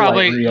of a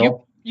highlight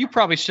reel. You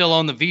probably still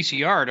own the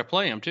VCR to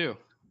play them too.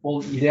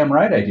 Well, you're damn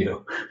right I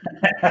do.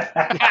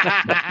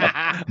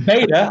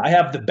 Beta. I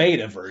have the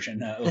beta version.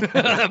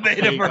 The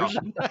beta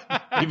version.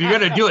 If you're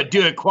going to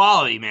do it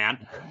quality,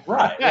 man.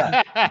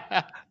 Right.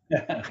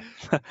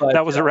 But,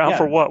 that was around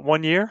for what,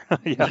 1 year?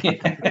 Yeah.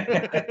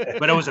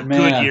 But it was a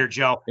good year,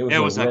 Joe.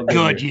 It was a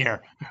good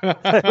year.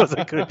 It was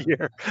a good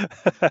year.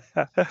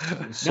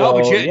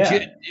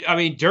 I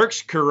mean,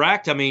 Dirk's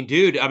correct. I mean,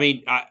 dude, I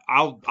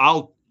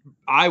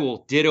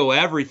will ditto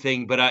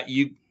everything, but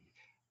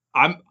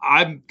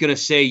I'm gonna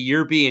say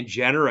you're being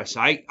generous.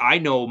 I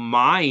know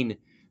mine.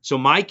 So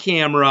my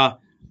camera,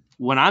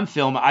 when I'm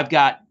filming,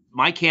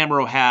 my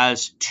camera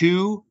has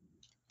two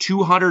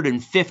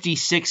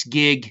 256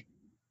 gig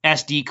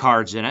SD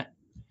cards in it.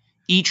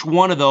 Each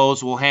one of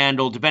those will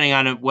handle, depending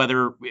on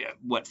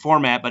what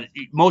format, but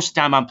most of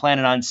the time I'm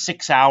planning on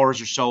 6 hours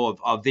or so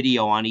of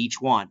video on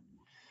each one.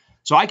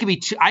 So I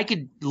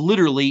could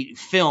literally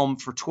film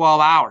for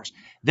 12 hours.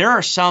 There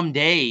are some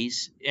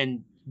days,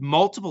 and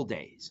multiple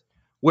days,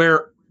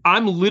 where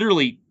I'm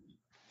literally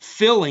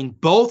filling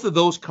both of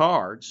those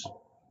cards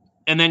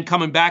and then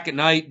coming back at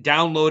night,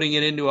 downloading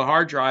it into a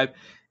hard drive,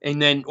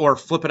 or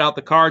flipping out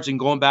the cards and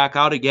going back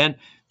out again.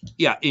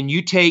 Yeah. And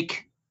you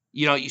take,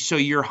 so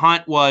your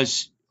hunt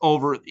was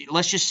over,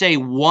 let's just say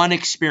one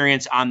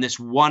experience on this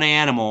one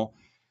animal.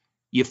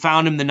 You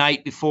found him the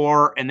night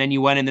before, and then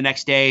you went in the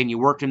next day and you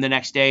worked him the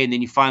next day, and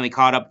then you finally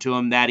caught up to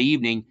him that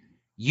evening.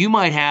 You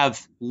might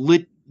have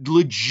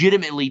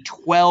legitimately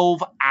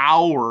 12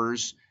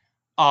 hours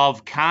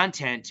of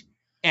content,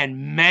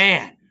 and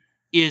man,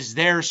 is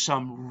there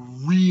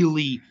some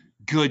really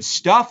good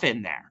stuff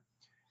in there.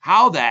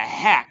 How the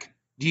heck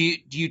do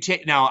you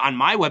take, now on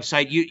my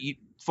website, you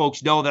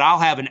folks know that I'll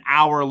have an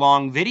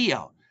hour-long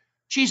video.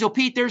 Geez,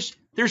 Pete,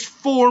 there's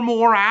 4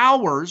 more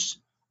hours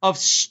of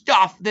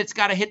stuff that's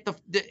got to hit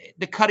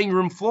the cutting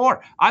room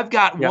floor. I've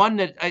got one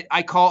that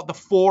I call it the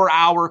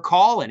 4-hour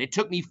call-in. It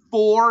took me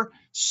 4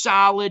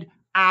 solid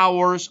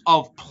hours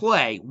of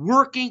play,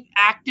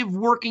 active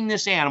working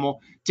this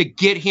animal to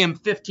get him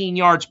 15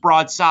 yards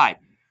broadside.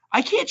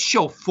 I can't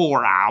show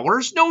 4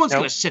 hours. No one's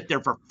going to sit there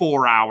for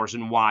 4 hours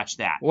and watch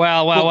that.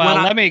 Well,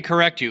 let me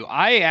correct you.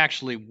 I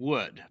actually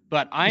would,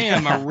 but I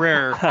am a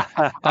rare.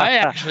 I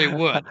actually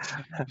would.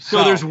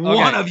 So there's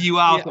one of you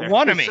out there.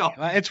 One of me.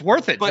 It's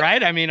worth it,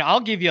 right? I mean,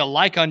 I'll give you a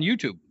like on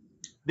YouTube.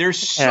 There's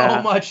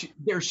so much.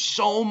 There's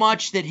so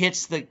much that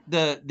hits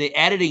the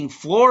editing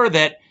floor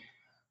that,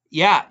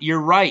 yeah, you're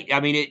right.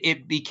 I mean,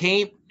 it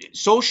became,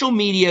 social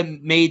media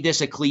made this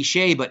a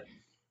cliche, but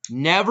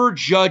never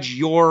judge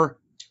your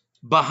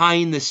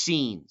behind the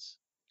scenes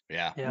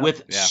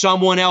with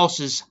someone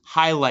else's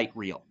highlight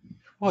reel.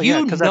 Well,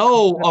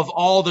 of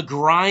all the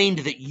grind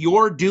that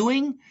you're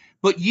doing,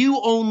 but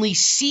you only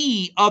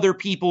see other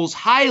people's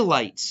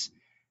highlights.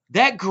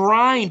 That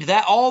grind,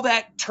 all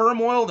that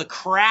turmoil, the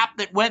crap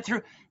that went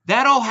through,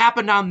 That all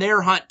happened on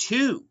their hunt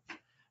too.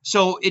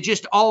 So it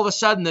just all of a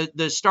sudden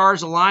the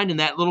stars aligned and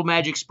that little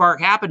magic spark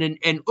happened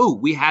and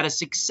we had a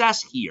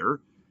success here.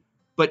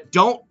 But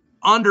don't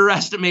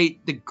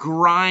underestimate the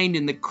grind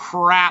and the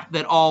crap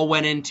that all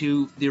went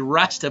into the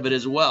rest of it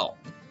as well.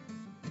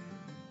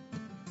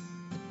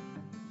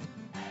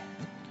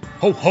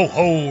 Ho, ho,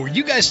 ho. Are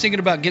you guys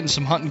thinking about getting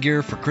some hunting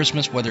gear for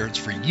Christmas, whether it's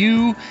for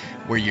you,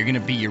 where you're going to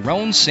be your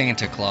own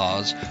Santa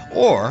Claus,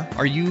 or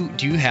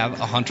do you have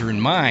a hunter in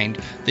mind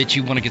that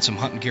you want to get some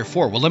hunting gear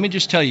for? Well, let me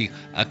just tell you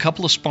a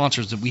couple of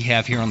sponsors that we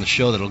have here on the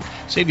show that'll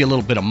save you a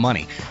little bit of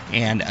money.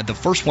 And the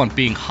first one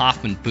being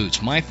Hoffman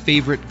Boots. My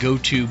favorite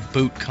go-to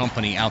boot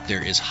company out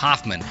there is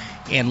Hoffman.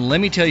 And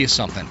let me tell you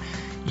something.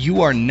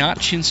 You are not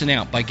chinsing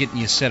out by getting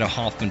you a set of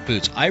Hoffman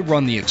boots. I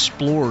run the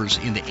Explorers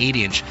in the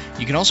 8-inch.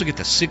 You can also get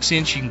the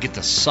 6-inch. You can get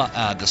the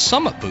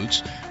Summit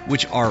boots,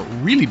 which are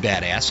really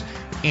badass.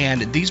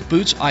 And these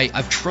boots,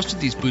 I've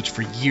trusted these boots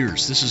for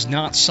years. This is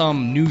not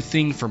some new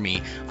thing for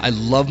me. I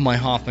love my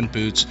Hoffman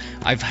boots.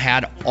 I've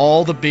had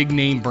all the big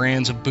name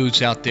brands of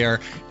boots out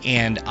there,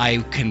 and I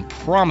can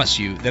promise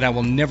you that I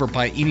will never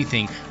buy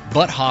anything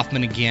but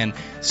Hoffman again.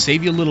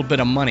 Save you a little bit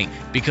of money,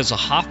 because the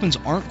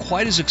Hoffmans aren't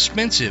quite as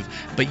expensive,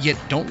 but yet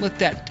don't let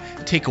that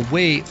take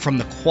away from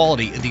the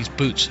quality of these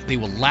boots. They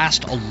will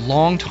last a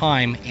long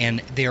time, and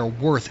they are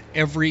worth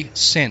every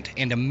cent.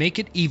 And to make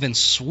it even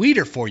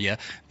sweeter for you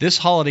this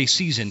holiday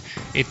season,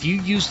 if you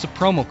use the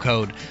promo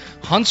code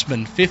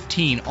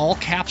Huntsman15, all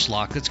caps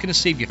lock, that's going to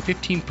save you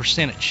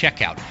 15% at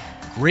checkout.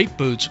 Great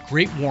boots,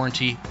 great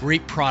warranty,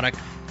 great product.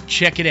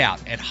 Check it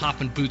out at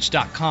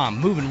hoffmanboots.com.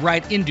 Moving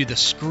right into the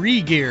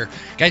Scree gear.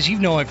 Guys, you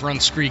know I've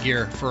run Scree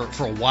gear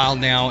for a while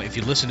now. If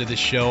you listen to this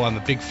show, I'm a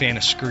big fan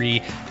of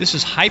Scree. This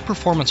is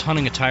high-performance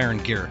hunting attire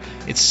and gear.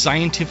 It's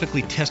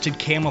scientifically tested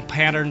camo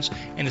patterns,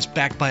 and it's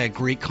backed by a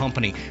great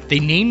company. They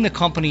named the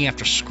company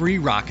after Scree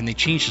Rock, and they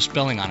changed the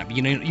spelling on it.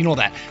 You know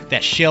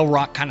that shale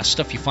rock kind of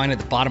stuff you find at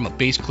the bottom of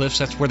base cliffs?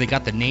 That's where they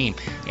got the name.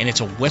 And it's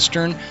a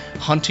Western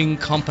hunting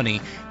company.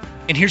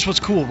 And here's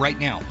what's cool right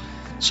now.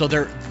 So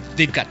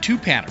they've got two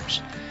patterns,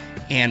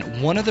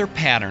 and one of their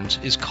patterns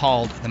is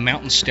called the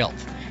Mountain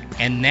Stealth,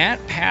 and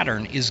that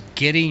pattern is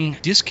getting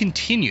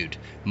discontinued,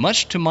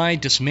 much to my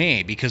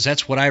dismay, because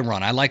that's what I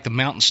run. I like the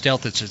Mountain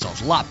Stealth.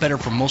 It's a lot better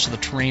for most of the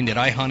terrain that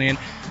I hunt in,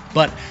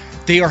 but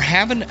they are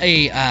having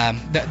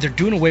they're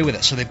doing away with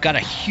it, so they've got a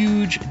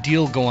huge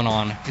deal going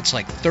on. It's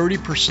like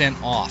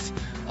 30% off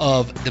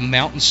of the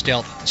Mountain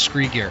Stealth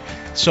Scree gear.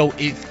 So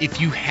if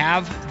you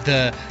have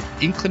the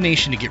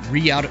inclination to get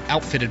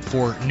outfitted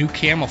for new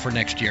camo for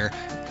next year,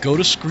 go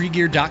to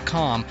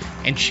screegear.com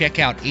and check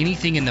out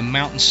anything in the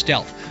Mountain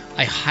Stealth.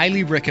 I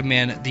highly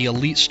recommend the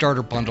Elite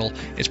Starter Bundle.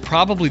 It's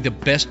probably the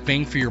best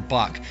bang for your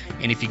buck.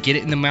 And if you get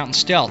it in the Mountain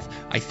Stealth,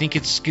 I think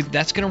that's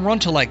going to run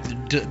to like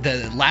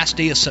the last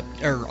day of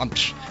September.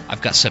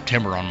 I've got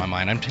September on my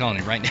mind. I'm telling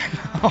you right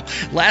now.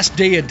 Last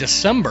day of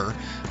December,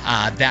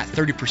 that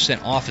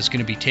 30% off is going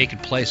to be taking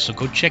place. So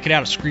go check it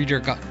out at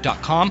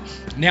screegear.com.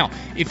 Now,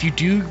 if you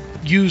do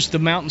use the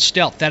Mountain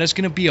Stealth, that is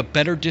going to be a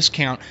better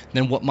discount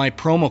than what my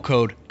promo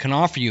code can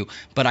offer you.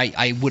 But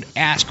I would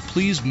ask,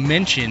 please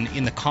mention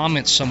in the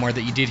comments somewhere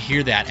that you did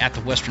hear that at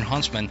the Western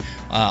Huntsman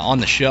on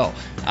the show.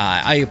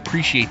 I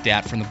appreciate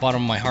that from the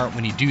bottom of my heart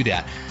when you do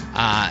that.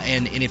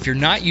 And if you're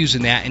not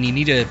using that and you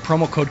need a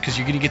promo code because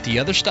you're going to get the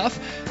other stuff,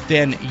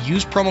 then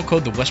use promo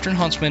code the Western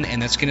Huntsman,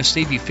 and that's going to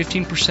save you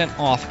 15%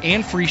 off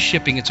and free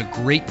shipping. It's a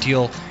great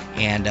deal,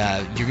 and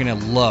you're going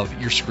to love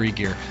your Scree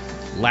gear.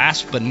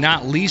 Last but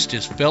not least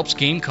is Phelps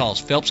Game Calls.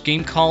 Phelps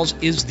Game Calls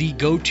is the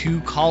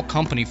go-to call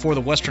company for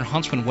the Western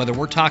Huntsman, whether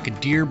we're talking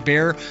deer,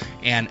 bear,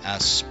 and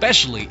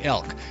especially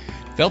elk.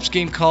 Phelps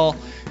Game Call,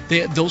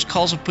 those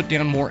calls have put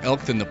down more elk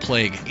than the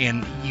plague.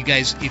 And you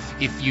guys,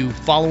 if you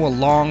follow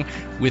along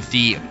with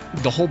the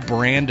whole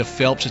brand of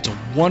Phelps, it's a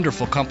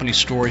wonderful company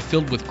story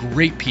filled with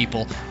great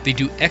people. They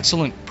do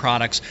excellent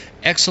products,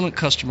 excellent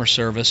customer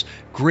service,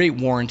 great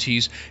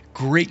warranties,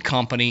 great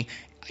company.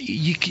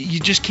 You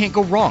just can't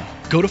go wrong.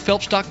 Go to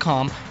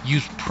Phelps.com,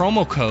 use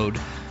promo code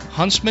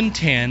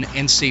Huntsman10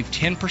 and save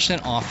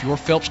 10% off your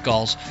Phelps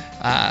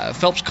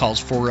calls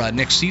for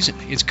next season.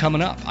 It's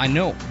coming up. I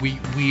know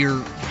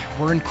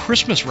we're in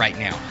Christmas right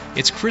now.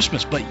 It's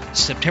Christmas, but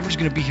September's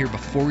going to be here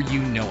before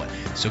you know it.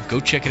 So go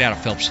check it out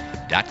at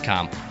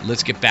Phelps.com.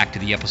 Let's get back to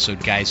the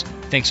episode, guys.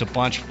 Thanks a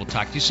bunch. We'll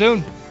talk to you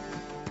soon.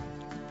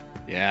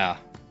 Yeah,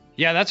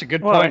 that's a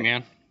good point,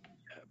 man.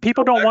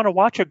 People don't want to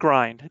watch a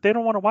grind. They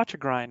don't want to watch a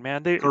grind,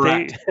 man. They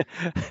want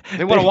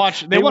to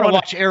watch. They want to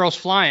watch arrows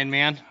flying,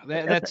 man.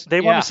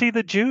 They want to see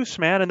the juice,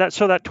 man. And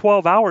that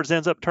 12 hours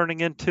ends up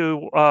turning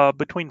into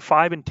between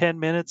 5 and 10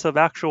 minutes of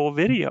actual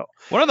video.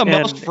 One of the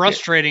most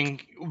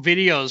frustrating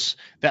videos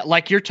that,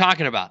 like you're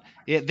talking about,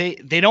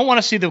 they don't want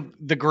to see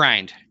the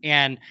grind.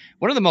 And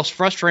one of the most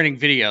frustrating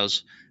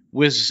videos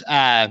was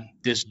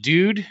this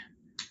dude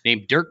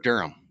named Dirk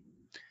Durham.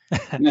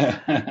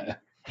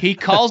 He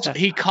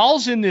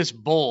calls in this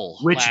bull.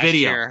 Which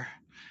video? Year,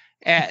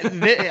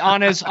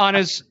 on his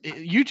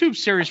YouTube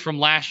series from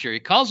last year. He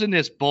calls in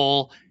this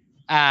bull.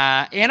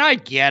 And I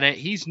get it.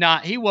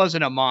 He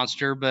wasn't a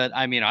monster, but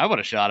I mean, I would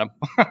have shot him.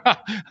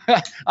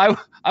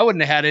 I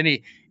wouldn't have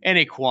had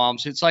any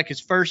qualms. It's like his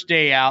first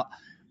day out,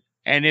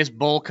 and this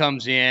bull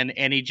comes in,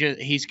 and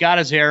he's got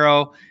his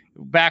arrow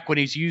back when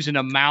he's using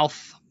a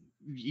mouth,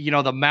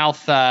 the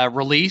mouth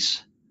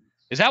release.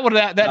 Is that what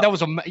that was?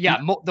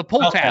 The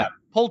pull tab.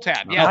 Pull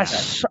tab. Yeah.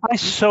 I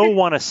so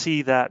want to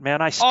see that,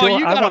 man. I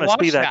want to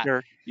see that,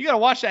 Dirk. You got to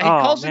watch that. He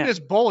calls in this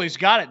bull. He's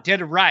got it dead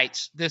to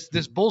rights.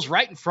 This bull's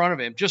right in front of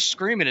him, just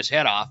screaming his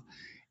head off.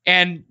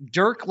 And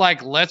Dirk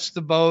lets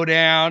the bow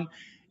down,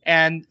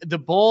 and the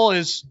bull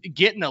is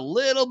getting a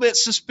little bit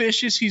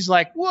suspicious. He's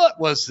like, "What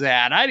was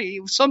that?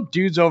 Some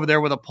dude's over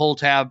there with a pull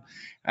tab,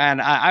 and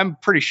I'm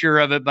pretty sure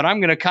of it. But I'm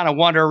going to kind of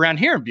wander around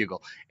here and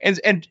bugle."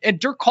 And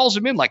Dirk calls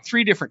him in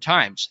 3 different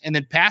times, and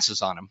then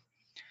passes on him.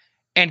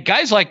 And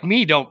guys like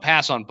me don't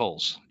pass on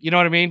bulls. You know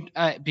what I mean?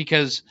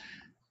 Because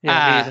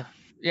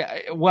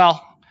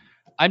well,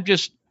 I'm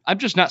just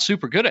not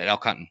super good at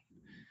elk hunting.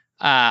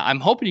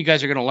 I'm hoping you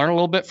guys are going to learn a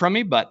little bit from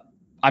me, but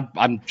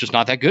I'm just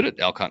not that good at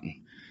elk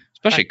hunting,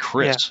 especially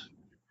Chris.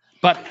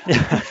 But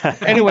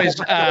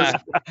anyways,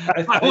 I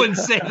wouldn't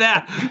say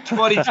that.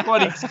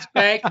 2020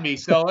 spanked me,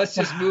 so let's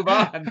just move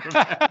on.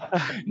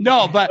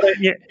 No, but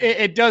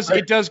it does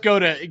go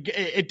to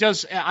it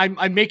does.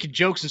 I'm making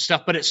jokes and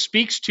stuff, but it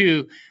speaks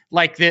to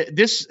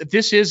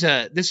this is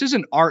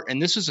an art,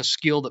 and this is a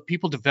skill that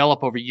people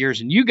develop over years,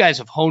 and you guys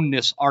have honed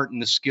this art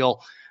and this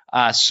skill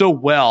so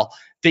well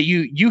that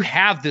you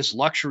have this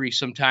luxury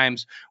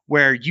sometimes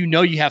where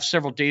you have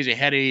several days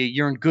ahead of you.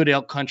 You're in good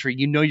elk country.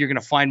 You're going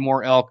to find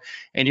more elk,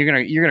 and you're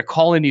going to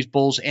call in these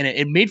bulls. And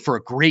it made for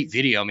a great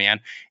video, man.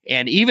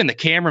 And even the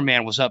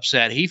cameraman was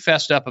upset. He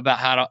fessed up about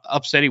how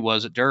upset he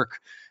was at Dirk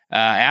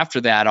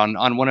after that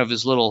on one of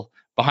his little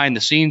behind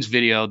the scenes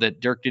video that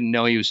Dirk didn't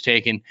know he was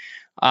taking.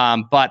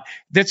 But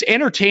that's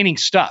entertaining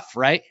stuff,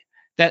 right?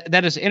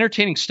 That is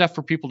entertaining stuff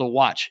for people to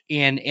watch.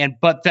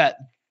 But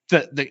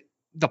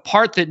the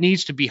part that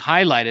needs to be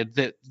highlighted,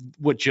 that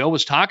what Joe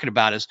was talking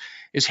about,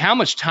 is how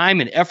much time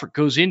and effort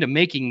goes into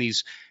making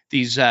these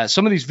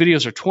some of these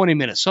videos are 20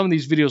 minutes, some of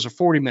these videos are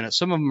 40 minutes,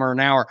 some of them are an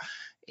hour,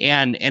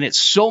 and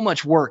it's so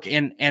much work,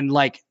 and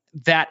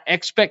that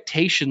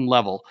expectation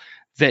level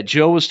that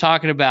Joe was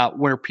talking about,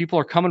 where people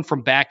are coming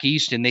from back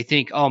east and they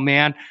think, oh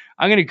man,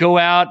 I'm going to go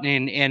out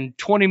and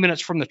 20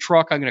 minutes from the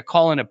truck, I'm going to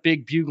call in a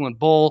big bugling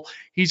bull.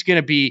 He's going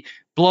to be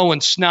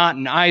blowing snot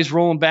and eyes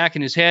rolling back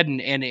in his head,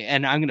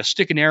 and I'm going to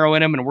stick an arrow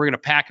in him, and we're going to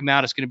pack him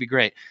out. It's going to be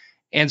great.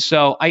 And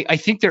so I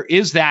think there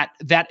is that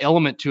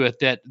element to it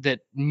that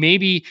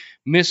maybe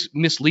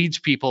misleads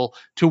people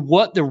to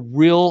what the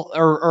real,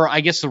 or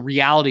I guess the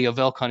reality of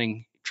elk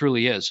hunting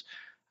truly is.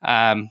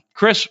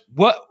 Chris,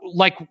 what,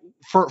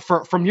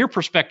 from your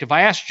perspective,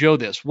 I asked Joe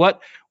this, what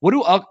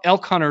do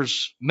elk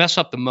hunters mess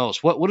up the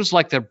most? What is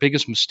their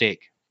biggest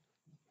mistake?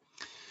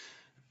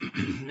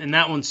 And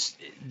that one is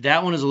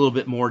a little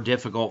bit more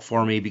difficult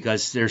for me,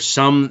 because there's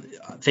some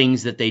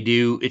things that they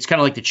do. It's kind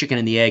of like the chicken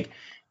and the egg.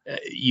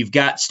 You've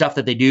got stuff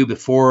that they do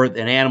before an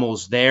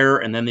animal's there,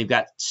 and then they've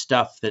got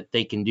stuff that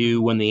they can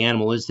do when the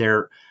animal is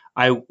there.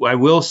 I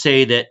will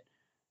say that,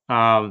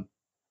 and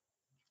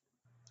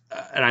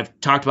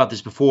I've talked about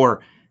this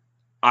before,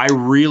 I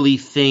really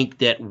think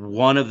that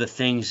one of the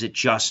things that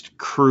just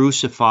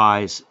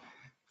crucifies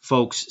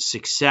folks'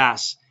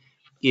 success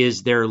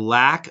is their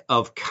lack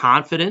of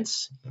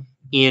confidence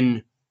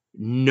in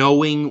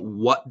knowing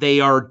what they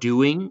are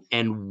doing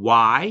and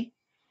why.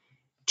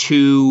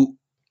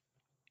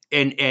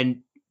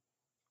 And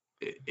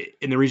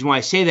the reason why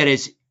I say that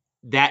is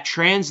that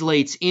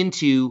translates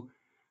into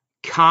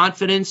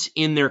confidence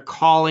in their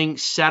calling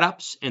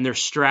setups and their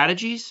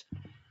strategies,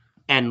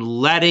 and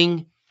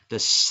letting the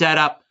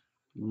setup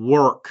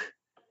work.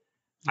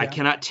 Yeah. I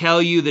cannot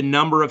tell you the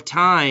number of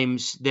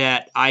times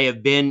that I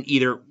have been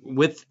either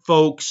with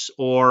folks,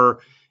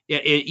 or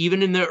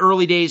even in the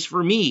early days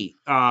for me,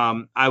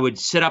 I would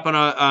sit up on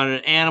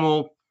an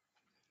animal,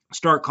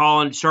 start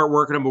calling, start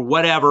working them or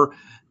whatever.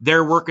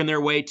 They're working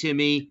their way to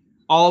me.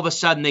 All of a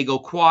sudden they go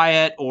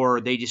quiet, or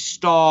they just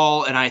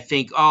stall, and I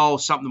think, oh,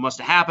 something must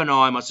have happened.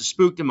 Oh, I must have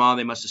spooked them. Oh,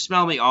 they must have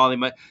smelled me.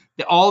 Oh,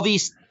 all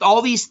these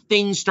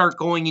things start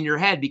going in your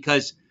head,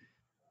 because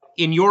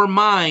in your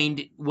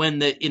mind, in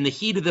the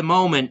heat of the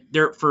moment,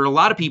 there, for a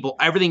lot of people,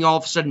 everything all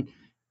of a sudden,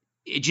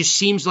 it just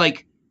seems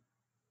like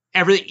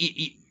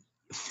everything.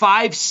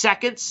 5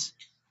 seconds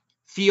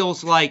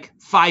feels like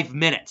 5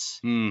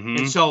 minutes. Mm-hmm.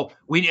 And so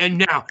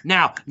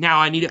now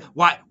I need to,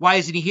 why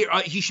isn't he here?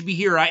 He should be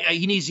here.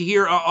 He needs to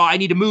hear. I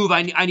need to move.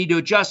 I need to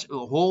adjust.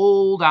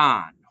 Hold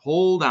on.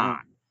 Mm-hmm.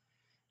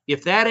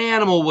 If that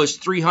animal was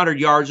 300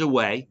 yards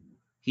away,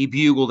 he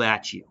bugled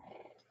at you.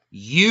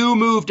 You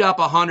moved up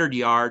 100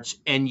 yards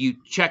and you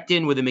checked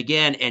in with him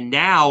again. And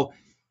now,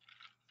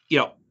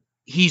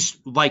 he's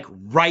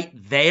right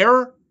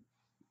there.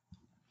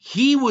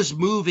 He was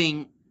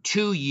moving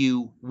to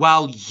you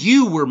while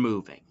you were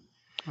moving.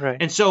 Right.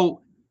 And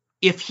so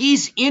if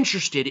he's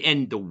interested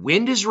and the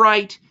wind is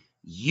right,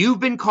 you've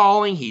been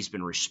calling, he's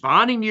been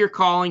responding to your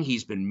calling,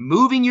 he's been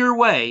moving your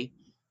way.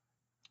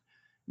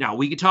 Now,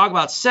 we could talk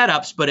about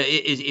setups, but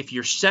if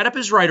your setup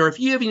is right, or if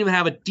you even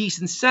have a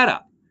decent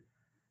setup,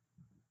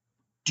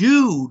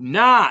 do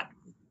not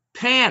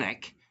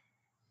panic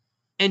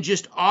and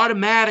just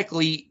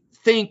automatically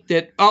think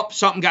that, oh,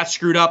 something got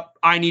screwed up,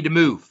 I need to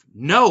move.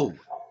 No,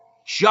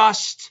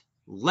 just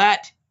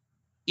let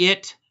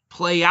it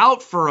play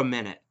out for a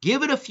minute.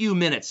 Give it a few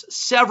minutes,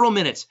 several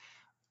minutes,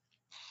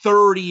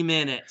 30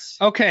 minutes.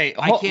 Okay.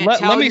 I can't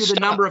tell you the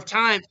number of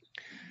times.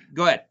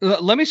 Go ahead.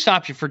 Let me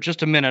stop you for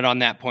just a minute on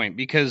that point,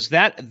 because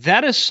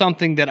that is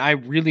something that I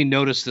really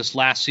noticed this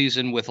last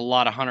season with a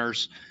lot of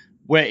hunters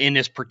in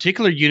this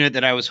particular unit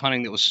that I was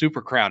hunting that was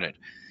super crowded.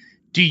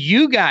 Do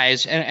you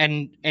guys,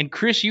 and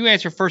Chris, you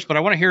answer first, but I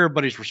want to hear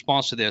everybody's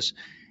response to this.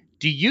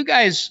 Do you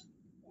guys,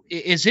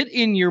 is it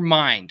in your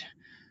mind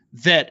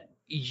that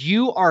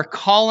you are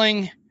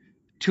calling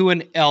to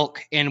an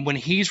elk and when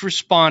he's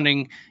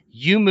responding,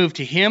 you move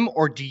to him,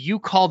 or do you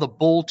call the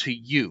bull to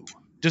you?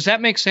 Does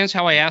that make sense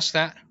how I asked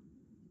that?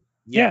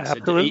 Yes, yeah,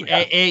 absolutely.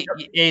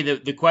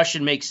 The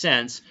question makes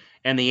sense,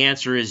 and the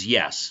answer is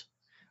yes.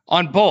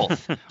 On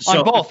both. On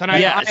both. And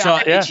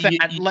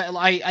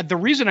the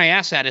reason I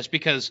asked that is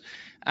because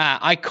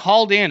I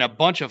called in a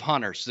bunch of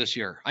hunters this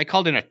year. I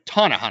called in a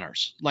ton of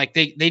hunters. Like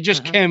they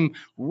just came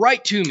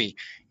right to me.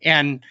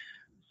 And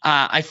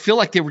I feel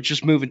like they were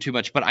just moving too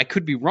much, but I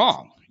could be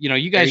wrong.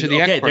 You guys are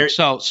the experts.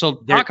 So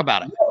talk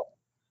about it.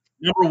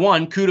 Number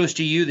one, kudos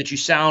to you that you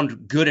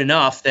sound good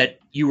enough that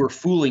you were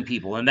fooling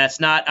people. And that's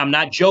not, I'm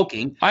not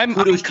joking. I'm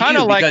kind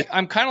of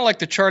like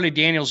the Charlie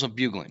Daniels of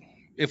bugling,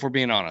 if we're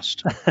being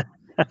honest.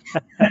 I'm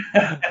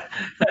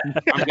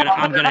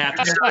gonna have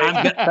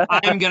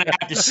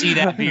to see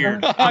that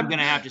beard. I'm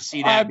gonna have to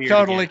see that beard.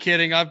 I'm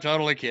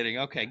totally kidding.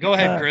 Okay, go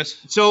ahead,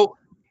 Chris. So,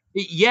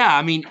 yeah,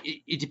 I mean,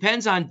 it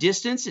depends on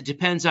distance. It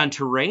depends on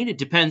terrain. It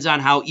depends on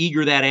how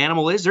eager that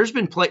animal is. There's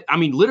been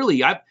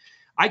literally, I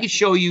could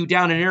show you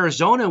down in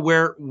Arizona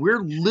where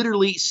we're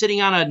literally sitting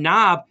on a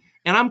knob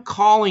and I'm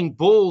calling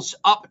bulls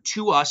up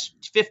to us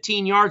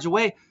 15 yards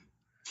away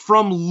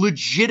from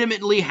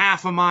legitimately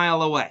half a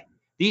mile away.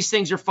 These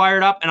things are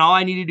fired up, and all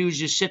I need to do is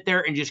just sit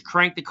there and just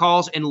crank the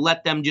calls and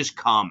let them just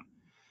come.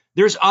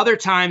 There's other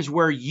times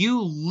where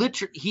you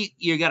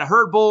got a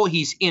herd bull,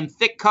 he's in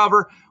thick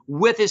cover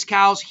with his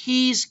cows,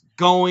 he's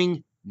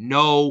going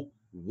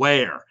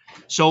nowhere.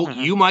 So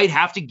you might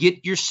have to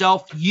get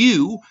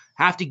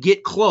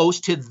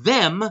close to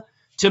them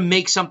to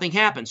make something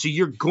happen. So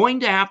you're going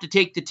to have to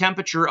take the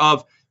temperature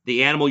of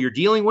the animal you're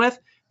dealing with,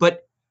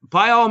 but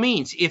by all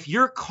means, if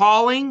you're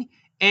calling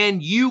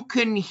and you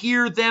can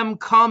hear them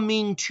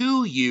coming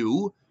to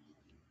you,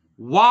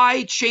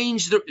 why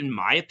change in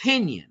my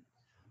opinion,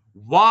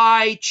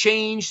 why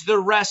change the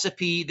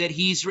recipe that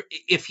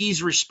if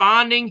he's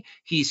responding,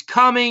 he's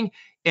coming,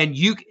 and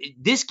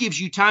this gives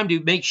you time to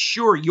make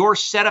sure your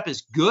setup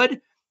is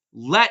good,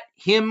 let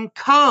him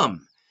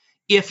come.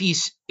 If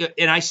he's,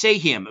 and I say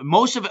him,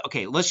 most of it,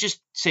 okay, let's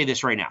just say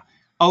this right now.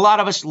 A lot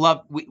of us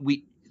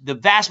the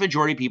vast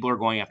majority of people are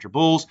going after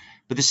bulls,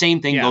 but the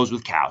same thing goes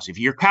with cows. If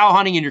you're cow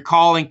hunting and you're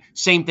calling,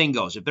 same thing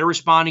goes. If they're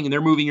responding and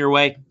they're moving your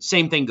way,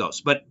 same thing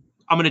goes. But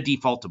I'm going to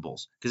default to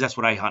bulls because that's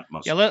what I hunt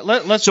most. Yeah,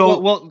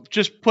 we'll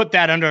just put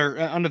that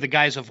under the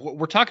guise of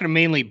we're talking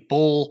mainly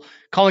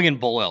calling in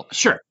bull elk.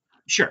 Sure.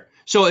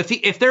 So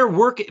if they're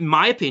working, in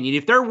my opinion,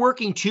 if they're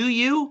working to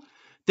you,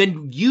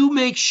 then you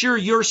make sure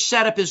your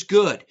setup is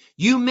good.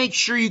 You make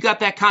sure you got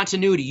that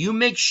continuity. You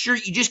make sure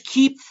you just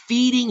keep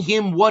feeding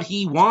him what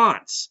he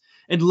wants.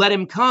 And let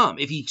him come.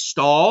 If he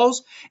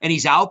stalls and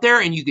he's out there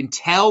and you can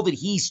tell that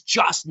he's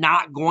just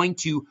not going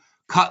to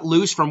cut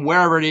loose from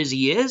wherever it is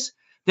he is,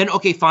 then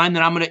okay, fine.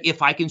 Then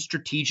if I can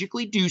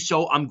strategically do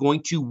so, I'm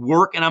going to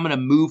work and I'm going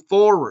to move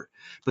forward.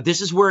 But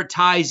this is where it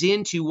ties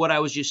into what I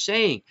was just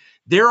saying.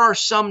 There are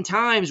some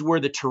times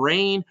where the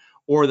terrain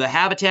or the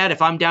habitat,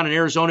 if I'm down in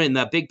Arizona in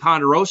the big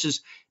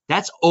ponderosas,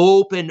 that's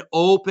open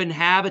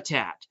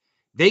habitat.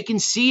 They can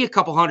see a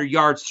couple hundred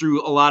yards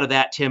through a lot of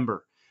that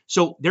timber.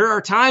 So there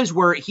are times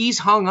where he's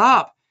hung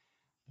up.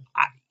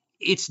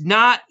 The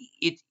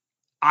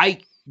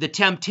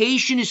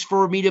temptation is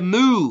for me to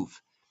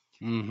move.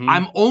 Mm-hmm.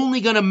 I'm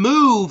only going to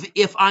move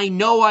if I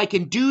know I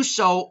can do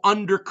so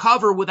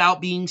undercover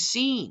without being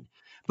seen.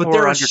 But or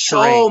there are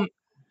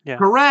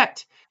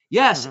correct.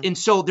 Yes. Mm-hmm. And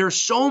so there's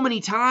so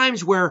many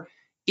times where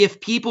if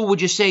people would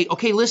just say,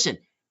 okay, listen,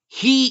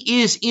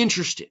 he is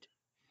interested.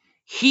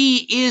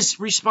 He is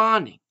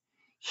responding.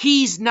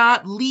 He's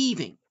not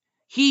leaving.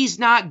 He's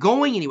not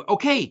going anywhere.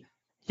 Okay,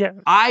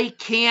 I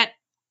can't,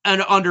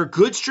 and under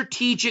good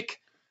strategic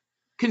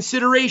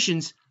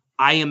considerations,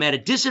 I am at a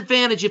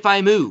disadvantage if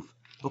I move.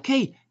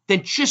 Okay,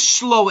 then just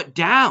slow it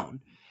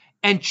down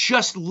and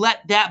just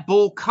let that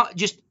bull come.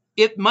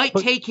 It might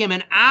take him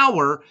an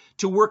hour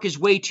to work his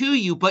way to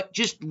you, but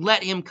just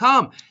let him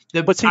come.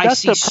 But see,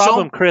 that's the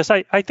problem, Chris.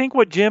 I think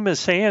what Jim is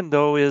saying,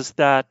 though, is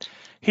that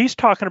he's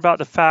talking about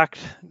the fact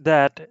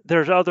that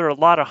there's a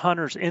lot of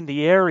hunters in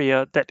the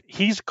area that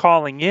he's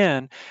calling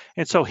in.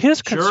 And so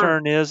his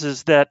concern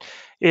is that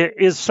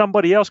is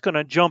somebody else going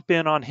to jump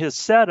in on his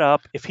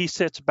setup if he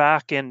sits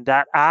back in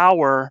that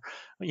hour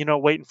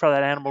waiting for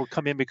that animal to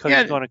come in because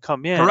Yeah, it's going to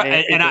come in.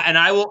 Correct.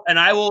 I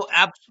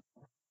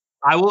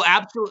will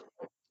absolutely.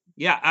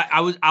 Yeah,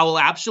 I will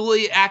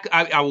absolutely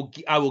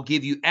I will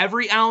give you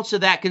every ounce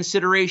of that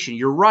consideration.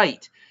 You're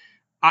right.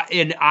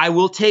 And I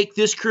will take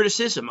this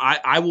criticism.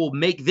 I will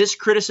make this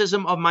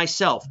criticism of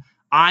myself.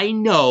 I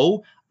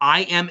know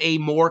I am a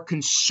more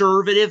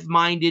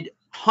conservative-minded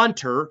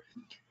hunter,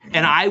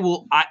 and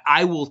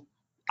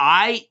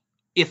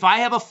if I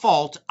have a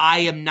fault, I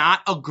am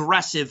not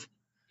aggressive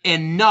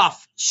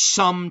enough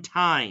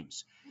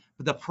sometimes.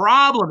 But the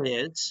problem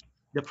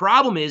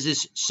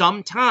is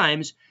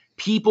sometimes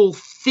people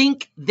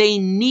think they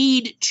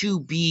need to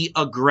be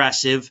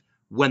aggressive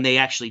when they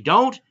actually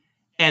don't.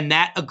 And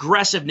that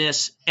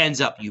aggressiveness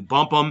ends up, you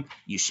bump them,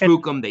 you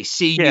spook them, they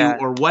see you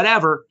or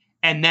whatever.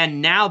 And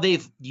then now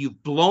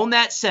you've blown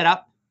that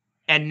setup,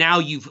 and now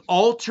you've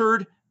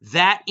altered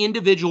that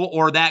individual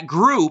or that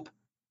group.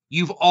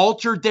 You've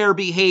altered their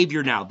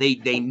behavior now.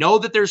 They know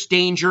that there's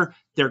danger.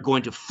 They're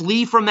going to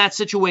flee from that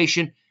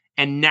situation.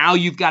 And now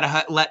you've got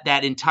to let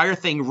that entire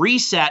thing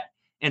reset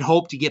and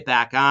hope to get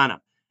back on them.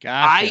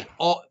 Gotcha.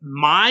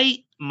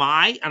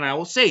 And I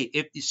will say,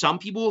 if some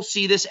people will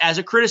see this as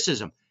a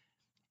criticism,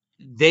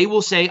 they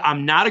will say,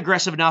 I'm not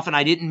aggressive enough and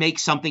I didn't make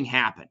something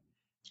happen.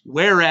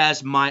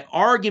 Whereas my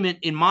argument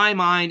in my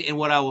mind and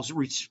what I will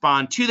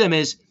respond to them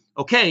is,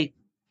 okay,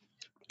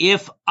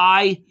 if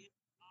I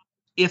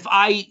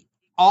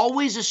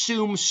always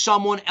assume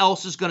someone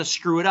else is going to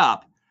screw it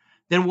up,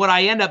 then what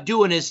I end up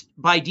doing is,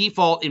 by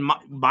default, in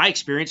my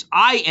experience,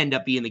 I end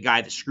up being the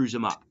guy that screws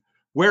them up.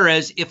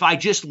 Whereas if I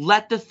just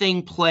let the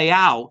thing play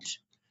out,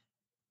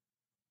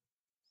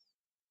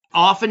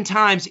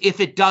 oftentimes if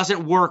it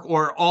doesn't work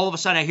or all of a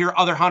sudden I hear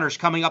other hunters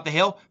coming up the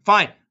hill,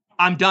 fine,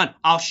 I'm done.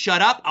 I'll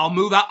shut up. I'll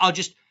move out. I'll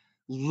just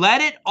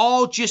let it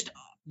all just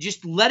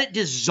let it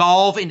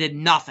dissolve into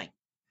nothing.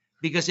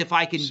 Because if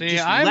I can let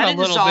it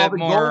dissolve and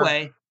go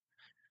away,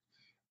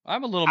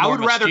 I'm a little more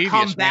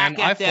mischievous, man.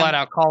 I flat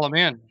out call them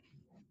in.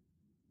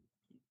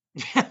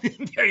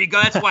 There you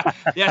go. That's why.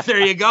 Yeah,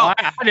 there you go.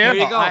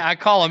 I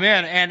call them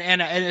in,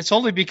 and it's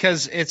only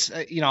because it's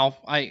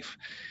I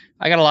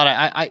got a lot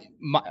of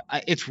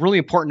it's really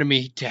important to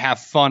me to have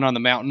fun on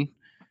the mountain,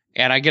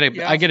 and I get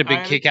a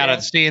big kick out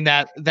of seeing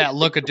that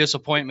look of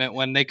disappointment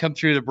when they come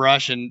through the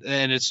brush and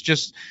it's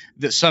just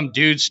that some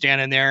dude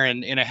standing there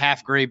in a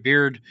half gray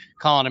beard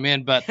calling them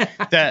in. But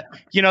that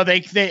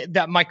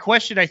my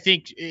question, I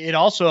think it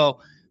also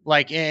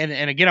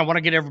and again, I want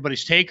to get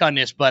everybody's take on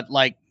this, but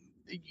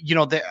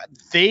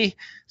they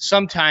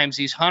sometimes,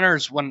 these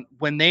hunters, when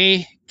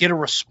they get a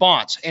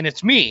response, and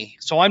it's me,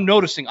 so I'm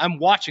noticing, I'm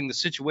watching the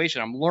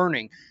situation, I'm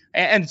learning,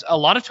 and a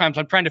lot of times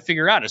I'm trying to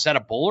figure out, is that a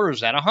bull or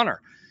is that a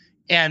hunter?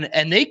 And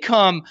they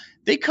come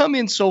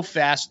in so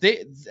fast,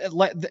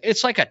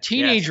 it's like a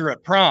teenager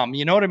at prom,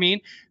 you know what I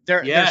mean?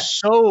 They're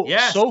so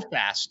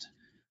fast.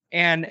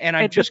 And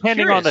I'm just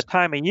depending curious on the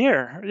time of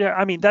year. Yeah,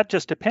 I mean, that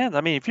just depends.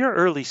 I mean, if you're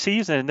early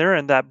season and they're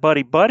in that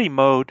buddy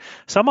mode,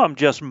 some of them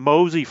just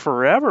mosey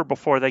forever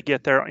before they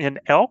get there in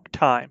elk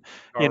time.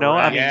 I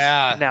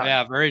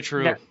mean, very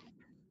true.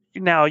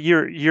 Now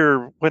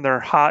you're when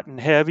they're hot and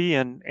heavy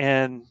and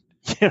and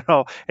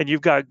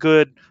you've got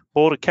good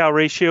bull to cow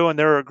ratio and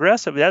they're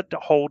aggressive, that's a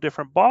whole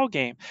different ball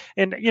game.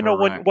 And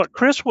when what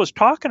Chris was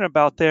talking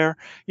about there,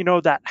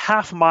 that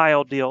half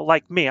mile deal,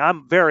 like me,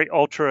 I'm very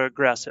ultra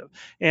aggressive,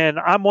 and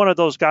I'm one of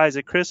those guys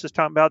that Chris is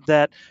talking about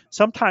that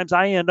sometimes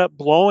I end up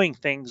blowing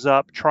things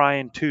up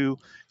trying to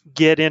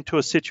get into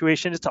a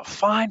situation. It's a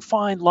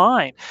fine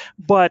line.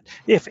 But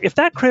if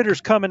that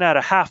critter's coming at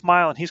a half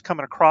mile and he's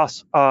coming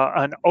across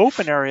an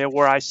open area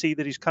where I see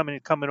that he's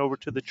coming over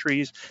to the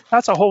trees,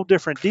 that's a whole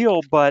different deal.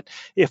 But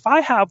if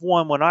I have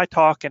one when I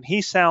talk and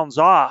he sounds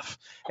off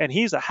and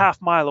he's a half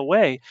mile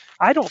away,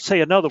 I don't say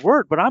another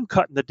word, but I'm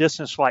cutting the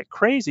distance like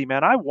crazy,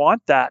 man. I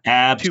want that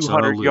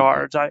 200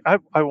 yards. I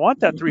want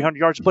that 300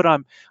 yards, but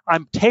I'm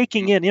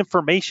taking in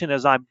information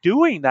as I'm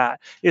doing that.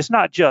 It's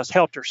not just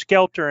helter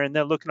skelter and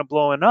then looking to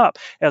blowing up.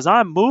 As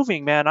I'm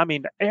moving, man, I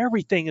mean,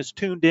 everything is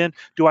tuned in.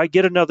 Do I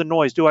get another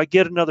noise? Do I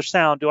get another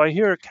sound? Do I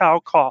hear a cow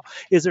call?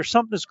 Is there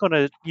something that's going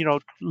to,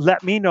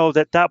 let me know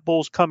that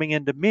bull's coming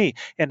into me?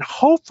 And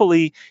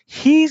hopefully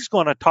he's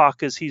going to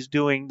talk as he's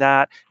doing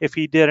that. If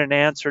he did an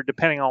answer,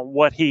 depending on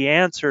what he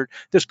answered,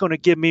 that's going to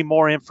give me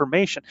more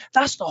information.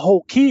 That's the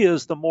whole key,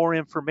 is the more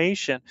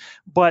information.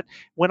 But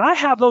when I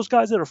have those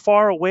guys that are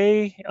far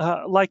away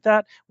like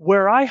that,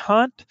 where I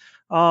hunt,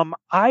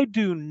 I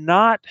do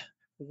not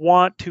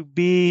want to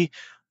be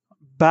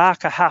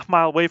back a half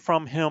mile away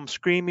from him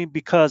screaming,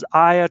 because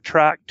I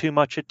attract too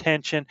much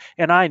attention,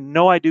 and I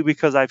know I do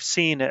because I've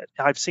seen it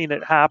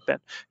happen,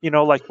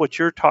 like what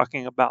you're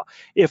talking about.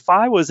 If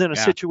I was in a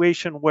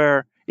situation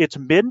where it's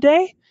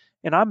midday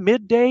and I'm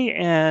midday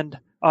and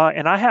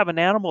and I have an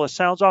animal that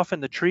sounds off in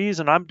the trees,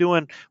 and I'm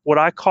doing what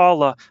I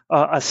call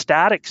a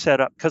static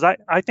setup, because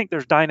I think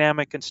there's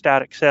dynamic and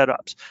static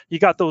setups. You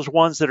got those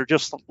ones that are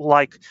just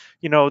like,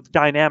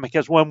 dynamic,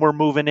 as when we're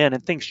moving in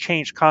and things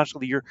change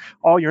constantly.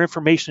 All your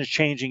information is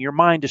changing, your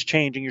mind is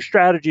changing, your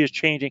strategy is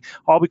changing,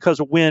 all because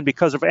of wind,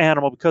 because of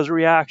animal, because of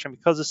reaction,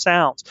 because of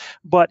sounds.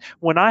 But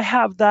when I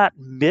have that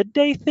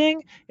midday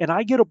thing and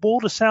I get a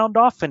bull to sound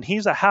off and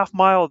he's a half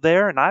mile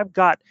there and I've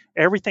got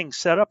everything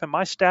set up in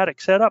my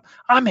static setup,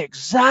 I'm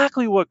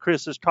exactly what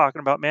Chris is talking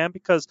about, man,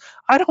 because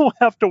I don't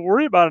have to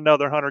worry about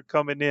another hunter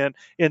coming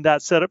in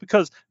that setup,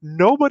 because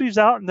nobody's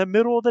out in the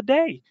middle of the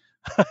day.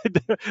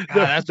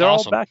 That's they're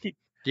awesome. all back.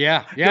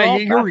 Yeah,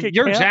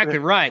 you're exactly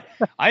right.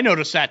 I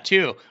noticed that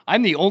too.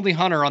 I'm the only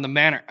hunter on the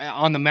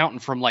mountain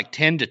from like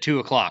 10 to 2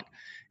 o'clock,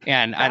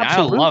 and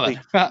I love it.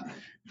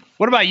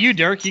 What about you,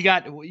 Dirk? You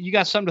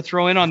got something to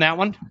throw in on that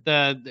one?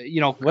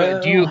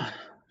 Do you?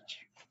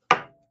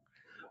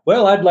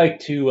 Well, I'd like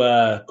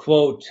to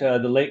quote the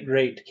late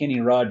great Kenny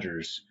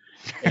Rogers,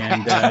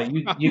 and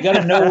you got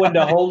to know when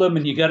to hold them,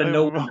 and you got to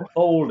know when to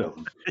hold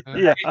them.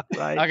 Yeah,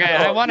 right. Okay,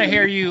 I want to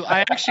hear you. I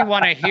actually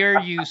want to hear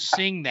you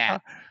sing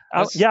that.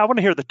 I want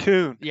to hear the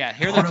tune. Yeah,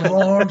 hear the On a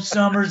warm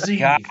summer's eve.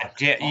 God,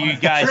 you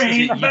guys,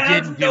 you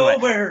didn't do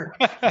it.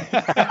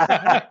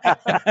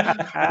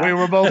 We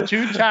were both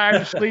too tired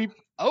to sleep.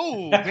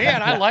 Oh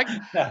man,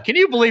 Can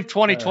you believe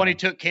 2020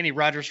 took Kenny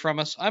Rogers from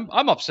us?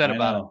 I'm upset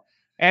about it.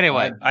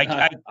 Anyway, I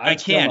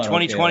can't.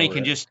 2020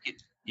 can just.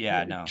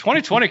 Yeah, no.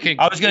 2020 can.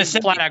 I was going to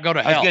say flat out go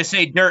to hell. I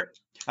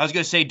was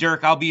going to say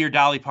Dirk. I'll be your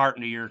Dolly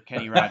Parton to your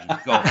Kenny Rogers.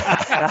 Go.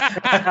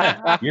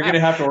 You're going to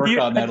have to work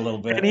on that a little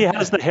bit. And he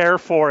has the hair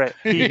for it.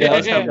 He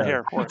does have the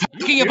hair for it.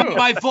 Talking about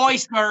my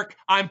voice, Dirk.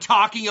 I'm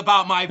talking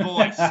about my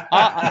voice.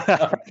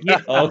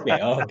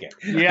 Okay.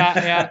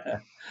 Yeah.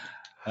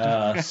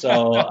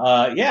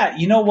 Yeah,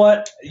 you know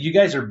what? You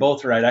guys are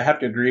both right. I have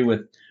to agree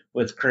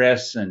with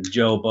Chris and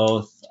Joe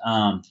both.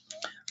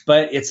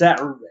 But it's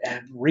that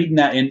reading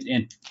that,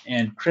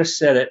 and Chris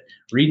said it,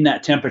 reading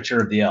that temperature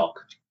of the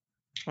elk.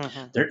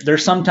 Mm-hmm.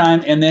 There's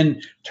sometimes, and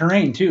then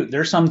terrain too.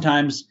 There's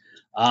sometimes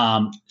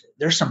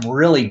there's some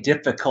really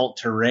difficult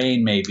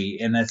terrain maybe,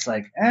 and it's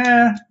like,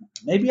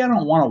 maybe I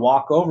don't want to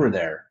walk over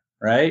there,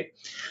 right?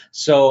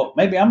 So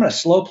maybe I'm going to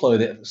slow play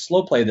this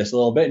a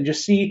little bit and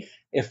just see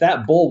if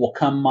that bull will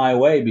come my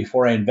way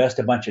before I invest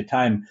a bunch of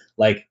time,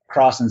 like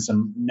crossing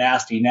some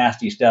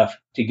nasty stuff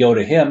to go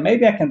to him.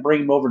 Maybe I can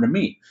bring him over to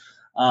me.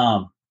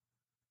 I'll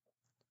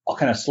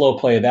kind of slow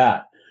play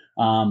that.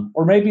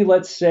 Or maybe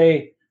let's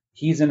say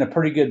he's in a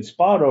pretty good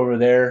spot over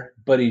there,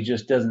 but he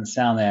just doesn't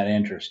sound that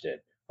interested.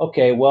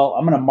 Okay, well,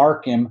 I'm going to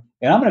mark him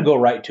and I'm going to go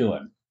right to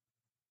him.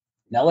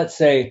 Now, let's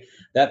say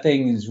that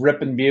thing is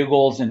ripping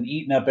bugles and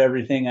eating up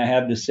everything I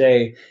have to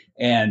say,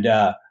 and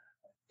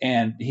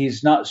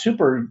he's not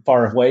super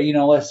far away.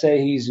 Let's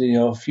say he's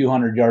a few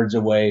hundred yards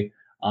away,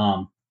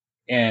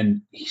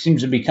 and he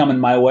seems to be coming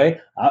my way.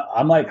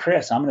 I'm like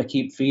Chris. I'm going to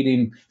keep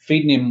feeding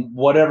him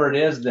whatever it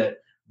is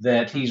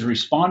that he's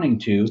responding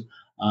to.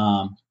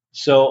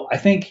 So I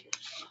think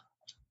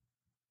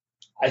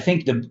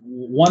the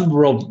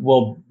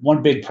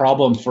one big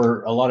problem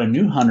for a lot of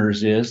new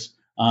hunters is,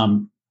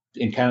 and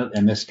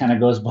this kind of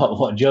goes about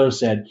what Joe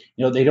said.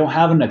 They don't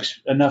have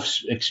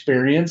enough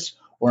experience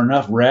or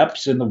enough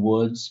reps in the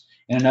woods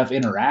and enough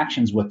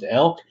interactions with the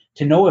elk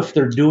to know if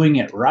they're doing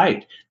it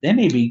right. They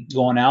may be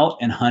going out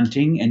and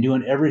hunting and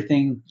doing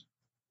everything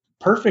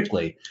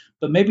perfectly,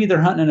 but maybe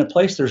they're hunting in a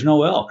place there's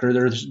no elk, or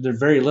there's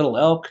very little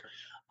elk.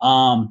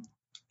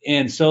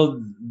 And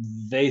so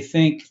they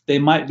think they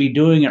might be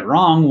doing it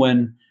wrong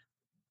when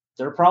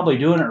they're probably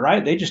doing it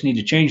right. They just need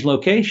to change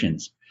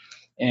locations.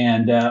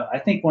 And I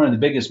think one of the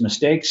biggest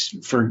mistakes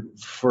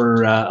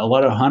for a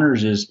lot of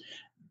hunters is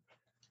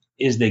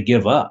they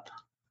give up.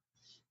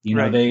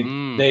 Right. They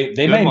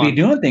may be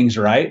doing things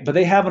right, but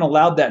they haven't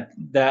allowed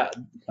that,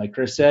 like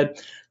Chris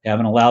said, they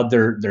haven't allowed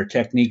their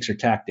techniques or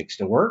tactics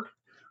to work.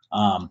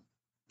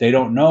 They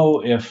don't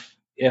know if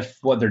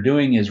what they're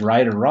doing is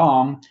right or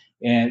wrong,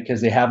 and because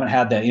they haven't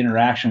had that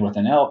interaction with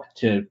an elk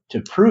to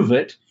prove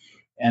it.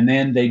 And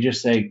then they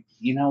just say,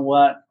 you know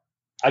what,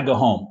 I go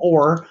home,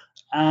 or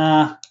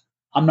I'm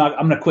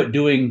going to quit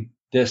doing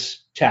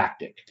this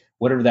tactic,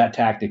 whatever that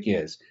tactic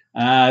is.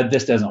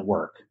 This doesn't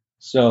work.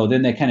 So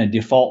then they kind of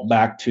default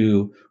back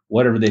to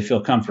whatever they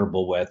feel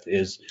comfortable with,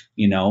 is,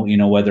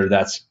 whether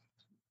that's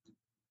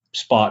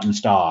spot and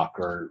stalk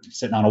or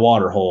sitting on a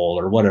water hole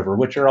or whatever,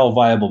 which are all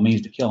viable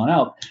means to kill an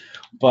elk.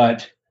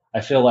 But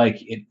I feel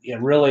like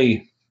it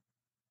really,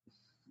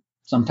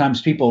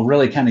 sometimes people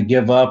really kind of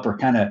give up, or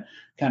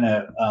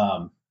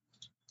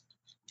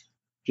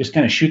just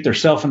kind of shoot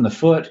themselves in the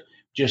foot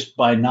just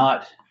by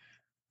not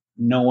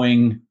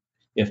knowing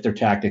if their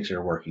tactics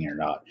are working or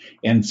not.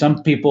 And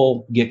some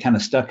people get kind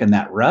of stuck in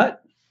that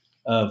rut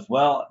of,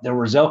 well, there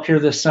was elk here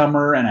this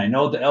summer, and I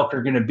know the elk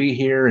are going to be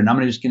here, and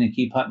I'm just going to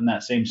keep hunting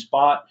that same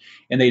spot,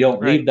 and they don't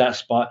leave that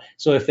spot.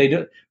 So if they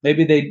do,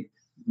 maybe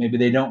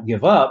they don't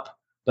give up,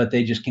 but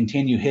they just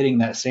continue hitting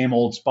that same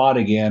old spot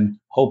again,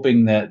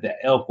 hoping that the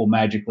elk will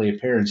magically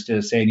appear instead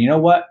of saying, you know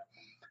what,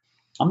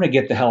 I'm going to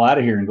get the hell out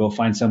of here and go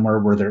find somewhere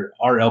where there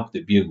are elk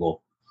that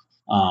bugle.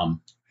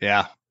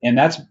 Yeah.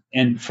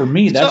 And for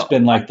me, that's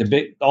been like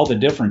all the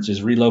difference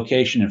is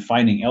relocation and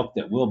finding elk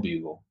that will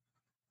bugle.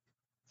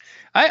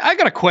 I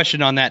got a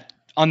question on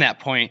that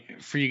point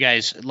for you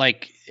guys.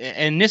 Like,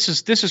 and this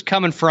is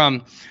coming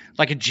from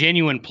like a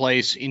genuine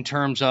place in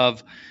terms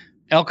of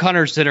elk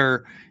hunters that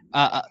are,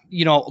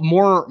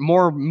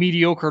 more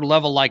mediocre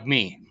level like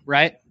me,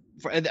 right?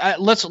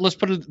 Let's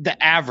put it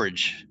the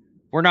average.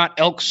 We're not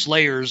elk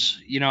slayers,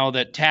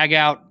 that tag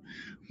out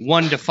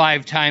 1 to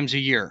 5 times a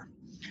year.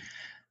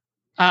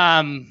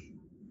 When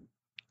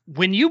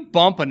you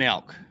bump an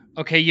elk,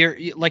 okay, you're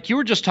like you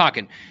were just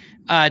talking.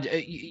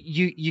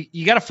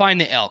 You got to find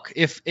the elk.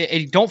 If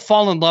don't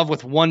fall in love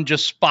with one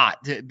just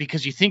spot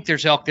because you think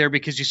there's elk there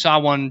because you saw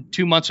one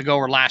 2 months ago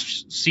or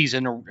last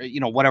season or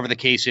whatever the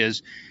case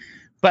is.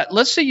 But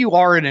let's say you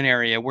are in an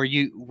area where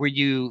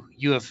you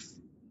have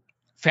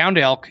found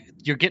elk,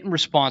 you're getting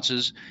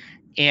responses,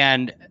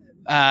 and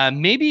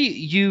maybe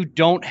you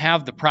don't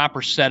have the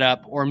proper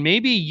setup, or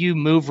maybe you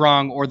move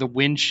wrong, or the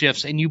wind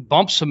shifts and you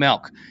bump some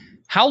elk.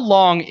 How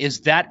long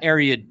is that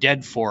area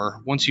dead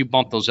for once you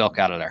bump those elk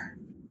out of there?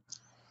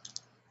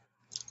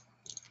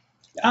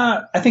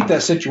 I think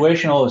that's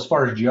situational as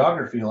far as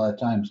geography a lot of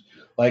times.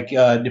 Like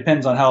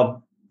depends on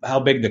how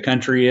big the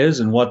country is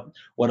and what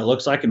it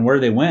looks like and where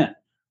they went.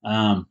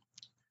 And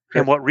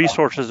what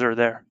resources are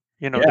there.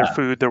 Their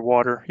food, their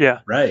water.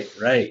 Yeah. Right.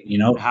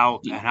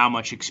 How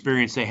much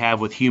experience they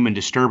have with human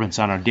disturbance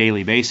on a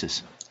daily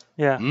basis.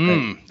 Yeah.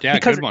 Yeah,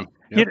 because, good one.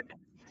 Yep.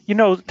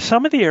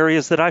 Some of the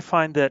areas that I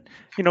find that,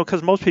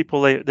 because most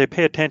people, they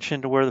pay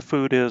attention to where the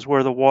food is,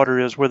 where the water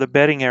is, where the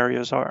bedding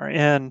areas are.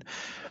 And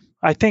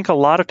I think a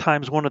lot of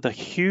times one of the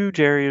huge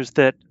areas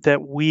that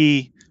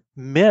we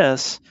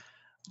miss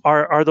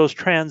are those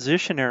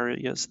transition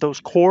areas, those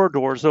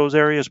corridors, those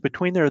areas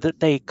between there that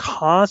they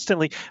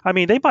constantly,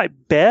 they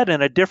might bed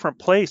in a different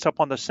place up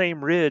on the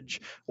same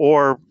ridge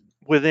or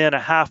within a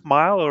half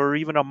mile or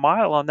even a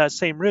mile on that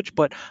same ridge.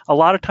 But a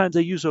lot of times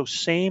they use those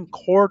same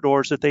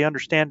corridors that they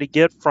understand to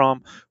get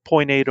from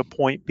point A to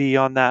point B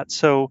on that.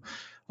 So,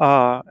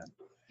 they're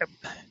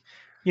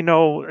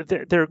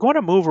going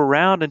to move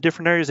around in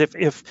different areas.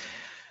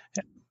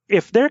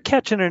 If they're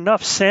catching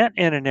enough scent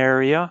in an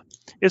area,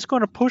 it's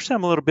going to push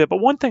them a little bit. But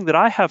one thing that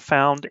I have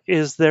found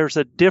is there's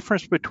a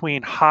difference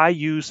between high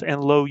use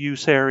and low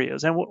use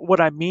areas. And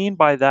what I mean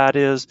by that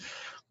is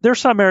there's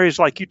some areas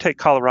like you take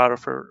Colorado,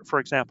 for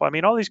example.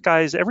 All these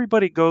guys,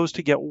 everybody goes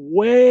to get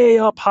way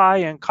up high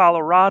in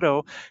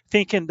Colorado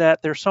thinking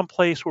that there's some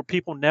place where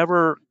people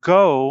never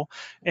go.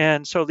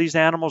 And so these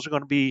animals are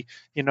going to be,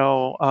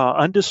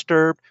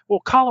 undisturbed. Well,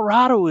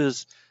 Colorado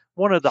is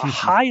one of the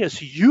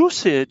highest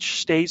usage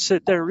states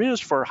that there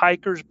is for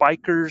hikers,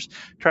 bikers,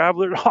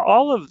 travelers,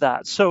 all of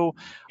that. So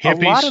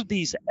hippies. A lot of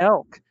these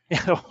elk,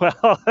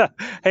 well,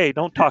 hey,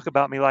 don't talk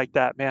about me like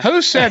that, man.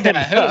 Who said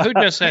that? Who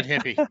just said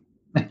hippie?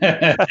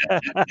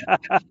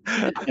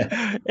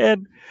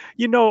 And,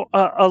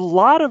 a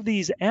lot of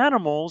these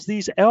animals,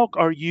 these elk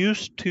are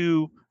used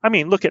to,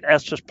 look at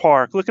Estes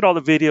Park. Look at all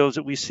the videos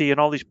that we see and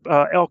all these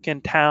elk in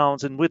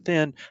towns and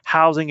within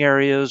housing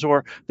areas,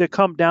 or they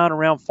come down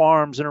around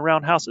farms and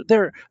around houses.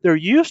 They're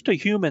used to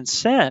human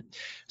scent.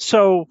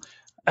 So,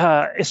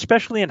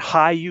 especially in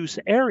high use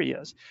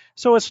areas.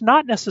 So it's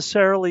not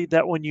necessarily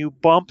that when you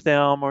bump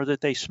them or that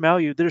they smell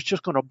you, that it's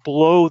just going to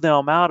blow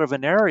them out of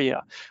an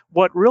area.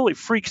 What really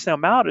freaks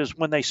them out is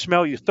when they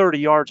smell you 30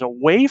 yards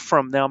away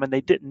from them and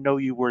they didn't know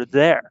you were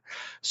there.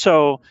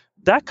 So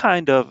that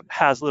kind of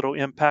has little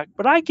impact.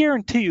 But I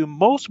guarantee you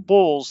most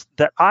bulls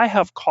that I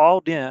have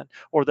called in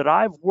or that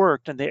I've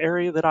worked in the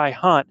area that I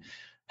hunt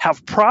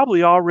have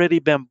probably already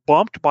been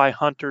bumped by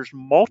hunters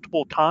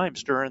multiple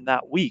times during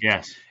that week.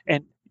 Yes.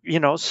 And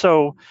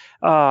so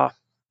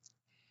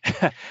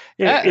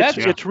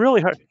it's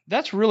really hard.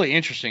 That's really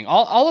interesting.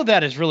 All of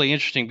that is really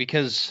interesting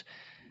because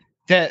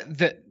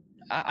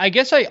I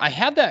guess I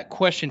had that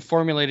question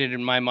formulated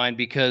in my mind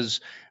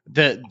because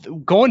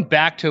going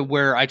back to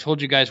where I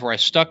told you guys where I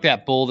stuck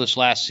that bull this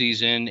last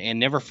season and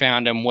never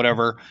found him,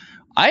 whatever,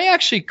 I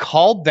actually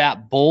called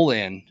that bull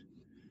in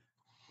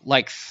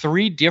like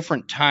 3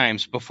 different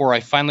times before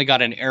I finally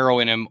got an arrow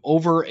in him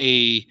over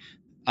a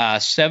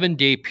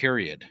 7-day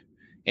period.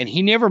 And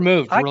he never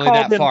moved really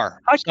that far.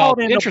 I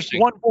called in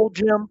one bull,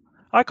 Jim.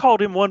 I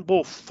called him one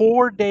bull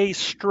 4 days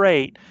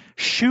straight,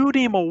 shoot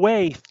him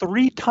away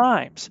 3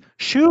 times,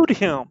 shoot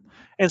him,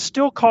 and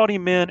still called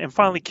him in and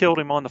finally killed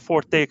him on the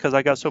 4th day because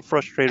I got so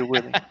frustrated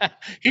with him.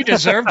 He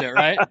deserved it,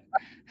 right?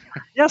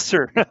 Yes,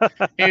 sir.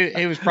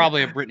 he was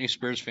probably a Britney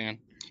Spears fan.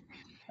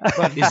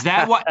 But Is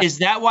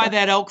that why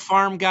that elk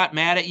farm got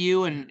mad at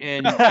you?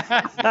 And what's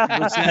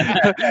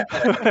that?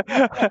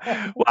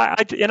 Well,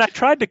 I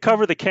tried to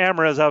cover the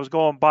camera as I was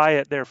going by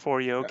it there for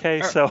you.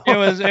 Okay, so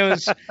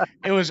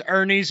it was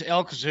Ernie's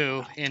Elk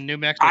Zoo in New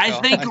Mexico. I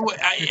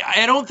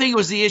don't think it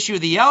was the issue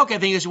of the elk. I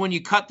think it's when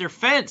you cut their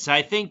fence.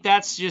 I think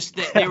that's just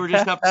that they were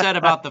just upset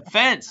about the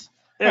fence.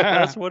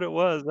 that's what it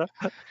was.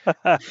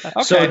 Okay.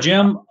 So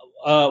Jim,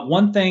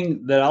 one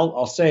thing that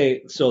I'll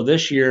say, so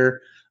this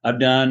year I've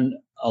done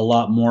a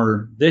lot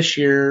more this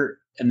year,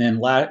 and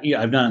then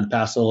I've done it in the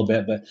past a little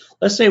bit, but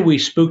let's say we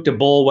spooked a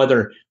bull,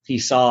 whether he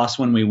saw us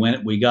when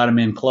we got him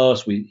in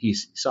close, he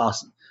saw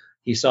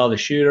the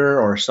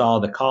shooter or saw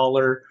the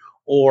caller,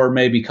 or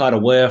maybe caught a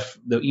whiff,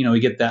 we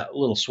get that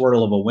little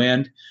swirl of a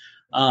wind.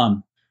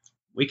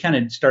 We kind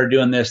of started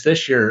doing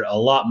this year a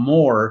lot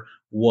more.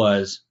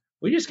 Was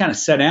we just kind of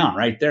sat down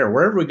right there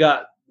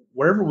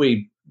wherever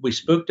we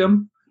spooked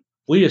them,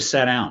 we just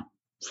sat down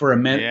for a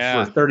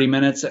minute, for 30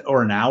 minutes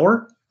or an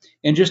hour,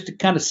 and just to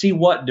kind of see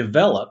what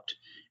developed.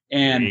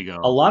 And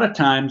a lot of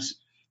times,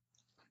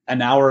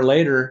 an hour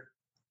later,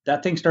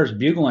 that thing starts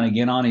bugling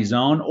again on his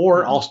own,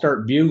 or I'll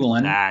start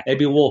bugling. Exactly.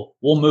 Maybe we'll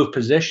move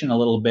position a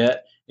little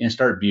bit and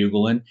start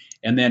bugling,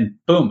 and then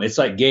boom, it's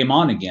like game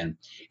on again.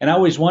 And I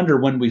always wonder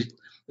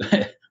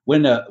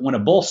when a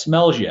bull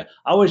smells you,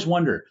 I always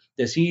wonder,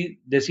 does he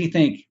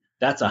think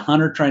that's a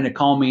hunter trying to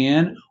call me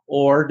in,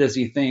 or does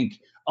he think,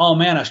 oh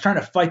man, I was trying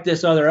to fight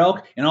this other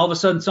elk, and all of a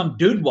sudden some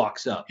dude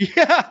walks up?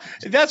 Yeah,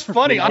 that's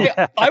funny.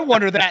 I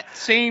wonder that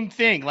same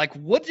thing. Like,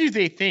 what do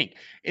they think?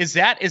 Is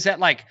that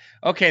like,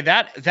 okay,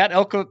 that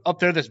elk up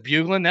there that's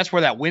bugling, that's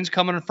where that wind's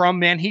coming from,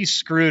 man, he's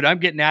screwed. I'm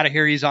getting out of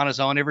here. He's on his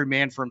own, every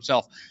man for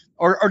himself.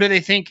 Or do they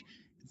think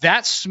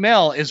that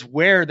smell is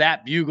where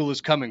that bugle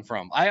is coming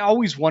from? I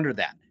always wonder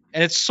that.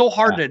 And it's so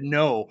hard to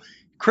know.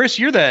 Chris,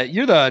 you're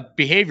the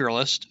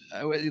behavioralist.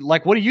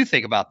 Like, what do you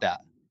think about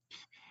that?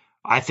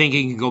 I think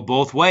it can go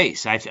both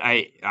ways.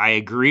 I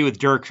agree with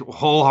Dirk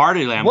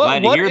wholeheartedly. I'm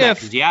glad to hear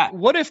that.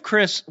 What if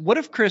Chris,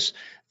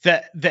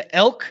 the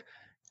elk,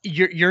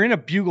 you're in a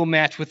bugle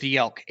match with the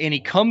elk, and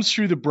he comes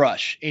through the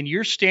brush, and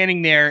you're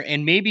standing there,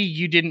 and maybe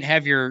you didn't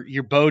have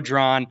your bow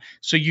drawn,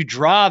 so you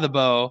draw the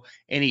bow,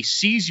 and he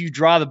sees you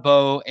draw the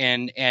bow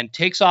and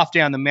takes off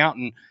down the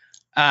mountain.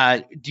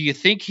 Do you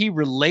think he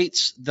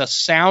relates the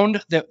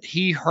sound that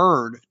he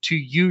heard to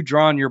you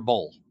drawing your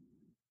bow?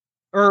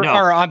 Or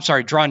I'm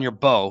sorry, drawing your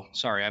bow.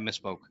 Sorry, I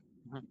misspoke.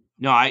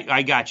 No,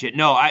 I got you.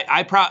 No,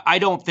 I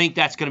don't think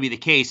that's going to be the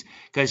case,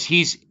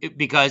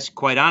 because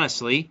quite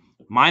honestly,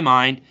 my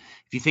mind,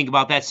 if you think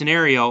about that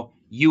scenario,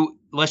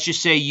 let's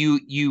just say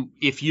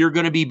if you're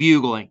going to be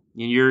bugling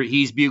and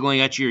he's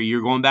bugling at you,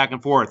 you're going back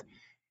and forth,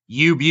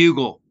 you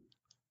bugle,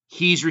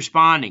 he's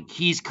responding,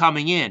 he's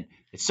coming in.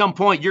 At some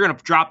point, you're going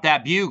to drop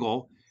that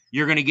bugle.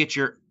 You're going to get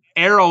your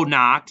arrow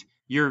knocked,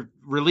 your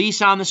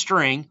release on the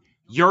string.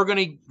 You're going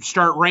to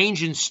start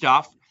ranging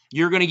stuff.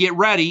 You're going to get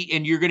ready,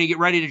 and you're going to get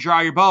ready to draw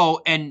your bow,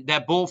 and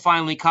that bull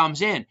finally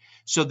comes in.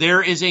 So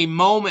there is a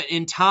moment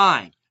in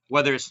time,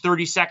 whether it's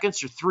 30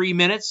 seconds or 3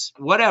 minutes,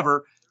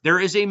 whatever, there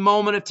is a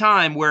moment of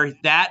time where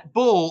that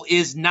bull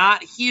is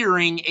not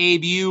hearing a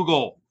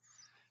bugle.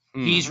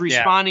 He's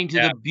responding to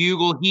the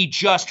bugle he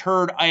just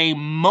heard a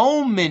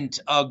moment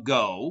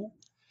ago,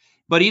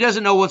 but he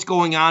doesn't know what's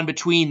going on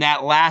between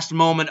that last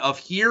moment of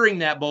hearing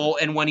that bull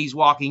and when he's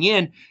walking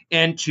in.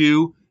 And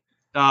to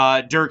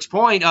Dirk's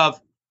point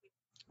of,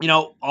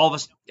 all of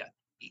us,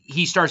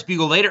 he starts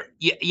bugle later.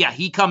 Yeah,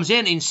 he comes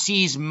in and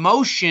sees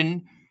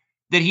motion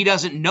that he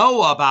doesn't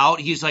know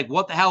about. He's like,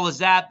 what the hell is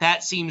that?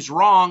 That seems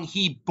wrong.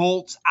 He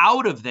bolts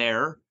out of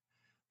there.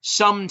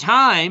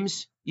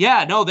 Sometimes, they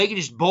can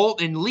just bolt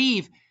and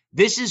leave.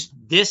 This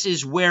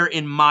is where,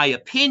 in my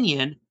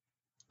opinion,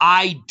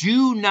 I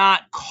do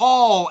not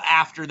call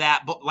after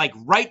that, but like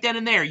right then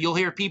and there, you'll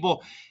hear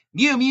people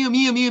mew, mew,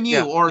 mew, mew,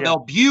 mew, or they'll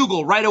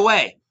bugle right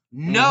away.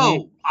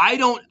 No, I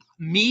don't.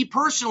 Me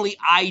personally,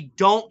 I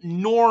don't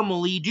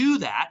normally do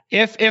that.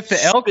 If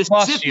the elk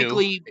busts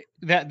you,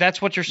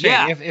 that's what you're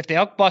saying. Yeah. If the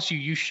elk busts you,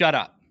 you shut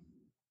up.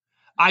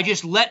 I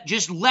just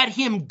let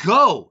him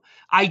go.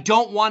 I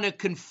don't want to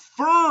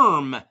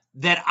confirm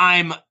that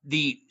I'm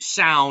the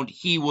sound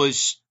he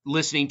was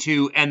listening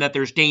to and that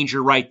there's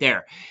danger right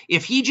there.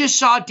 If he just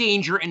saw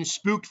danger and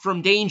spooked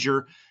from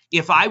danger,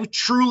 if I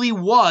truly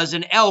was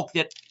an elk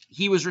that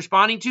he was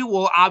responding to,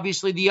 well,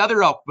 obviously the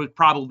other elk would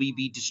probably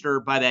be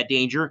disturbed by that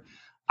danger.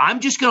 I'm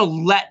just going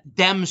to let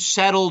them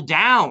settle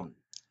down.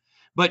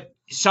 But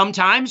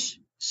sometimes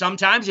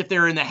if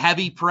they're in the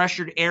heavy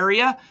pressured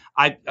area,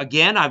 I've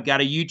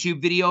got a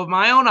YouTube video of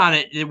my own on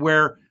it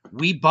where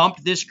we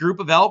bumped this group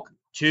of elk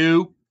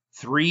 2,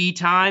 3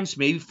 times,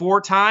 maybe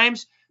 4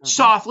 times,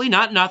 softly,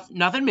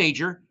 nothing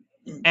major.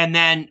 And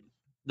then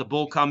the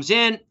bull comes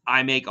in.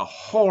 I make a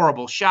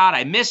horrible shot.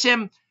 I miss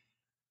him.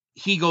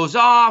 He goes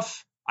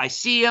off. I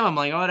see him. I'm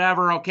like,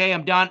 whatever. Okay,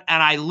 I'm done.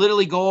 And I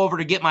literally go over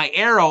to get my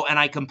arrow, and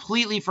I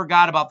completely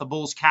forgot about the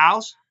bull's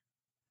cows.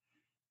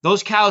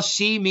 Those cows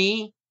see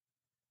me,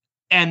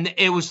 And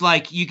it was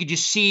like you could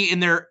just see in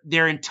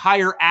their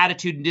entire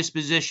attitude and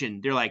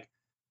disposition. They're like,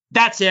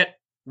 that's it.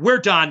 We're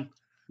done.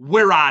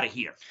 We're out of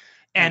here.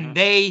 And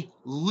they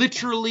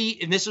literally,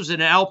 and this was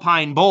an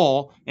alpine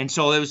bull, and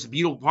so it was the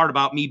beautiful part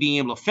about me being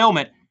able to film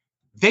it,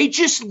 they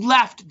just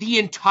left the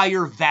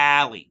entire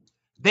valley.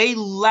 They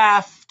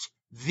left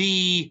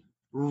the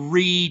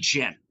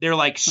region. They're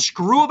like,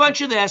 screw a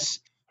bunch of this.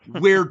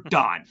 We're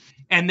done.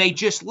 And they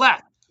just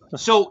left.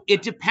 So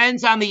it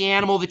depends on the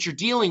animal that you're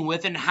dealing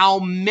with and how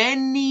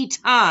many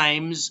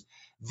times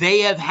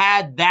they have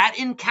had that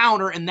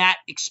encounter and that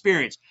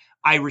experience.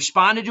 I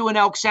responded to an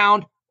elk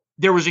sound.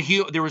 There was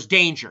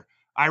danger.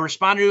 I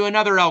responded to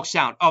another elk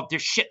sound. Oh,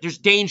 there's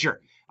danger.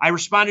 I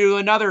responded to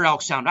another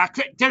elk sound.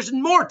 There's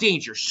more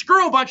danger.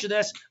 Screw a bunch of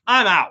this.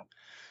 I'm out.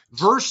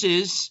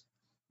 Versus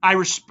I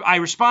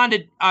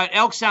responded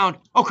elk sound.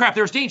 Oh crap,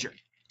 there's danger.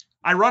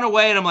 I run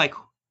away and I'm like,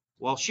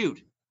 well,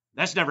 shoot,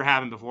 that's never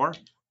happened before.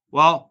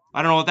 Well,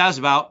 I don't know what that was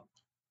about.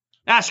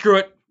 Screw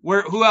it.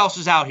 Who else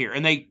is out here?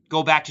 And they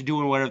go back to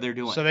doing whatever they're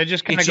doing. So they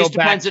just kind of go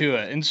back to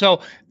it. And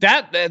so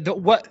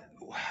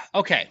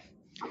okay.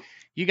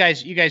 You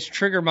guys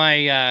trigger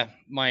my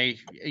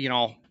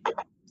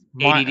ADD.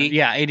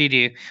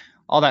 ADD,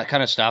 all that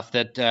kind of stuff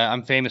that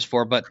I'm famous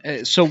for. But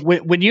so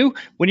when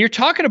you're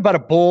talking about a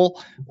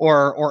bull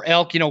or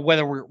elk,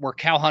 whether we're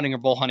cow hunting or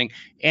bull hunting,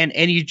 and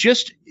you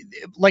just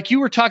like you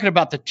were talking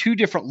about the two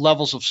different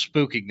levels of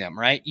spooking them,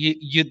 right?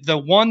 You the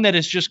one that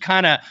is just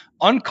kind of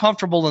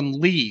uncomfortable and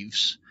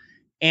leaves,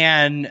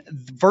 and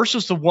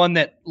versus the one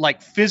that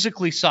like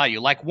physically saw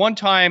you. Like one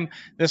time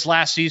this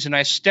last season,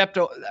 I stepped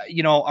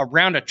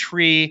around a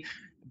tree,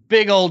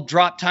 big old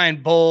drop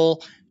tine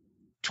bull,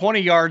 20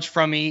 yards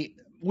from me.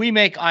 We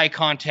make eye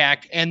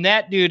contact, and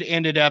that dude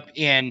ended up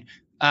in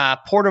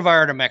Puerto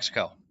Vallarta,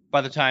 Mexico. By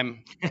the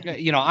time,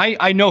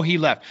 I know he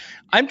left.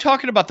 I'm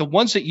talking about the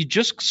ones that you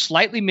just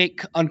slightly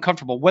make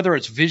uncomfortable, whether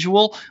it's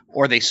visual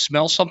or they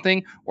smell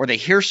something or they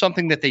hear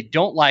something that they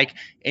don't like.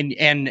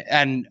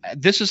 And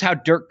this is how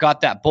Dirk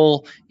got that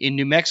bull in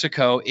New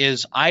Mexico.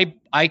 Is I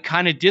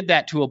kind of did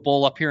that to a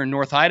bull up here in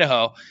North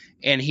Idaho,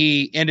 and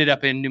he ended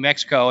up in New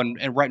Mexico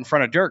and right in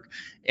front of Dirk.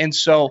 And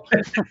so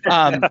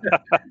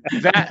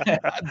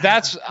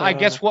that's I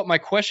guess what my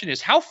question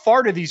is. How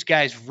far do these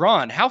guys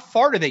run? How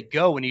far do they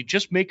go when you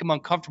just make them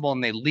uncomfortable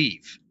and they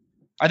leave?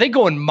 Are they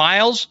going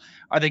miles?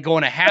 Are they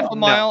going a half a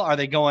mile? Are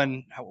they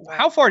going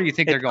how far do you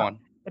think they're going?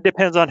 It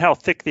depends on how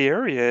thick the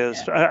area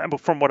is.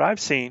 From what I've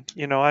seen,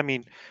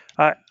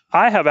 I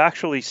have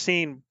actually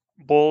seen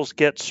bulls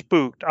get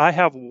spooked. I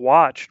have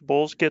watched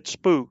bulls get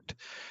spooked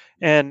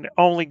and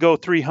only go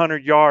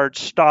 300 yards,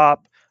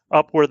 stop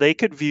up where they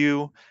could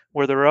view,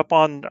 where they're up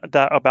on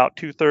that about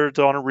 2/3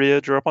 on a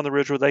ridge or up on the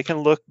ridge where they can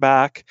look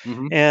back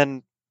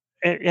and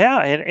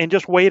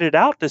just wait it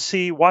out to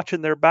see,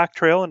 watching their back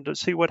trail and to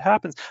see what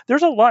happens.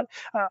 There's a lot.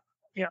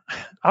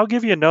 I'll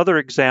give you another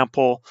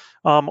example.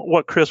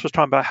 What Chris was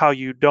talking about, how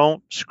you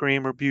don't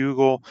scream or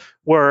bugle,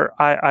 where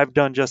I've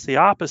done just the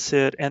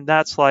opposite. And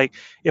that's like,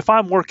 if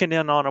I'm working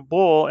in on a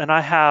bull and I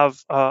have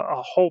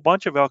a whole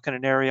bunch of elk in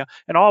an area,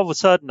 and all of a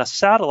sudden a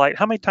satellite,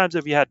 how many times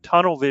have you had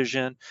tunnel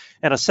vision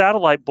and a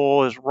satellite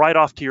bull is right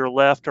off to your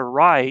left or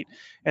right,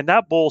 and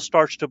that bull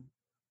starts to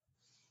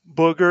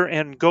booger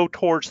and go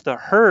towards the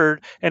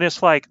herd, and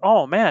it's like,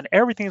 oh man,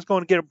 everything's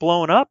going to get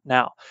blown up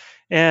now.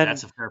 And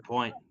that's a fair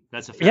point.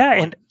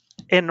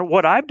 And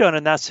what I've done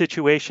in that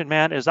situation,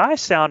 man, is I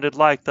sounded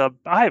like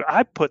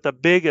I put the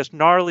biggest,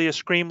 gnarliest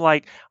scream,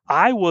 like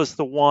I was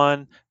the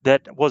one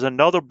that was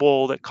another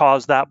bull that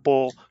caused that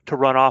bull to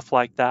run off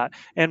like that.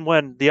 And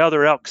when the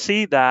other elk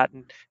see that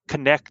and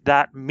connect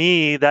that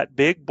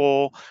big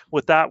bull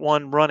with that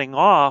one running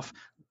off,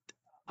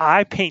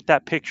 I paint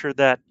that picture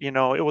that, it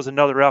was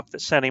another elk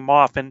that sent him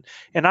off. And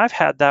I've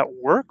had that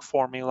work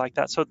for me like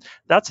that. So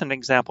that's an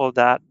example of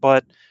that.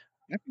 But,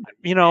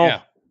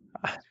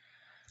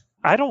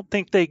 I don't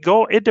think they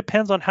go. It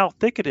depends on how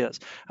thick it is.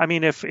 I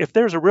mean, if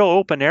there's a real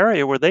open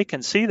area where they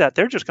can see that,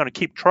 they're just going to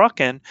keep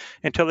trucking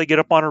until they get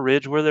up on a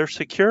ridge where they're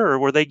secure, or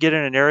where they get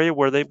in an area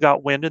where they've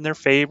got wind in their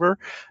favor.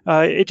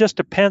 It just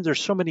depends. There's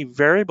so many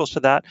variables to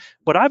that.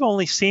 But I've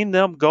only seen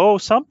them go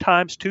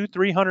sometimes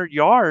 200-300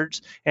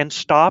 yards and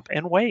stop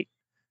and wait.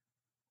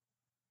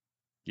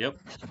 Yep.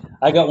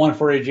 I got one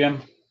for you,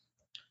 Jim.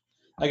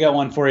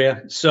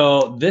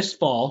 So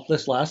this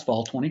last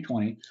fall,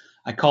 2020,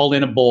 I called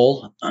in a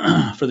bull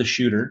for the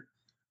shooter.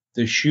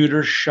 The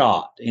shooter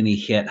shot, and he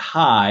hit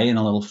high and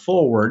a little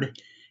forward,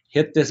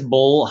 hit this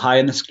bull high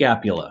in the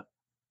scapula.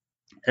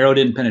 Arrow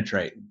didn't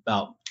penetrate,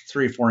 about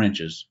 3 or 4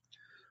 inches.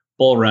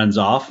 Bull runs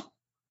off.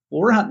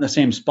 Well, we're hunting the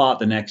same spot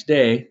the next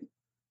day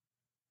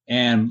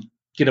and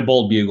get a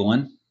bull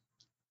bugling.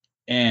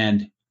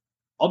 And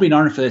I'll be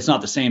darned if it's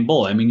not the same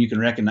bull. I mean, you can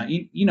recognize,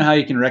 you know how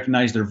you can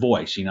recognize their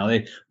voice.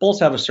 Bulls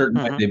have a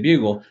certain way they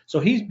bugle.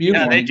 So he's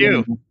bugling. Yeah, they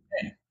do.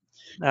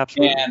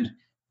 Absolutely. And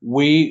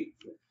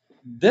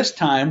this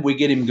time we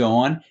get him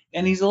going,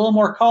 and he's a little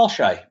more call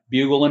shy.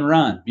 Bugle and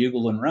run.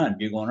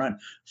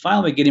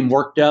 Finally we get him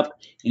worked up,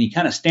 and he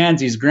kind of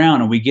stands his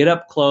ground, and we get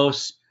up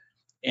close,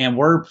 and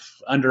we're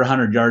under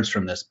 100 yards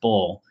from this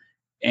bull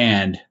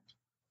and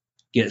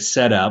get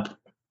set up.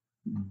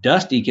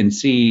 Dusty can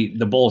see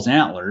the bull's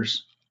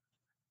antlers,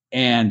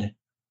 and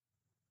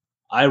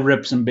I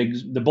rip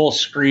the bull's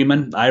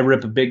screaming. I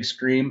rip a big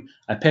scream.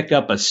 I pick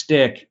up a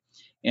stick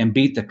and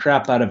beat the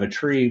crap out of a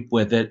tree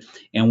with it.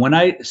 And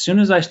as soon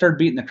as I started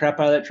beating the crap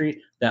out of that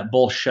tree, that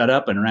bull shut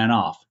up and ran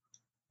off.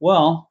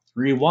 Well,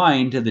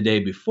 rewind to the day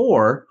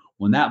before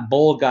when that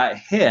bull got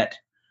hit,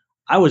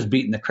 I was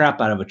beating the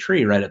crap out of a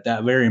tree right at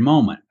that very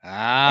moment.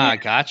 Ah,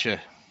 gotcha.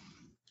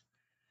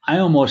 I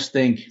almost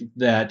think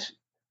that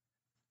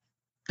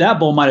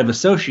bull might have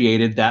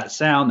associated that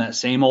sound, that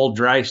same old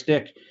dry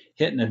stick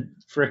hitting a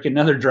frickin'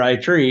 another dry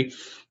tree,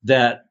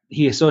 that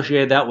he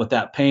associated that with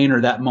that pain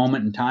or that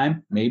moment in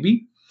time,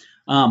 maybe.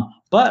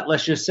 But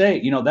let's just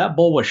say, that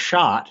bull was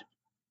shot.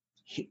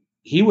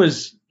 He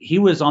was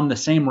on the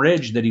same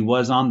ridge that he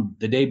was on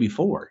the day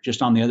before,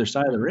 just on the other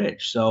side of the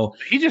ridge. So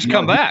he just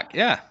come back.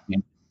 Yeah.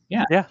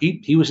 Yeah.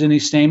 He was in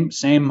his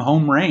same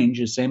home range,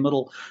 his same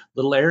little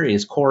area,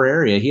 his core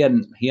area. He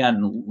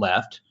hadn't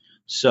left.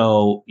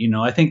 So,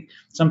 I think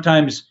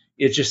sometimes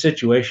it's just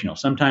situational.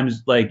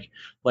 Sometimes, like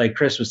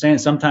Chris was saying,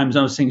 sometimes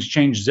those things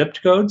change zip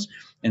codes,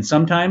 and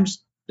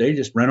sometimes they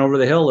just run over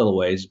the hill a little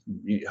ways,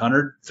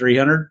 100,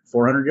 300,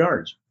 400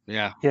 yards.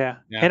 Yeah.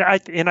 And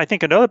I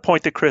think another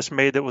point that Chris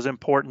made that was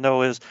important,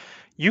 though, is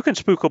you can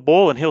spook a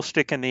bull and he'll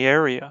stick in the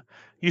area.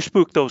 You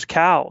spook those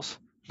cows,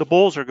 the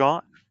bulls are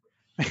gone.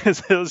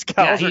 Because those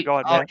cows are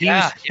gone,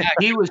 man.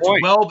 He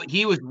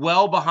was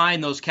well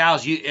behind those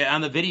cows.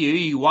 On the video,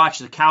 you watch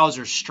the cows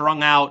are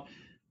strung out,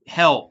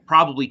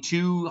 probably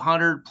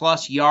 200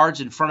 plus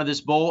yards in front of this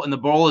bull, and the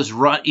bull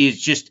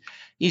he's just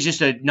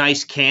a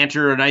nice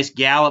canter, a nice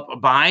gallop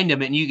behind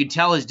him, and you can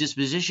tell his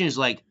disposition is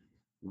like,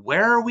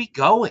 where are we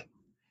going?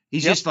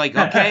 He's just like,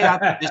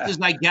 okay, this is,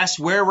 I guess,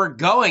 where we're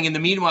going. And the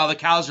meanwhile, the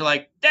cows are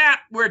like,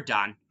 we're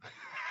done.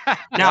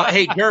 Now,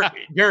 hey, Dirk,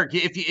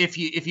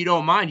 if you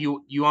don't mind,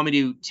 you want me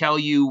to tell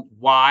you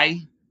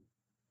why?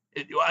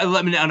 No.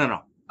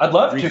 I'd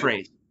love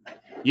rephrase.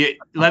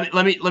 Let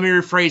me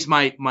rephrase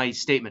my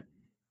statement.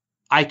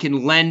 I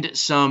can lend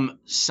some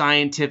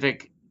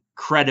scientific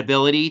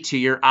credibility to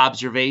your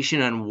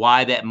observation on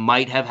why that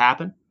might have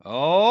happened.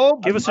 Oh,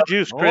 give us the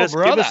juice, Chris.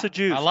 Give us the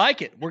juice. I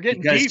like it. We're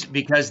getting deep.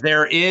 Because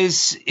there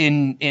is,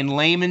 in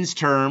layman's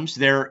terms,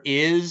 there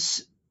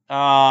is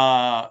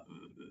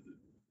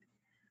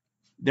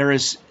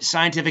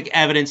scientific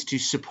evidence to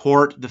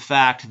support the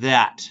fact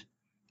that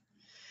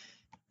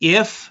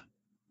if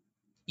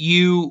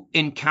you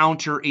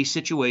encounter a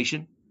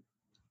situation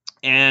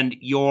and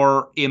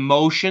your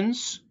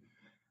emotions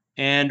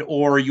and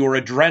or your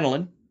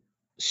adrenaline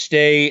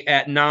stay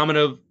at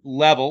nominative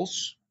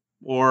levels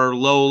or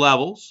low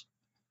levels,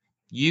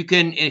 you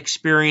can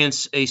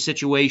experience a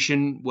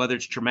situation, whether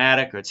it's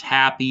traumatic or it's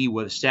happy,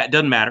 whether it's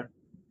doesn't matter.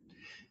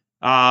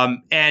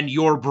 And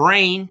your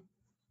brain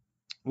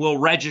will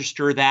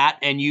register that,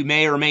 and you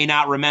may or may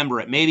not remember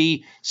it.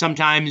 Maybe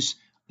sometimes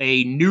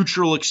a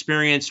neutral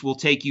experience will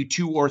take you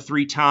 2 or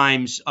 3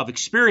 times of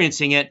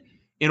experiencing it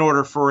in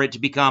order for it to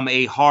become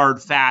a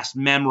hard, fast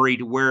memory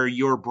to where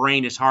your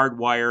brain is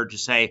hardwired to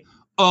say,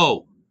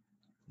 oh,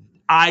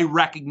 I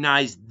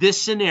recognize this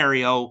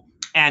scenario,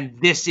 and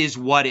this is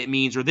what it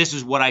means, or this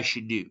is what I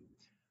should do.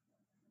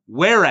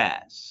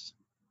 Whereas,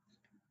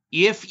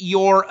 if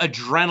your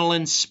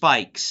adrenaline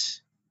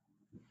spikes,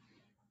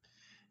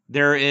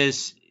 there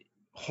is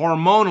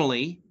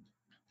hormonally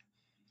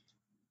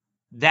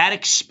that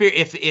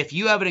experience. If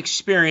you have an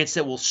experience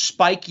that will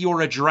spike your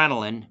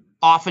adrenaline,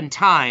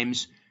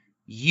 oftentimes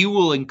you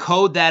will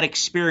encode that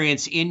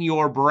experience in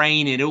your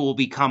brain, and it will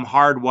become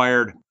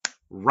hardwired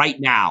right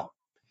now,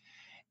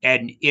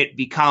 and it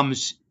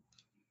becomes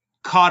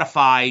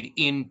codified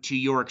into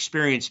your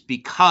experience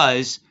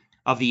because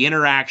of the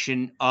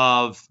interaction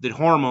of the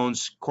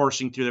hormones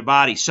coursing through their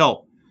body.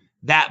 So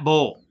that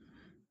bull,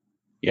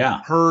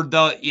 heard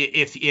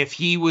if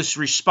he was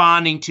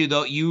responding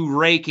to you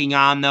raking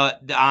on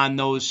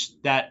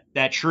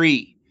that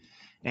tree,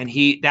 and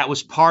that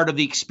was part of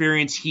the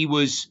experience he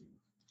was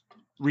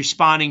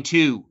responding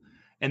to,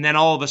 and then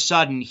all of a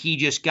sudden he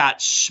just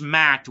got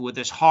smacked with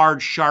this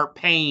hard, sharp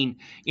pain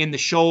in the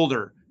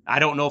shoulder. I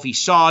don't know if he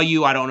saw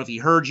you. I don't know if he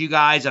heard you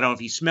guys. I don't know if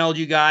he smelled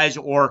you guys,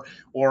 or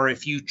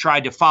if you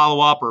tried to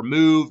follow up or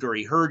moved, or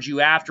he heard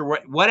you after,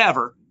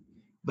 whatever.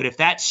 But if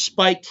that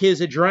spiked his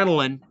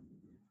adrenaline,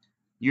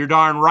 you're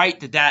darn right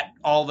that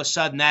all of a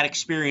sudden that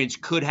experience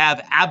could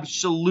have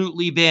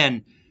absolutely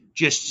been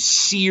just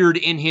seared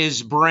in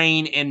his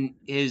brain and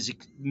his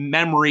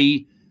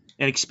memory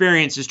and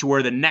experiences to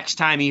where the next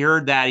time he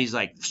heard that, he's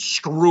like,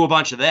 screw a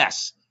bunch of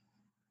this.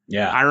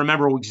 Yeah, I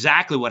remember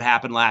exactly what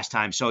happened last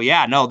time. So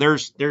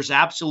there's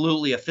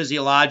absolutely a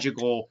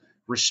physiological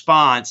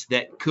response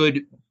that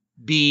could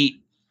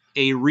be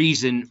a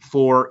reason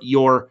for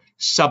your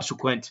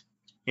subsequent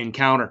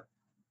encounter.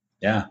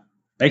 Yeah,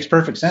 makes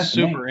perfect sense.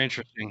 Super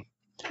interesting.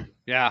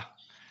 Yeah,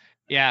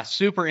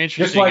 super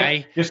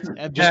interesting. Just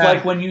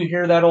like when you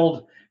hear that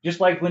old just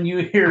like when you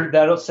hear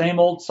that same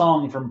old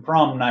song from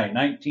Prom Night,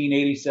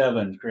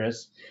 1987,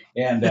 Chris,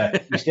 and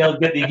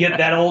you get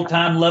that old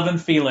time loving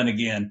feeling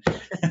again.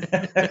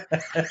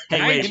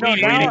 Hey, wait, you know,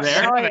 now,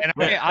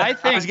 I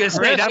think I was going to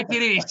say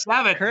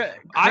 1987.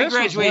 I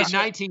graduated in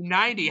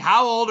 1990.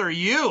 How old are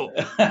you?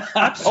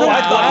 I'm so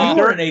I thought you glad.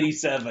 were in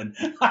 87.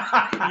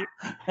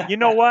 You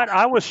know what?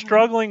 I was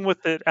struggling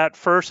with it at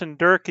first, and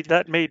Dirk,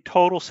 that made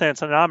total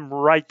sense, and I'm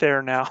right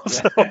there now.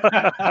 So.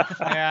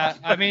 Yeah,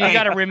 I mean, you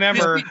got to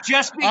remember,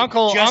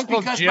 Uncle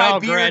Joe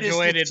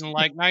graduated in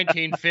like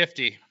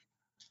 1950.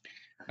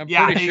 I'm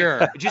pretty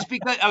sure. Just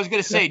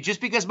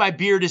because my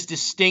beard is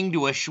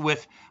distinguished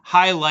with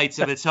highlights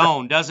of its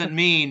own doesn't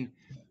mean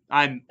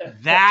I'm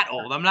that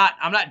old. I'm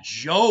not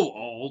Joe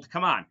old.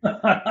 Come on. Do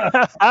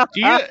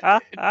you,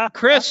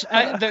 Chris?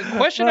 The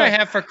question I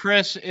have for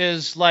Chris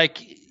is like,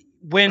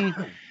 when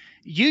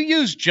you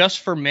use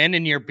Just for Men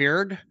in your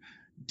beard,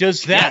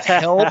 does that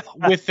help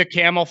with the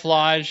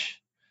camouflage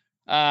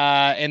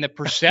and the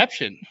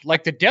perception,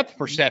 like the depth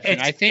perception?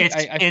 I feel like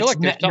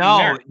there's something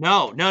there.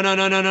 No.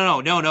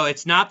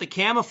 It's not the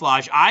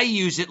camouflage. I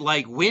use it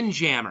like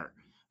Windjammer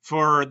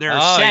for their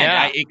scent.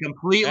 Yeah. It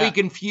completely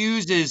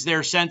confuses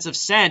their sense of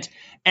scent.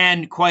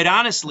 And quite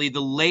honestly, the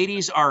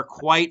ladies are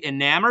quite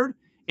enamored.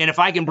 And if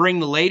I can bring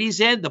the ladies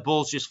in, the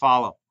bulls just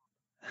follow.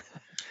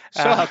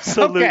 So,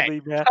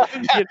 absolutely, man.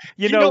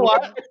 You know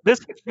what?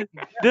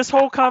 This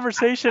whole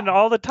conversation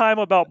all the time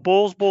about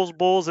bulls,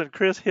 and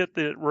Chris hit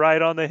it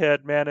right on the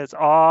head, man. It's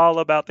all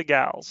about the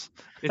gals.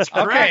 It's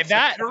correct.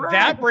 Okay,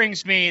 that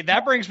brings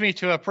me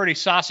to a pretty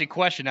saucy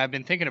question I've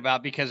been thinking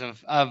about because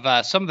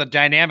of some of the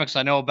dynamics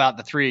I know about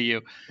the three of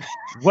you.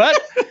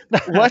 What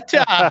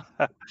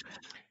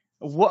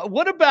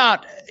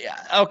about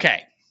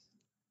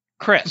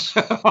Chris?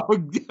 Oh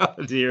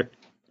dear.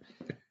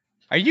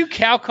 Are you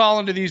cow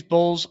calling to these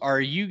bulls, or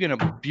are you going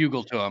to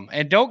bugle to them?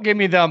 And don't give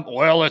me them,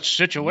 well, it's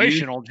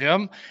situational,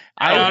 Jim.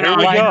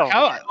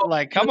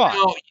 Come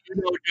on.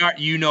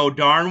 You know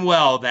darn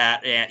well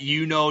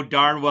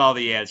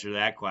the answer to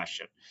that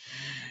question.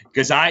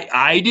 Because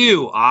I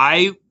do.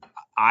 I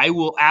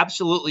will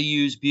absolutely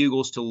use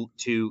bugles to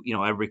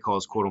everybody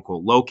calls quote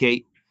unquote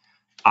locate.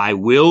 I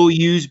will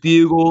use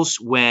bugles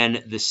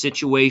when the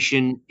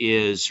situation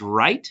is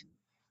right,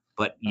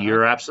 but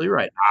you're absolutely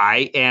right.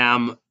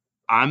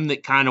 I'm the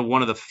kind of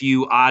one of the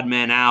few odd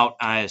men out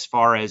as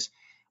far as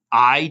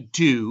I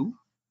do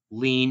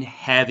lean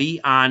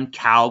heavy on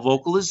cow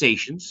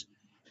vocalizations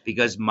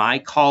because my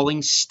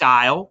calling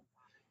style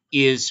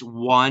is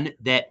one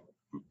that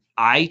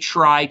I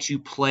try to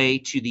play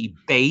to the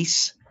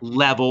base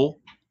level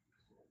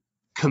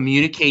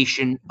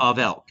communication of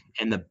elk.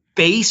 And the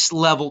base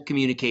level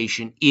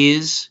communication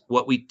is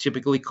what we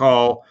typically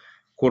call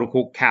quote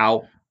unquote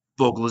cow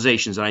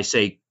vocalizations. And I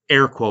say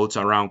air quotes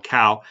around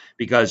cow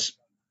because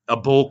a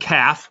bull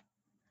calf,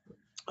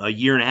 a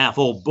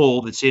 1.5-year-old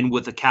bull that's in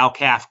with a cow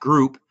calf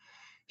group,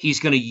 he's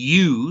going to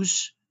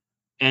use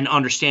and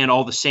understand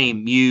all the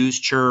same mews,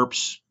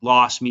 chirps,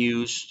 lost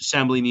mews,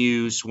 assembly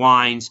mews,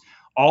 whines.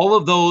 All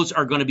of those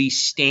are going to be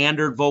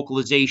standard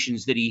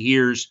vocalizations that he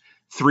hears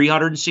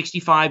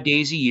 365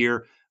 days a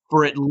year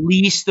for at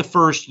least the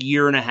first 1.5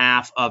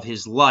 years of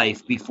his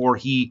life before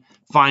he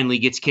finally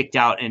gets kicked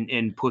out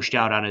and pushed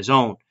out on his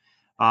own.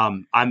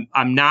 I'm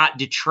not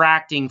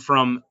detracting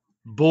from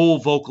bull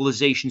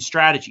vocalization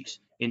strategies.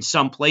 In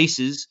some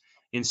places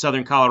in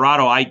southern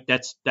Colorado,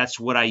 that's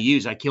what I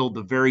use. I killed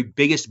the very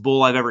biggest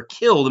bull I've ever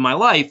killed in my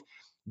life,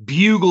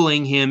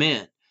 bugling him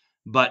in.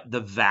 But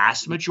the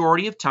vast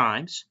majority of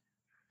times,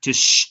 to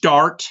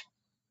start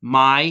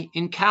my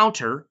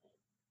encounter,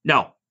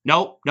 no,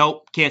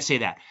 can't say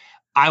that.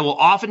 I will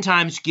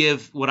oftentimes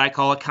give what I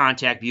call a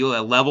contact bugle, a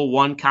level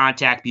 1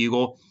 contact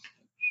bugle.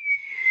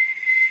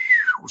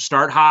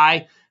 Start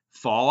high,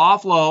 fall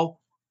off low,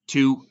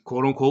 to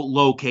quote unquote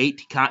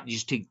locate,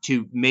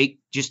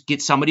 just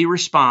get somebody to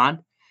respond.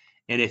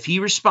 And if he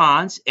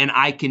responds and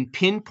I can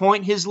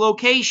pinpoint his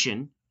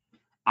location,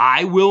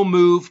 I will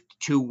move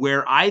to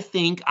where I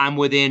think I'm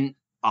within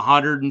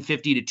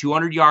 150 to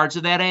 200 yards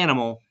of that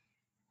animal.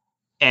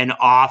 And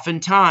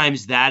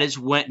oftentimes that is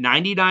when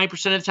 99%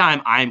 of the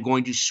time I'm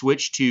going to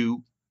switch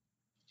to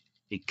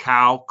a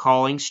cow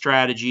calling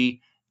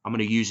strategy. I'm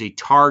going to use a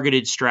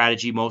targeted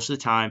strategy most of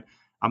the time.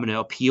 I'm going to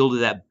appeal to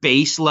that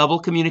base level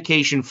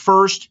communication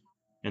first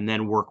and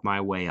then work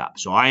my way up.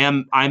 So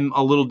I'm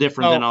a little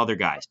different than other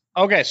guys.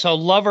 Okay. So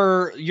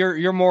lover,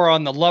 you're more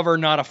on the lover,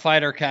 not a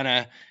fighter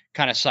kind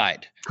of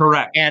side.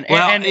 Correct. And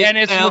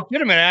it's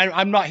legitimate.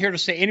 I'm not here to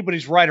say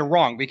anybody's right or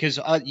wrong because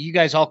you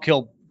guys all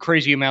kill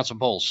crazy amounts of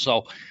bulls.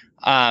 So,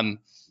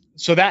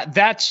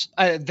 that's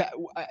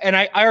and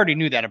I already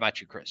knew that about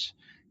you, Chris.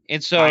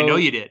 And so I know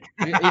you did.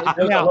 That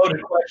was a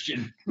loaded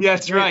question. Yeah,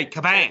 that's right.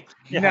 Kabang.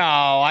 No,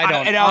 I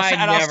don't.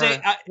 I'll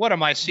say, what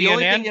am I,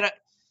 CNN?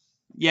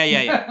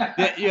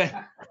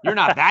 Yeah. You're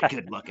not that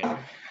good looking.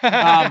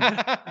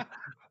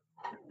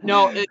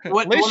 No,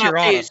 at least you're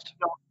honest.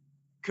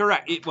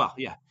 Correct.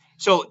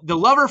 So the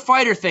lover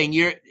fighter thing,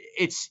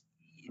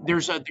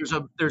 there's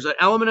an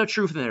element of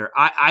truth in there.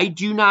 I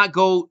do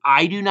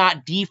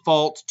not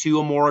default to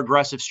a more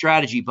aggressive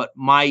strategy, but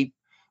my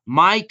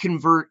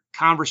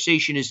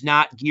conversation is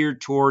not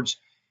geared towards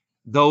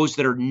those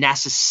that are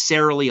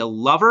necessarily a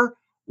lover.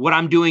 What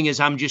I'm doing is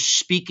I'm just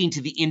speaking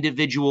to the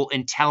individual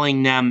and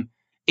telling them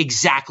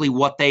exactly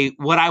what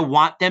I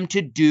want them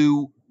to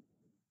do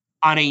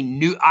on a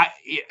new,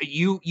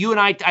 you and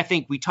I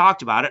think we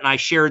talked about it, and I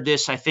shared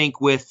this, I think,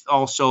 with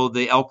also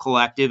the Elk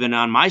Collective and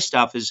on my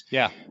stuff is,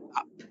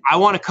 I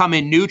want to come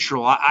in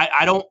neutral.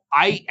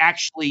 I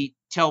actually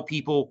tell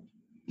people,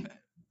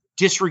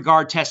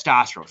 disregard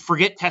testosterone,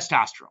 forget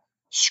testosterone,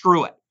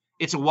 screw it.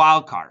 It's a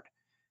wild card.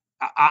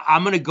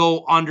 I'm going to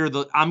go under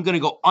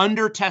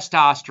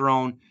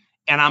testosterone,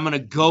 and I'm going to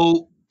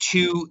go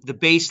to the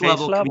base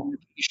level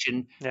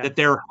communication that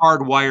they're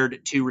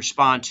hardwired to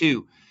respond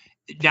to.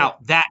 Now,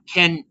 that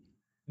can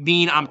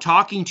mean I'm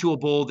talking to a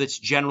bull that's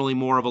generally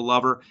more of a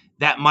lover.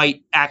 That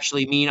might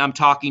actually mean I'm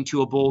talking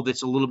to a bull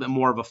that's a little bit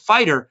more of a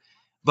fighter.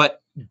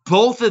 But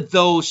both of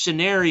those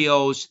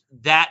scenarios,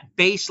 that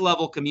base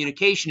level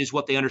communication is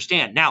what they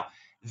understand. Now,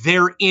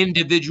 their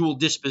individual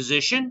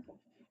disposition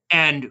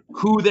and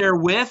who they're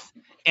with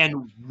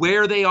and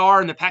where they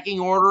are in the pecking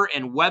order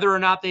and whether or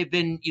not they've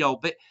been,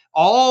 but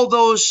all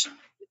those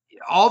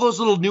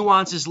little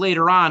nuances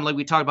later on, like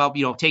we talked about,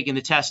 taking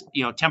the test,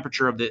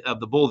 temperature of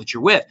the bull that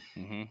you're with.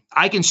 Mm-hmm.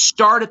 I can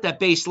start at that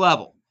base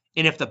level.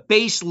 And if the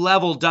base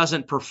level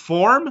doesn't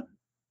perform,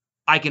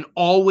 I can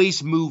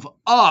always move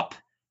up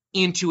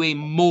into a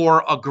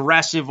more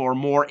aggressive or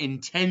more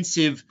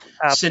intensive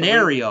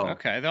scenario.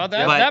 Okay.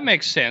 That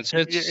makes sense.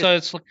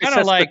 It's kind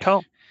of like,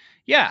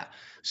 yeah.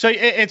 So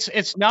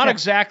it's not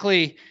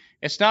exactly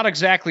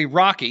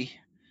Rocky,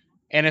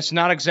 and it's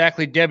not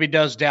exactly Debbie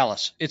Does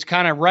Dallas. It's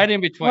kind of right in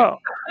between. Well,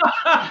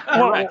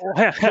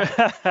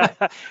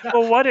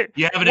 what it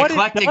you have an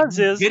eclectic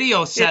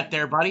video set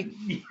there,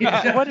 buddy.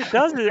 What it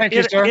does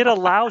is it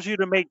allows you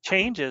to make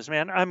changes,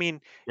 man. I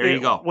mean, there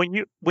you go.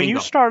 When you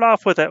start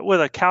off with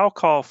a cow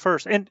call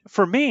first, and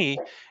for me,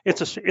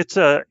 it's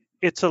a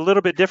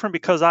little bit different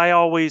because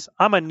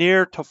I'm a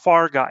near to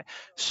far guy.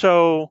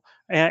 So.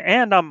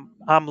 And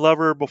I'm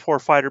lover before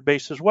fighter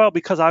based as well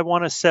because I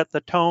want to set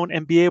the tone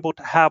and be able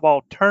to have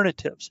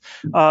alternatives.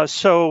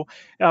 So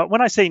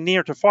when I say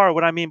near to far,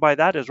 what I mean by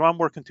that is when I'm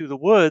working through the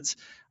woods,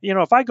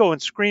 if I go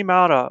and scream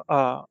out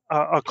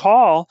a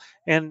call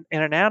and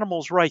an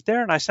animal's right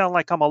there and I sound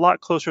like I'm a lot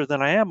closer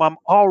than I am, I'm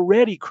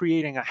already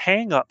creating a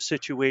hang up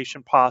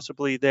situation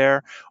possibly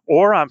there,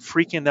 or I'm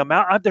freaking them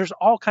out. There's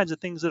all kinds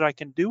of things that I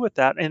can do with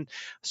that. And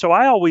so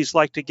I always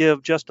like to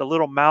give just a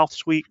little mouth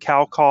sweet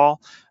cow call,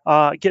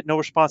 get no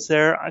response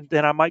there.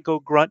 Then I might go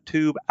grunt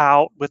tube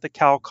out with a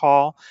cow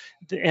call.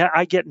 And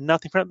I get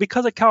nothing from it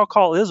because a cow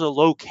call is a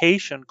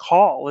location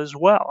call as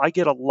well. I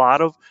get a lot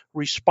of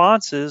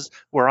responses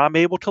where I'm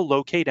able to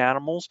locate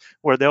animals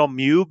where they'll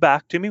mew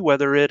back to me,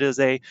 whether it is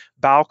a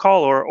bow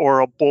call or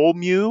a bull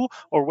mew,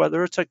 or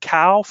whether it's a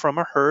cow from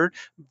a herd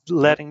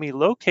letting me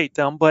locate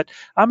them. But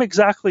I'm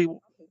exactly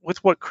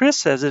with what Chris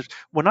says is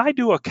when I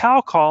do a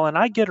cow call and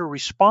I get a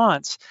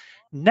response,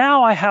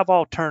 now I have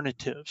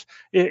alternatives.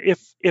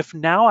 If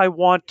now I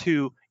want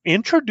to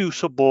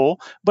introduce a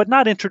bull, but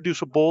not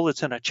introduce a bull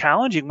that's in a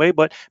challenging way,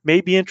 but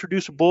maybe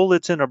introduce a bull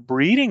that's in a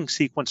breeding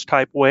sequence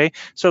type way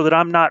so that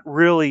I'm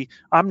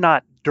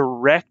not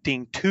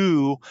directing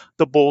to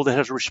the bull that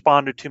has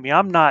responded to me.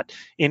 I'm not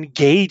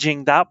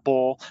engaging that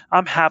bull.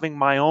 I'm having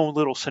my own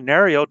little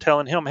scenario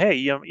telling him,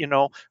 hey,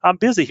 I'm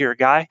busy here,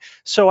 guy.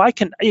 So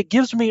it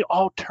gives me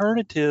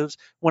alternatives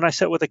when I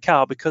sit with a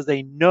cow because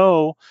they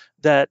know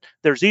that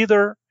there's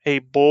either a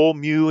bull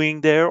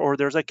mewing there or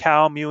there's a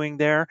cow mewing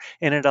there,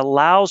 and it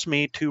allows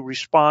me to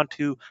respond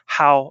to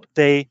how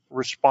they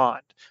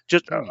respond.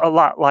 Just a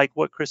lot like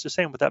what Chris is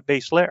saying with that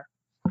base layer.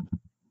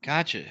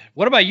 Gotcha.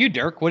 What about you,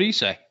 Dirk? What do you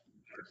say?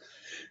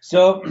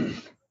 So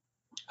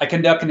I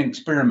conduct an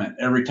experiment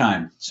every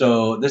time.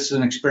 So this is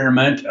an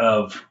experiment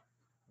of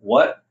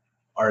what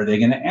are they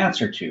going to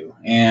answer to?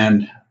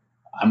 And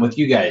I'm with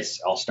you guys.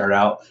 I'll start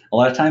out. A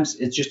lot of times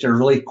it's just a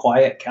really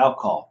quiet cow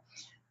call.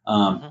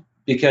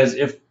 Because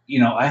if,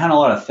 I hunt a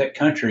lot of thick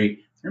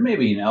country, there may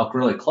be an elk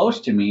really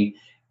close to me,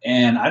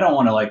 and I don't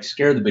want to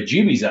scare the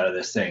bejeebies out of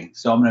this thing.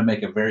 So I'm going to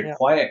make a very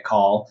quiet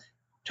call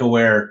to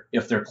where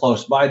if they're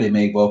close by, they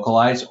may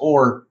vocalize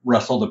or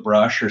rustle the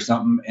brush or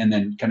something and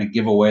then kind of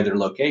give away their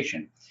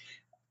location.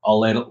 I'll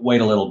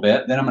wait a little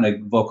bit. Then I'm going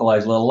to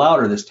vocalize a little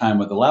louder this time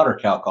with a louder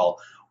cow call,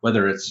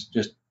 whether it's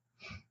just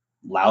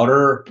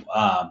louder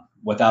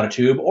without a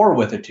tube or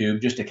with a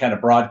tube, just to kind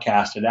of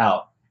broadcast it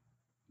out,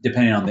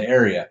 depending on the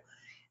area.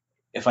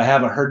 If I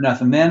haven't heard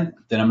nothing then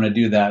I'm going to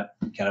do that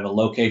kind of a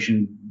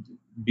location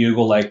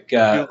bugle like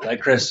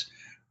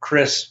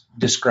Chris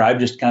described,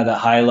 just kind of the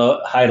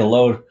high to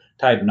low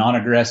type,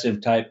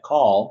 non-aggressive type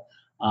call,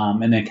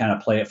 and then kind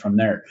of play it from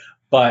there.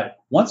 But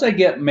once I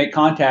make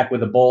contact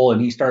with a bull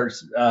and he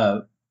starts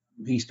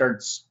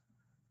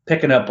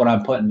picking up what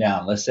I'm putting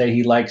down, let's say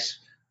he likes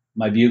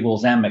my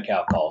bugles and my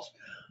cow calls.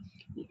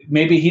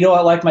 Maybe he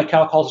don't like my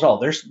cow calls at all.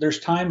 There's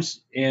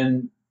times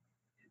in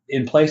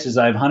in places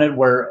I've hunted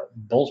where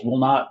bulls will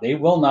not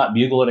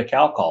bugle at a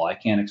cow call. I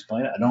can't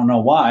explain it. I don't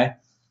know why.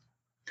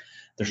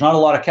 There's not a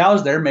lot of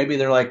cows there. Maybe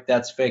they're like,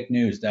 that's fake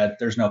news, that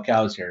there's no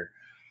cows here.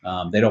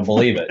 They don't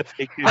believe it.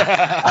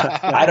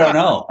 I don't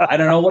know. I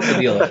don't know what the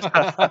deal is.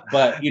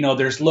 But,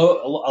 there's a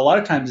lot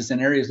of times it's in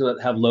areas that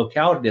have low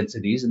cow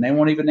densities and they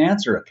won't even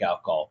answer a cow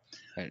call.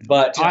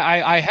 But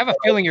I have a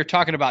feeling you're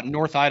talking about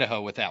North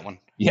Idaho with that one.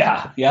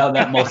 Yeah,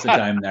 that most of the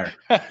time there.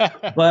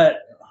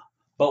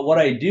 But what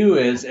I do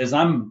is as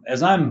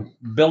I'm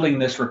building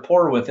this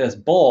rapport with this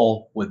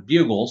bull with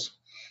bugles,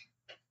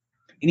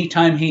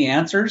 anytime he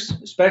answers,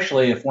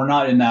 especially if we're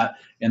not in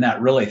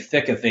that really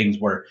thick of things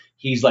where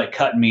he's like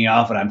cutting me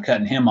off and I'm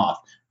cutting him off.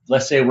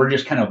 Let's say we're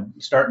just kind of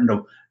starting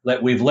to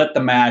we've lit the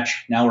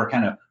match. Now we're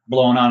kind of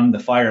blowing on the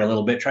fire a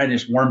little bit, trying to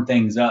just warm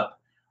things up.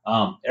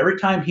 Every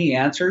time he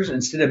answers,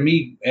 instead of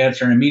me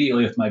answering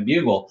immediately with my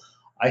bugle,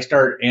 I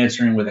start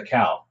answering with a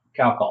cow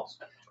calls.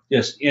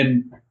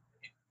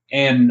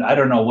 And I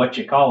don't know what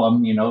you call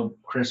them.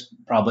 Chris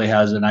probably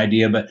has an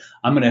idea, but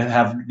I'm going to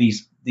have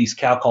these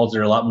cow calls that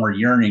are a lot more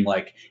yearning,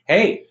 like,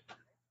 hey,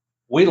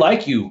 we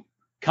like you.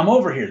 Come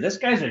over here. This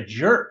guy's a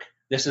jerk.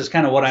 This is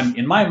kind of what I'm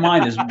in my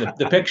mind is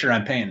the picture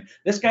I'm painting.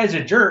 This guy's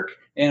a jerk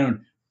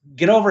and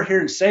get over here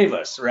and save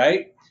us.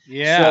 Right.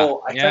 Yeah.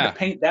 So I try to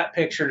paint that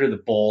picture to the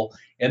bull.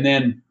 And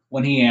then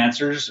when he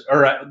answers,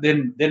 or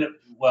then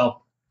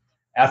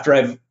after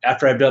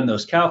I've done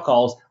those cow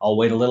calls, I'll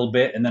wait a little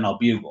bit and then I'll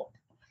bugle.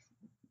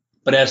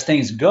 But as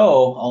things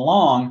go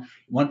along,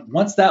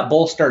 once that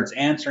bull starts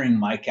answering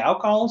my cow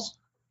calls,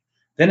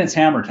 then it's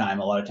hammer time.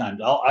 A lot of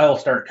times I'll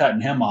start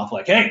cutting him off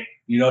like, hey,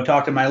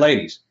 talk to my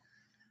ladies.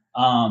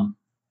 And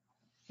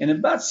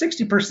about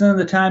 60% of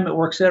the time, it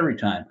works every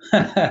time.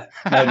 No,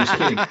 just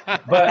kidding.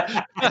 But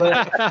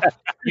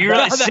you're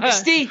at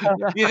 60?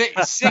 You think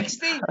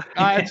 60?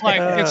 It's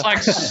like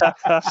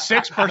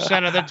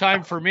 6% of the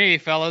time for me,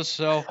 fellas.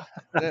 So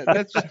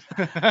that's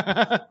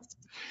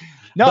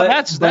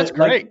that's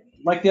great.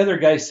 Like the other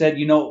guy said,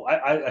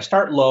 I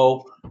start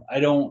low. I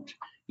don't.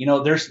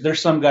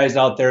 There's some guys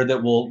out there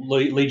that will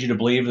lead you to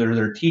believe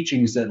their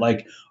teachings that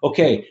like,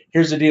 okay,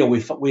 here's the deal.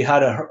 We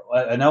had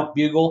an elk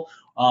bugle.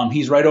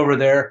 He's right over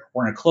there.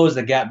 We're going to close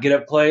the gap, get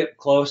up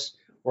close.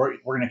 We're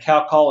going to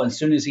cow call. And as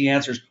soon as he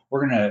answers,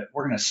 we're going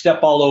to step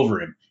all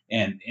over him.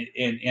 And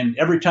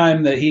every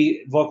time that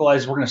he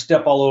vocalizes, we're going to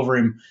step all over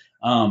him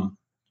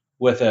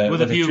with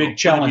a big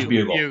challenge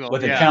bugle.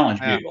 With a challenge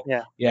bugle.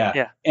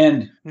 Yeah.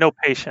 And no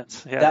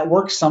patience. Yeah. That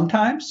works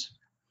sometimes.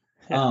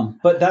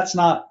 But that's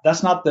not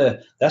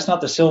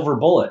the silver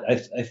bullet.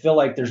 I feel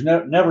like there's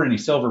never any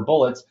silver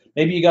bullets.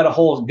 Maybe you got a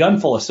whole gun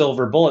full of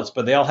silver bullets,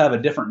 but they all have a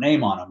different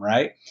name on them,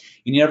 right?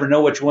 You never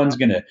know which one's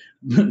gonna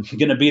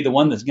be the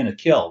one that's gonna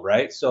kill,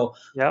 right? So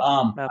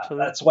absolutely.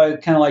 That's why I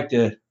kind of like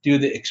to do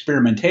the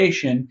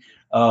experimentation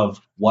of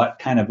what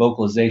kind of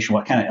vocalization,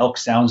 what kind of elk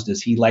sounds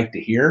does he like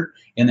to hear,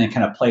 and then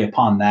kind of play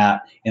upon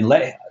that and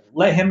let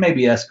him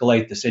maybe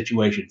escalate the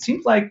situation. It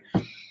seems like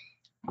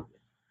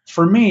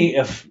for me,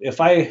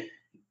 if I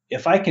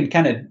can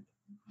kind of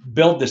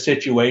build the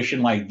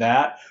situation like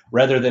that,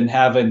 rather than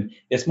having,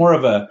 it's more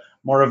of a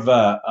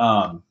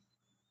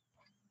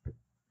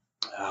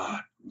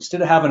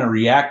instead of having a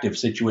reactive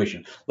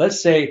situation.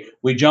 Let's say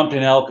we jumped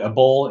an elk, a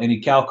bull, and he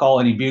cow call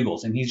and he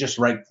bugles, and he's just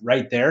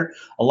right there.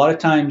 A lot of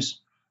times,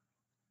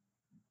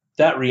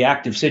 that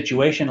reactive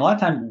situation, a lot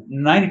of times,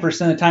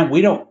 90% of the time,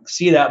 we don't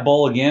see that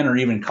bull again or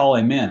even call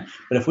him in.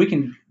 But if we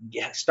can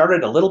start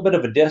at a little bit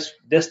of a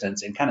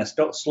distance and kind of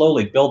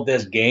slowly build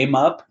this game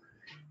up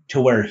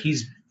to where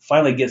he's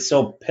finally gets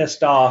so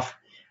pissed off.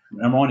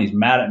 Number one, he's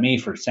mad at me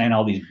for saying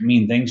all these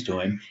mean things to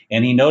him,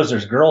 and he knows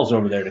there's girls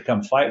over there to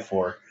come fight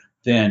for,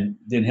 then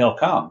he'll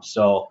come.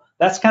 So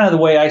that's kind of the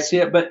way I see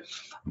it. But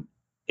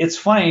it's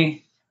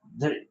funny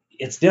that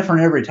it's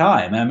different every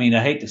time. I mean,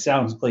 I hate to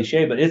sound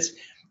cliche, but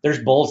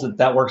there's bulls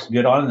that works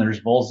good on, and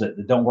there's bulls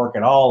that don't work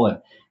at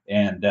all.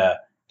 And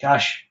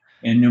gosh,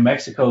 in New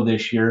Mexico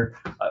this year,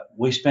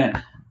 we spent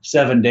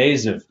 7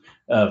 days of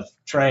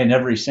trying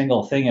every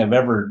single thing I've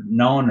ever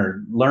known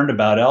or learned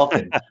about elk,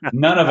 and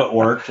none of it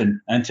worked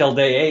until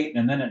day 8.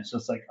 And then it's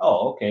just like,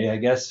 oh, okay, I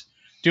guess.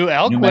 Do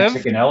elk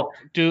Mexican elk?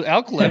 Do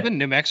elk live in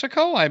New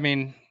Mexico? I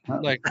mean,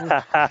 like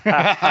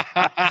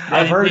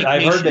I've heard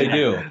they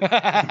do.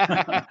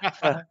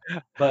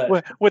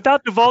 But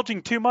without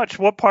divulging too much,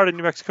 what part of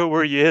New Mexico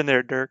were you in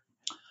there, Dirk?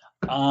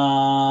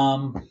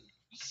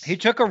 He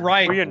took a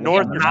right. Were you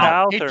north or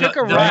south? He took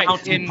a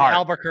right in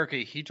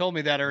Albuquerque. He told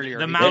me that earlier.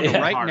 The mountain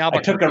right in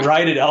Albuquerque. I took a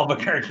right at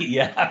Albuquerque.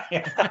 Yeah.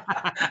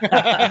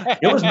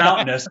 It was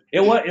mountainous. It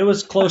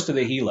was close to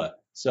the Gila,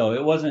 so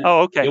it wasn't.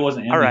 Oh, okay. It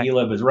wasn't in the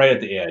Gila. It was right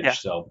at the edge. Yeah.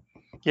 So.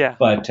 Yeah.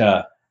 But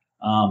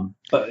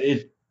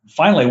it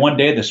finally one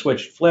day the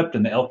switch flipped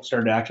and the elk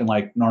started acting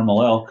like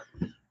normal elk.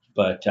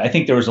 But I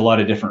think there was a lot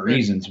of different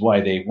reasons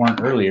why they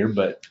weren't earlier.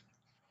 But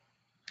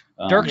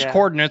Dirk's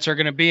coordinates are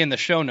going to be in the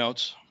show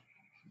notes.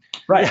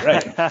 Right.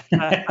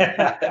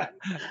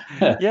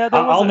 Yeah,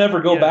 I'll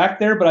never go back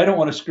there, but I don't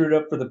want to screw it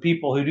up for the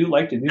people who do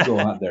like to go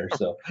out there.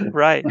 So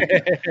Right.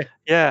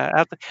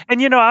 Yeah.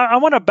 And, I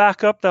want to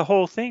back up the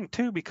whole thing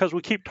too, because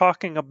we keep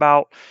talking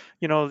about,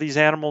 these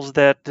animals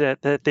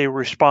that they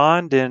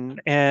respond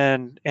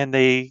and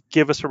they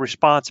give us a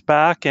response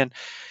back. And,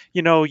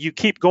 you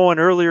keep going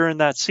earlier in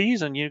that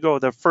season, you go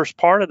the first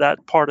part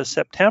of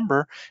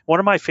September.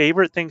 One of my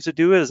favorite things to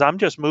do is I'm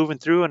just moving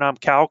through and I'm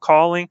cow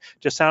calling,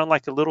 just sounding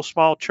like a little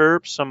small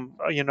chirp, some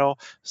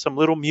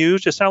little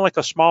mews, just sound like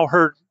a small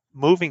herd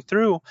moving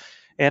through,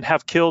 and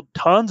have killed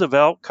tons of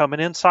elk coming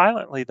in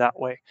silently that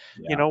way,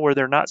 where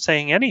they're not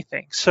saying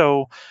anything.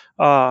 So,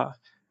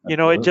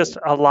 it just,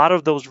 a lot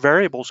of those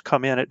variables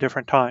come in at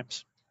different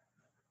times.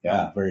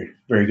 Yeah, very,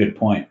 very good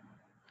point.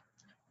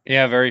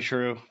 Yeah, very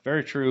true.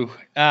 Very true.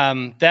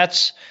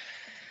 That's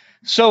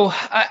so.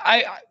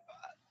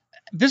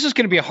 This is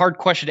going to be a hard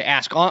question to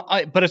ask,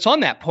 but it's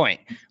on that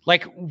point.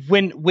 Like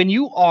when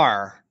you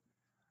are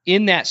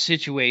in that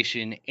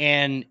situation,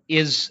 and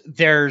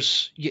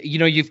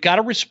you've got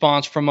a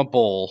response from a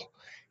bull.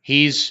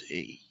 He's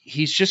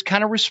just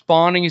kind of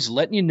responding. He's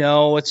letting you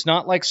know. It's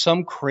not like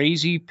some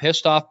crazy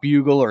pissed off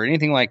bugle or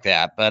anything like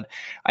that. But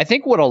I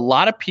think what a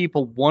lot of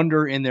people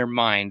wonder in their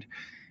mind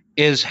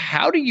is,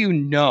 how do you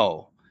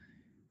know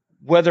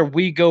whether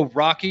we go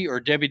Rocky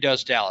or Debbie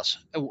does Dallas?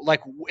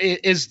 Like,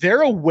 is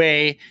there a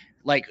way,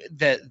 like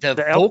the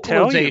elk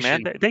vocalization? Tell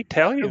you, man. They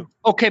tell you.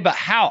 Okay, but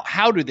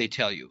how do they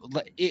tell you?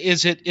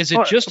 Is it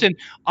just in?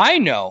 I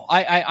know.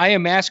 I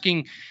am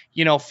asking.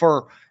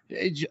 For.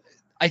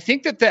 I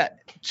think that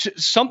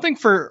something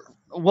for.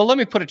 Well, let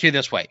me put it to you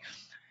this way.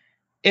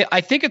 I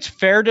think it's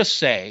fair to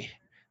say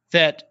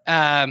that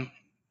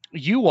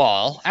you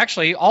all,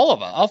 actually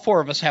all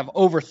four of us, have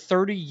over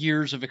 30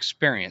 years of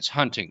experience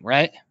hunting,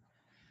 right?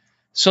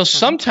 So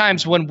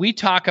sometimes when we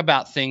talk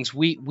about things,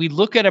 we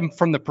look at them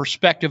from the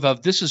perspective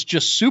of, this is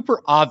just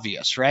super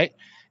obvious, right?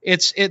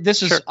 This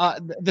is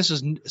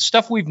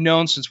stuff we've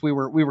known since we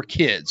were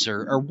kids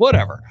or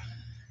whatever.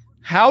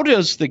 How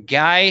does the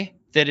guy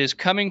that is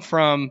coming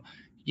from,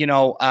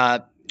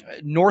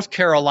 North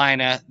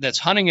Carolina, that's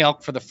hunting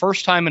elk for the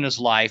first time in his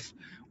life,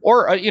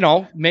 or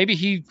maybe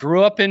he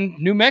grew up in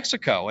New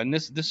Mexico, and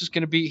this is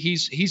going to be,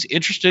 he's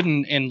interested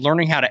in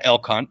learning how to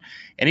elk hunt,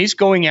 and he's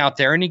going out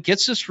there and he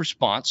gets this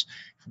response.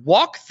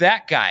 Walk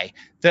that guy,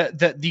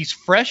 these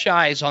fresh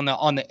eyes on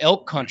the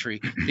elk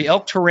country, the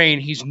elk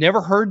terrain. He's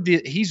never heard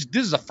this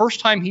is the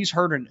first time he's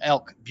heard an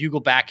elk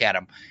bugle back at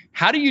him.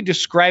 How do you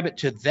describe it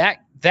to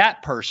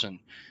that person?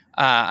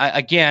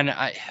 I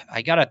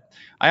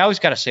always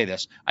gotta say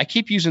this. I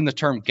keep using the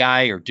term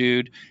guy or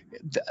dude.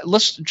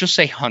 Let's just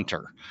say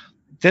hunter.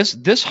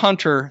 This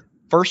hunter,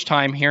 first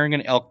time hearing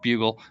an elk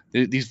bugle,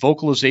 these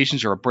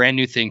vocalizations are a brand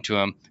new thing to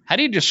him. How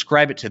do you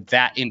describe it to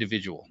that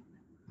individual?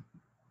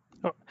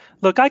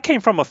 Look, I came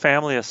from a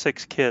family of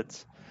 6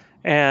 kids,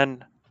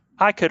 and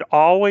I could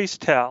always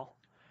tell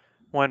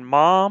when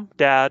mom,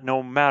 dad,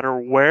 no matter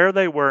where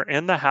they were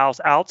in the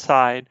house,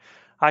 outside,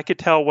 I could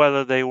tell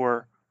whether they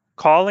were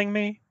calling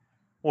me,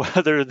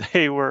 whether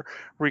they were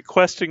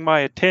requesting my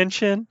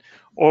attention,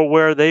 or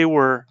where they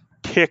were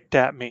ticked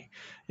at me,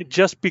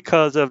 just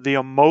because of the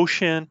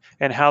emotion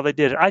and how they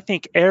did it. I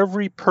think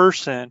every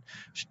person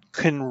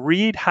can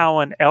read how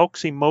an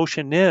elk's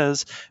emotion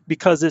is,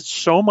 because it's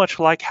so much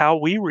like how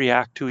we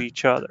react to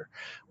each other.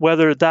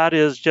 Whether that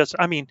is just,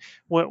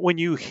 when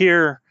you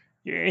hear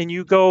and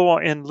you go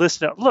and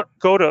listen,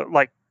 go to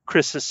like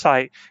Chris's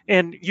site,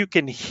 and you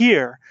can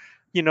hear,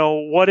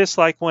 what it's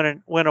like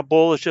when a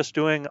bull is just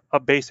doing a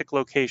basic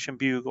location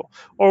bugle,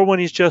 or when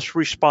he's just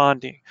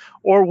responding,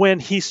 or when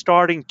he's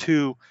starting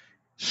to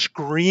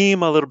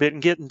scream a little bit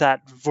and getting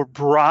that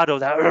vibrato,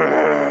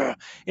 that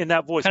in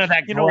that voice. Kind of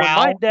that growl. When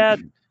my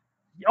dad,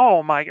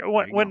 oh my,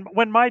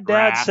 when my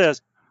dad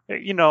says,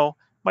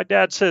 my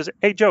dad says,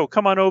 "Hey Joe,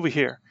 come on over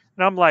here,"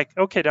 and I'm like,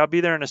 "Okay, I'll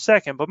be there in a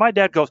second." But my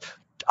dad goes,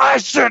 "I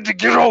said to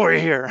get over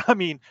here."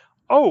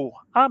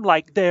 I'm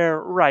like there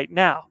right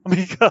now,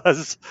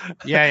 because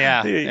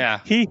yeah.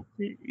 He,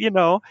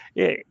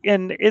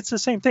 and it's the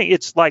same thing.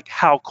 It's like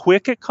how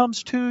quick it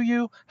comes to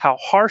you, how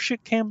harsh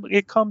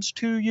it comes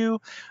to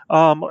you,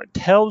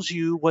 tells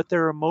you what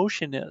their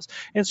emotion is.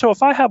 And so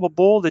if I have a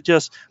bull that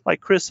just, like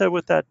Chris said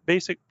with that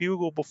basic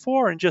bugle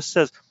before, and just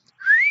says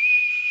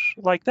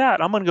like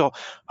that, I'm going to go,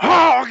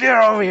 "Oh,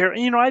 get over here."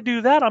 And, I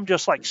do that. I'm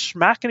just like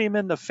smacking him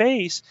in the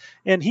face,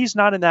 and he's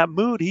not in that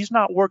mood. He's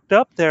not worked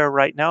up there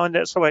right now. And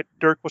that's what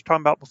Dirk was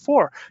talking about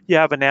before. You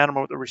have an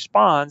animal that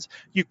responds,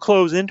 you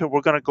close into,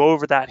 we're going to go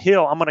over that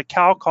hill. I'm going to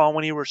cow call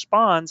when he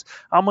responds.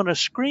 I'm going to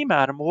scream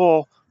at him.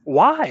 Well,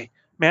 why?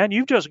 Man,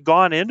 you've just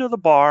gone into the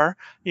bar.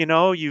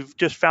 You've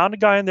just found a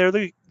guy in there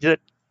that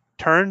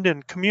turned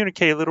and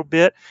communicated a little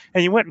bit,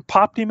 and you went and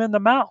popped him in the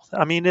mouth.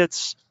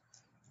 It's,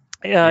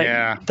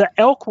 the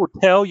elk will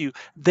tell you.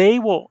 They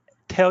will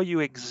tell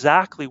you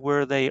exactly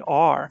where they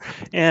are.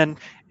 And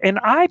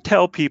I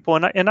tell people,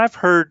 and I've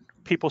heard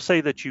people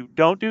say that you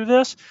don't do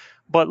this,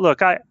 but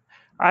look,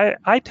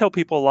 I tell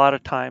people a lot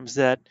of times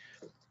that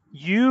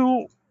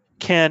you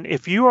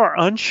if you are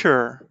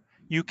unsure,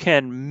 you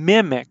can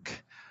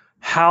mimic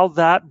how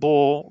that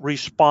bull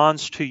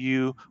responds to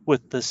you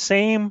with the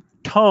same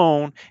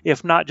tone,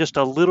 if not just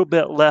a little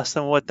bit less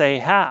than what they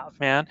have,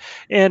 man.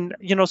 And,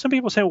 some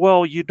people say,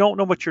 well, you don't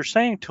know what you're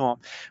saying to them.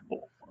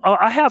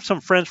 I have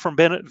some friends from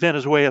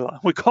Venezuela.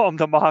 We call them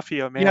the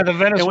mafia, man. Yeah, the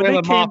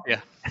Venezuela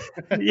mafia.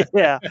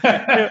 Yeah.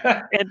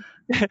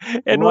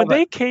 And when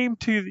they came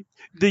to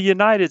the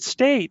United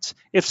States,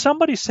 if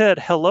somebody said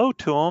hello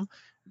to them,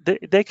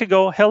 they could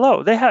go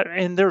hello.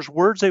 And there's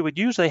words they would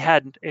use. They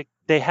had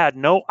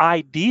no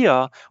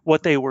idea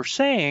what they were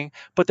saying,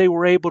 but they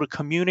were able to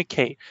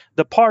communicate.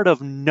 The part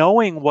of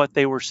knowing what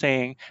they were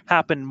saying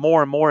happened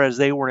more and more as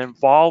they were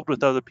involved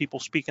with other people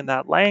speaking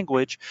that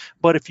language.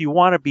 But if you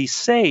want to be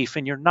safe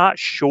and you're not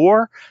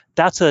sure,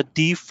 that's a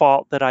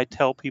default that I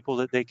tell people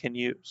that they can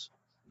use.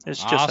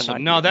 It's just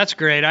awesome. No, that's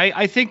great.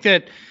 I think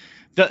that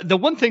the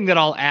one thing that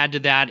I'll add to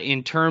that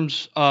in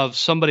terms of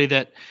somebody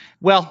that,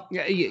 well,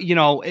 we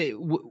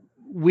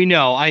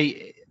know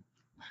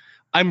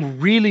I'm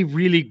really,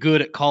 really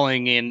good at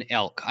calling in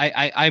elk.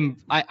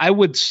 I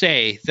would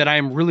say that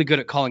I'm really good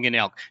at calling in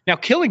elk. Now,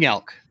 killing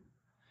elk,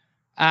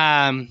 no,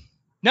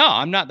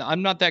 I'm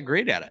not that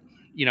great at it,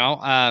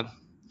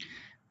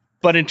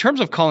 but in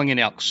terms of calling in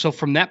elk, so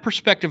from that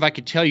perspective, I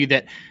could tell you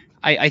that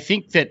I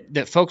think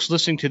that folks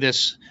listening to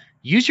this,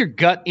 use your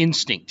gut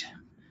instinct.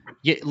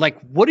 Like,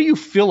 what do you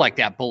feel like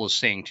that bull is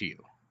saying to you?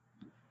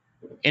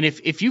 And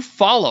if you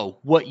follow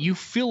what you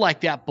feel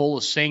like that bull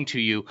is saying to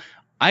you,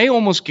 I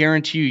almost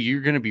guarantee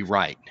you're going to be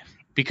right,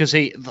 because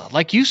they,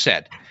 like you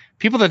said,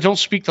 people that don't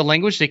speak the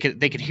language, they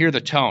could hear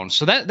the tone.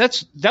 So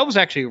that was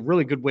actually a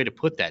really good way to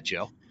put that,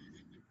 Joe.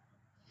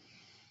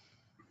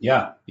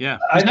 Yeah.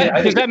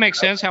 Does that make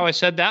sense how I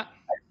said that?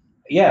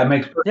 Yeah, it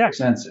makes perfect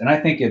sense. And I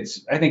think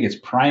it's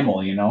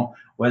primal,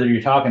 whether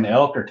you're talking to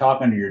elk or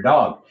talking to your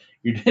dog.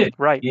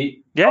 Right.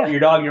 Your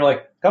dog, you're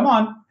like, come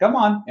on.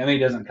 And then he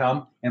doesn't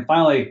come. And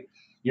finally,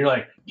 you're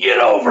like, get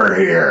over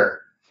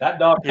here. That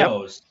dog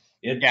knows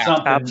it's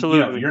something,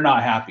 absolutely. You're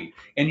not happy.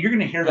 And you're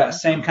going to hear that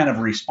same kind of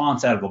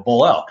response out of a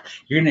bull elk.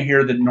 You're going to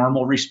hear the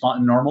normal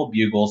response, normal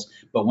bugles.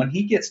 But when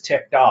he gets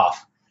ticked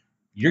off,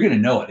 you're going to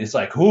know it. It's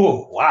like,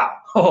 oh, wow.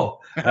 Oh,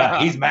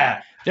 he's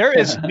mad. There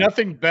is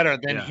nothing better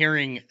than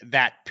hearing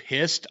that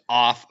pissed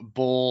off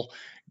bull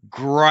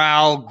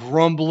growl,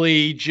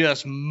 grumbly,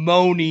 just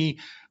moany.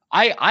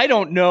 I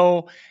don't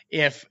know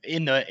if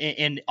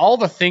in all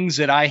the things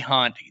that I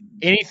hunt,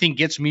 anything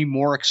gets me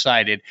more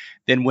excited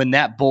than when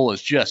that bull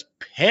is just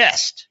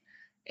pissed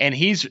and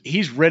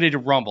he's ready to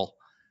rumble.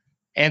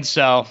 And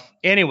so,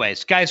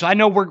 anyways, guys, I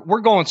know we're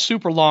going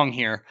super long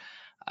here.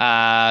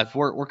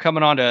 We're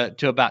coming on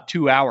to about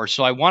 2 hours.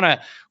 So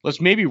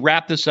let's maybe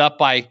wrap this up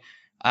by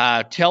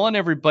telling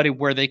everybody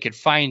where they could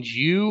find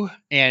you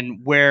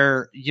and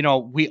where,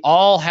 we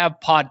all have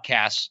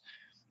podcasts.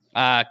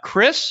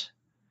 Chris,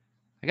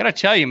 I got to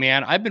tell you,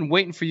 man, I've been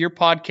waiting for your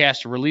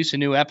podcast to release a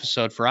new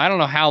episode for I don't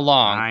know how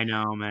long. I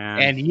know, man.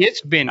 And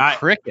it's been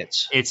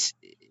crickets.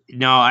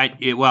 Okay.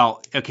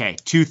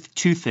 Two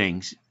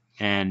things.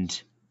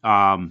 And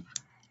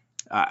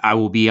I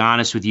will be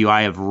honest with you.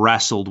 I have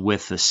wrestled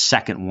with the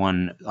second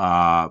one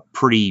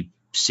pretty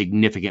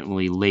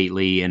significantly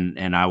lately,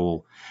 and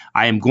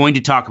I am going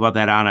to talk about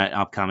that on an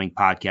upcoming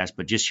podcast.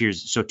 But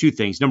just so two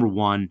things. Number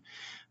one,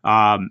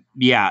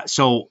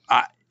 so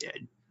I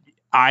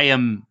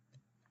am,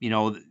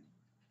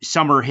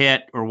 summer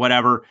hit or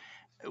whatever.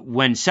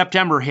 When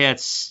September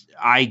hits,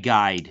 I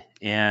guide,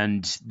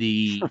 and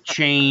the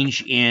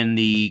change in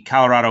the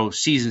Colorado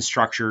season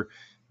structure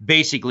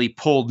basically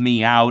pulled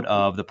me out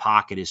of the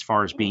pocket as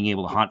far as being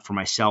able to hunt for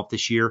myself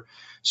this year.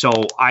 So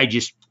I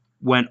just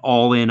went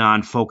all in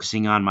on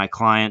focusing on my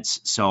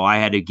clients. So I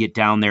had to get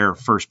down there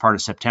first part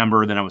of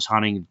September. Then I was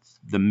hunting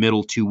the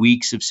middle 2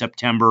 weeks of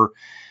September.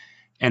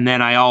 And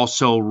then I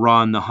also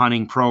run the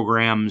hunting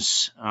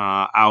programs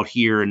out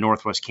here in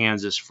Northwest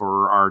Kansas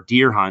for our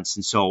deer hunts.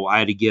 And so I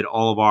had to get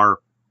all of our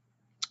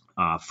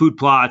food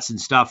plots and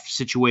stuff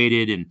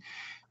situated and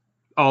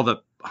all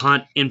the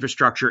hunt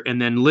infrastructure. And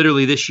then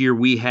literally this year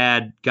we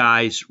had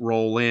guys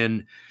roll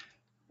in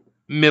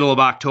middle of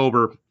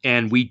October,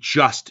 and we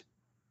just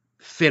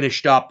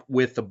finished up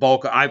with the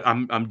bulk.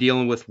 I'm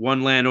dealing with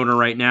one landowner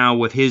right now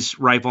with his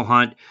rifle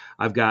hunt.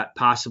 I've got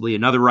possibly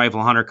another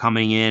rifle hunter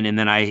coming in, and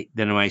then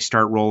I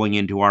start rolling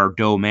into our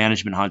doe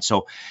management hunt.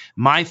 So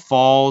my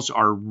falls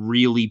are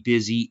really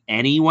busy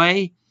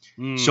anyway.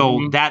 Mm-hmm.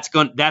 So that's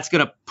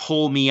gonna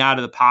pull me out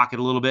of the pocket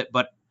a little bit,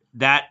 but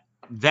that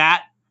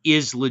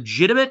is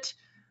legitimate,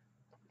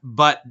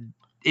 but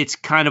it's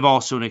kind of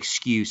also an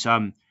excuse.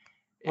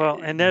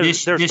 Well, and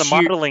there's the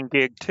modeling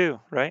gig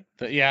too, right?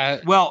 Well, I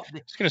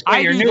was going to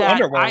say your new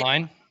underwear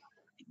line.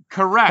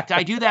 Correct.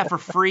 I do that for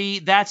free.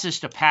 That's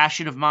just a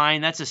passion of mine.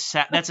 That's a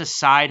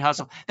side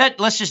hustle.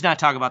 Let's just not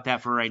talk about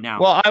that for right now.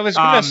 Well, I was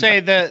going to say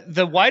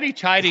the whitey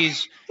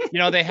tidies,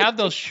 they have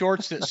those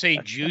shorts that say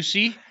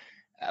juicy,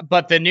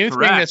 but the new thing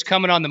that's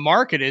coming on the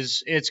market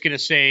is it's going to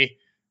say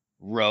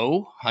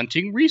Rowe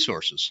Hunting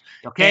Resources.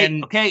 Okay.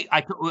 And okay.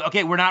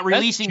 We're not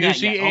releasing that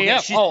juicy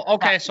yet. AF.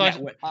 Okay. So you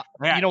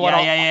know what?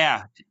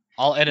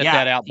 I'll edit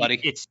that out, buddy.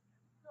 It's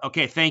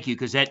okay. Thank you.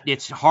 Cause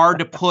it's hard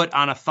to put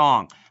on a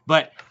thong,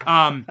 but,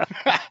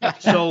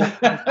 so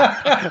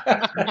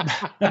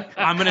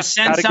I'm going to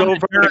send some. Gotta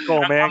go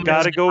vertical, man.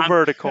 Gotta go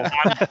vertical.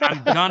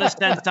 I'm going to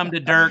send some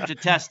to Dirk to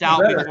test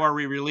out before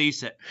we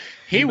release it.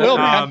 He will,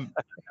 man.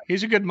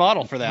 He's a good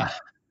model for that.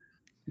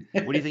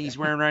 What do you think he's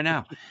wearing right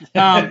now?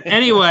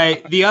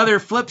 Anyway, the other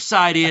flip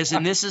side is,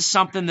 and this is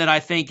something that I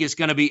think is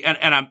going to be,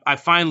 and I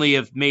finally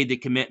have made the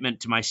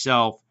commitment to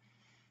myself.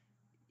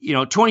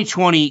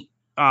 2020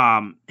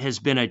 has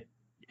been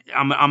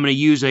I'm going to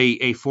use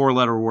a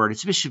 4-letter word.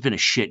 It's just been a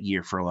shit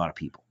year for a lot of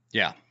people.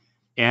 Yeah.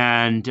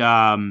 And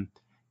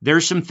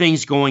there's some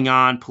things going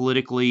on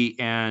politically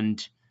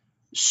and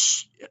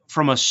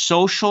from a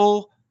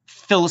social,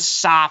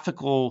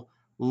 philosophical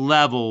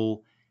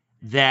level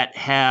that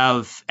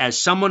have, as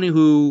someone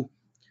who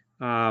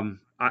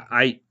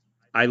I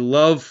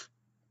love,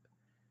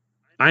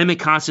 I'm a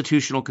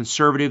constitutional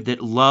conservative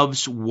that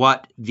loves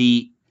what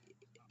the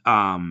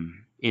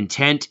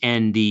intent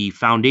and the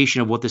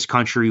foundation of what this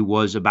country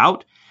was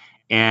about.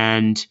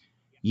 And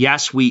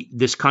yes,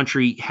 this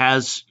country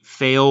has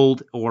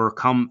failed or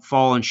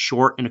fallen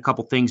short in a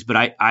couple things, but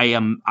I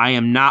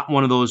am not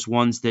one of those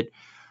ones that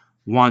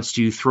wants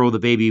to throw the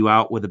baby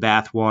out with the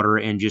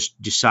bathwater and just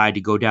decide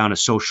to go down a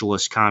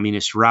socialist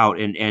communist route.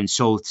 And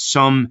so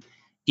some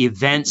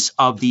events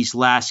of these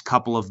last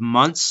couple of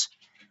months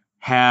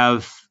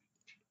have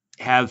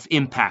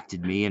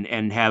impacted me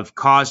and have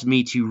caused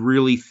me to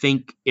really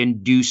think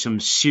and do some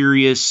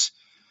serious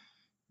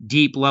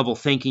deep level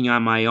thinking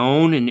on my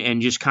own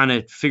and just kind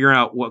of figuring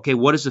out what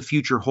does the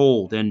future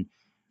hold? And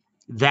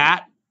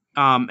that,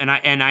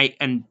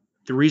 and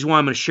the reason why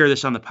I'm going to share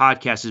this on the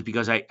podcast is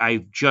because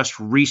I just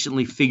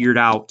recently figured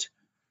out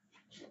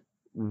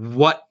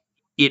what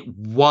it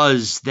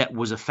was that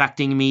was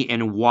affecting me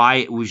and why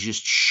it was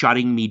just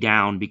shutting me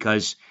down,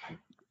 because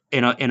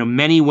in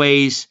many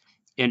ways,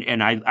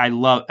 and I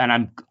love,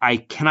 and I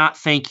cannot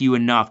thank you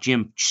enough,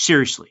 Jim,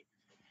 seriously,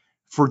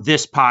 for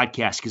this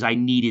podcast, because I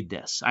needed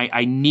this.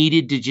 I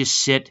needed to just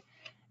sit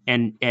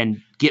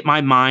and get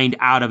my mind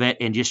out of it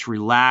and just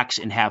relax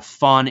and have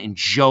fun and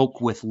joke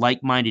with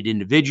like-minded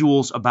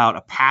individuals about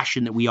a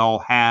passion that we all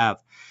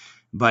have.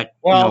 But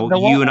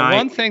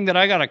one thing that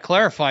I got to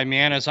clarify,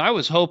 man, is I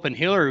was hoping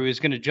Hillary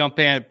was going to jump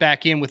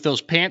back in with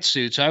those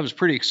pantsuits. I was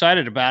pretty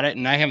excited about it,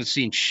 and I haven't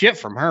seen shit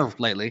from her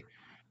lately.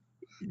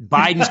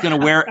 Biden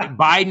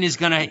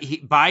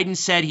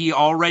said he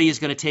already is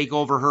going to take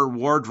over her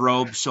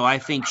wardrobe. So I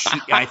think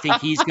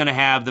he's going to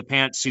have the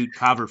pantsuit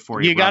covered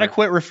for you. You got to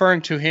quit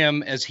referring to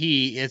him as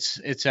he. It's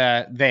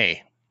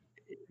they.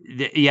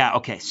 Yeah.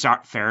 Okay. Sorry.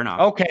 Fair enough.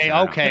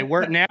 Okay.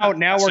 We're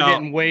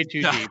getting way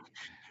too deep.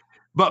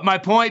 But my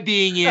point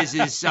being is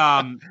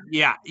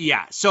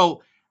yeah.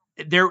 So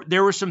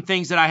there were some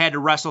things that I had to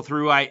wrestle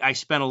through. I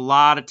spent a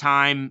lot of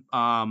time,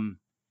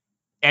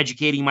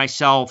 educating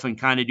myself and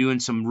kind of doing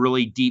some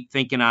really deep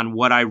thinking on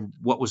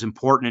what was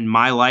important in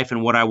my life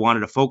and what I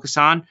wanted to focus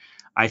on.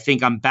 I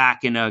think I'm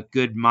back in a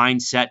good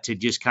mindset to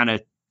just kind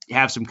of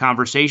have some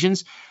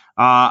conversations.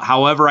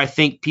 However, I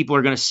think people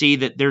are going to see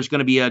that there's going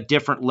to be a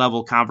different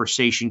level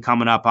conversation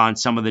coming up on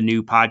some of the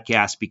new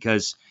podcasts,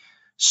 because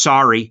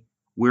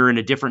we're in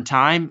a different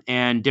time,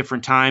 and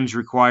different times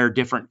require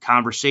different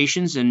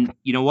conversations. And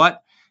you know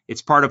what?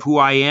 It's part of who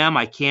I am.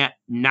 I can't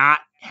not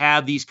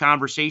have these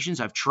conversations.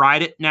 I've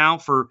tried it now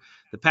for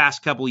the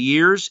past couple of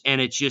years,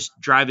 and it's just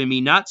driving me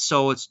nuts.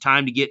 So it's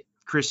time to get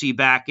Chrissy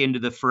back into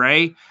the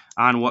fray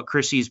on what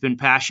Chrissy has been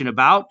passionate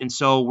about. And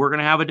so we're going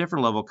to have a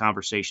different level of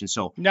conversation.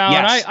 So no,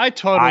 yes, and I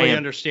totally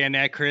understand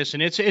that, Chris.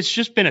 And it's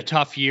just been a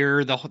tough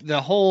year. The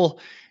whole,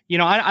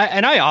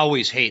 I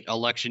always hate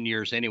election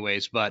years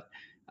anyways, but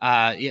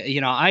I've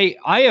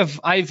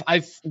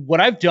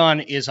what I've done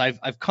is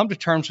I've come to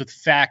terms with the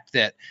fact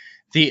that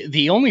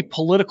the only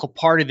political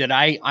party that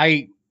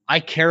I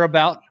care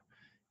about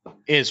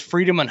is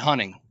freedom and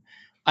hunting.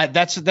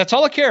 That's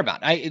all I care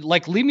about.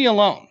 Leave me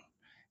alone.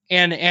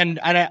 And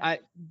I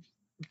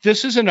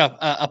this isn't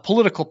a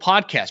political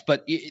podcast,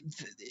 but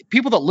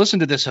people that listen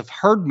to this have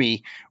heard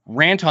me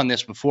rant on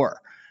this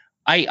before.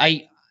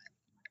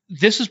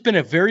 This has been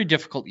a very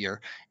difficult year.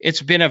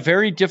 It's been a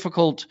very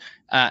difficult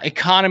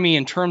economy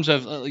in terms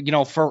of,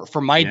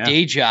 for my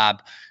day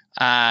job.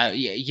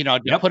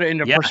 To put it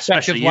into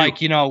perspective,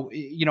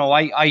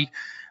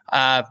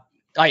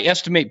 I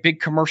estimate big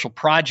commercial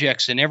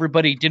projects, and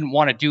everybody didn't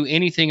want to do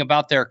anything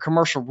about their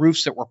commercial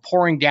roofs that were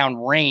pouring down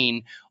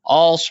rain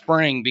all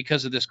spring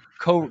because of this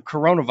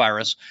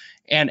coronavirus.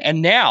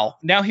 And now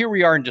here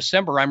we are in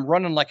December. I'm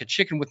running like a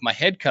chicken with my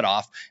head cut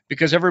off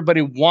because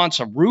everybody wants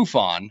a roof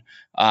on.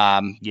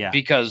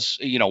 Because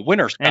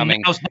winter's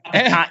coming. Now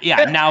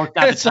it's not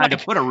the time to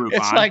put a roof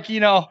on. It's like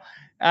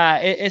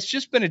it's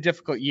just been a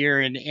difficult year,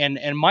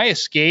 and my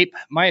escape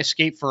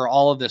for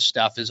all of this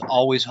stuff is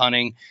always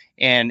hunting,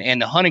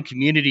 and the hunting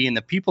community and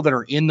the people that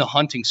are in the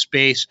hunting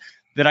space.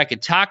 that I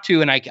could talk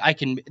to, and I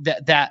can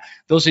that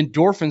those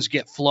endorphins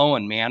get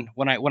flowing, man.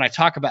 When I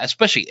talk about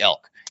especially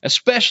elk.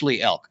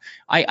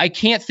 I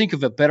can't think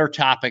of a better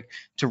topic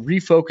to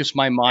refocus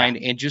my mind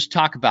and just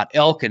talk about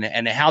elk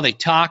and how they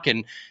talk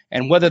and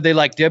whether they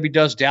like Debbie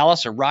Does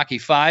Dallas or Rocky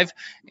Five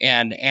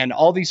and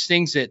all these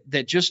things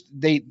that just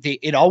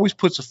it always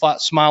puts a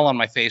smile on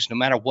my face no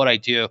matter what I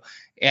do.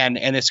 And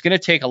it's going to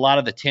take a lot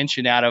of the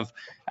tension out of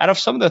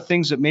some of the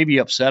things that maybe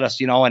upset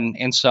us,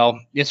 and so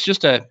it's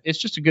just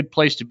a good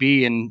place to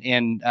be.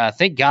 And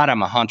thank God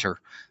I'm a hunter.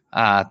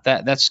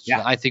 That's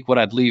I think what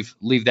I'd leave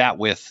that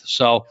with.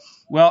 So.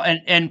 Well,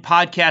 and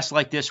podcasts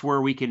like this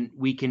where we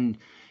can,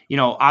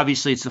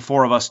 obviously it's the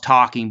four of us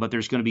talking, but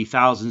there's going to be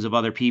thousands of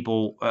other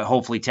people,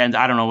 hopefully tens.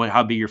 I don't know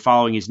how big your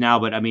following is now,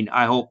 but I mean,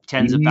 I hope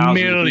tens of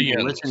thousands of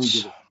people listening to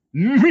it.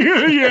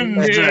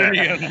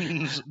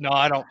 Millions. No,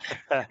 I don't.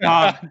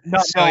 Not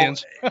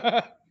millions.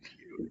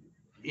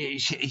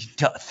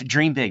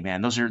 Dream big,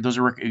 man. Those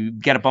are you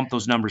got to bump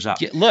those numbers up.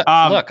 Look,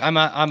 I'm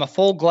a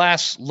full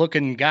glass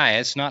looking guy.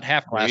 It's not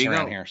half glass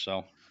around here,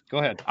 so. Go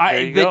ahead.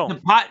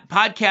 The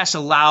podcasts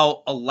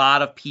allow a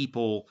lot of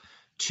people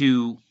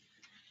to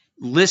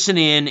listen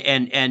in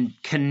and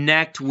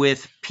connect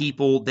with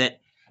people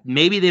that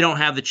maybe they don't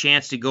have the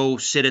chance to go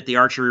sit at the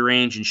archery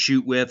range and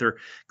shoot with, or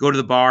go to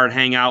the bar and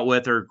hang out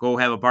with, or go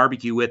have a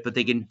barbecue with, but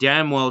they can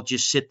damn well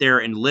just sit there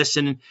and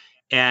listen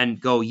and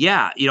go,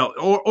 yeah,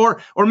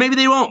 or maybe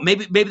they won't.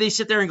 Maybe they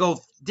sit there and go,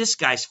 this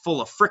guy's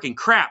full of freaking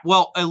crap.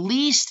 Well, at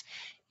least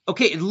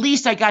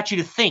I got you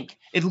to think.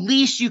 At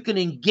least you can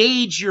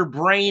engage your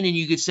brain and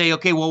you could say,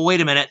 okay, well, wait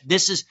a minute.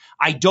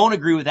 I don't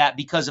agree with that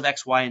because of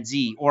X, Y, and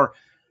Z. Or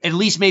at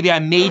least maybe I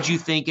made you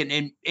think,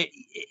 and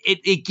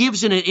it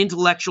gives an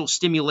intellectual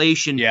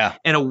stimulation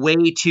and a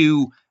way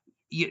to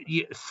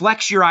you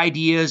flex your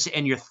ideas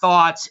and your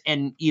thoughts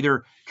and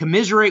either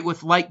commiserate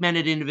with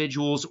like-minded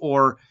individuals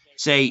or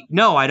say,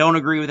 no, I don't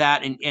agree with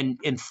that,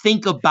 and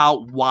think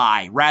about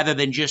why, rather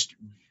than just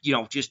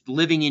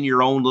living in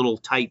your own little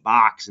tight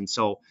box. And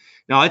so,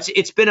 no,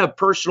 it's been a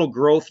personal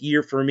growth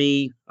year for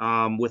me,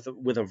 with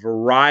a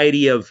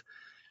variety of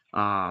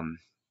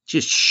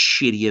just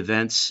shitty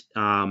events.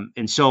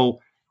 And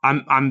so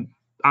I'm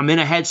in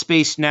a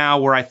headspace now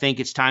where I think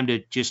it's time to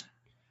just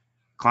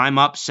climb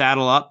up,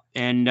 saddle up,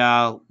 and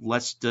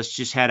let's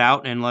just head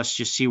out and let's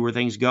just see where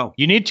things go.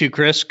 You need to,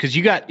 Chris, because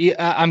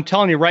I'm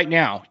telling you right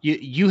now,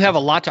 you have a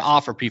lot to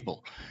offer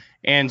people.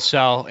 And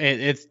so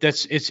it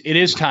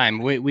is time.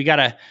 We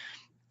gotta.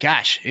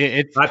 Gosh,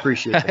 I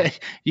appreciate that.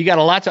 You got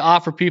a lot to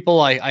offer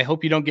people. I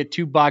hope you don't get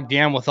too bogged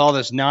down with all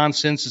this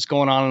nonsense that's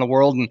going on in the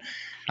world. And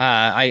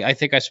I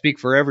think I speak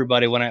for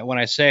everybody when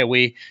I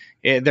say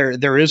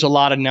there is a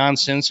lot of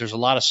nonsense. There's a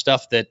lot of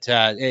stuff that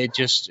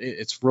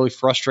it's really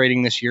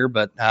frustrating this year.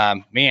 But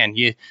man,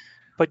 you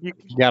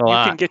got a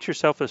lot. You can get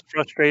yourself as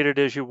frustrated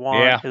as you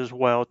want as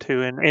well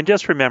too. And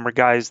just remember,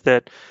 guys,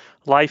 that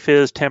life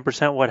is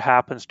 10% what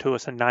happens to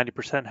us and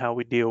 90% how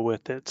we deal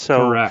with it.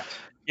 So. Correct.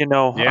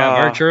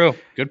 Very true.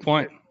 Good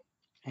point.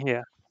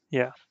 Yeah.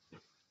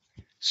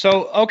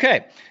 So,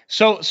 okay.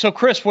 So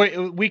Chris,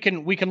 we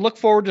can look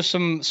forward to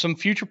some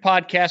future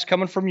podcasts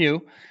coming from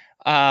you.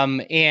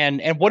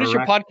 And what is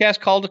your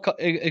podcast called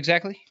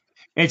exactly?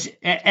 It's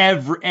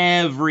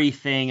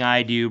everything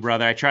I do,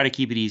 brother. I try to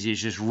keep it easy.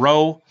 It's just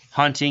Roe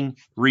Hunting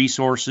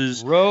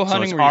Resources. Roe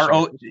Hunting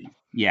Resources.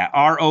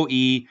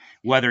 ROE.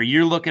 Whether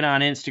you're looking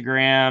on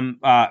Instagram,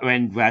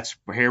 and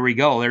here we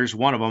go. There's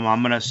one of them.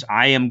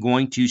 I am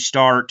going to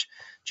start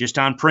just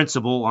on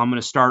principle. I'm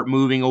going to start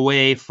moving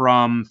away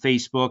from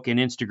Facebook and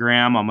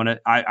Instagram.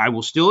 I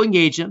will still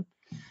engage them,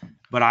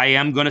 but I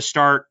am going to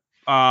start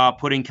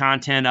putting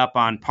content up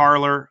on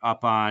Parler,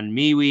 up on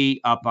MeWe,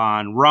 up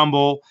on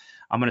Rumble.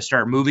 I'm going to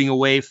start moving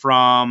away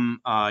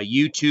from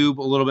YouTube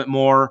a little bit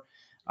more.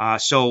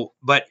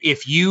 But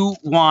if you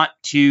want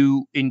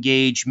to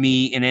engage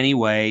me in any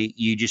way,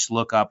 you just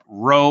look up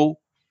Roe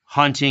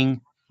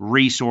Hunting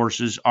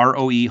Resources,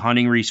 ROE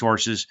Hunting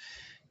Resources.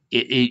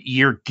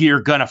 You're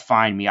going to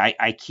find me.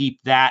 I keep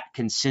that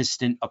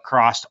consistent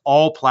across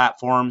all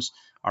platforms.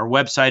 Our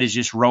website is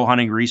just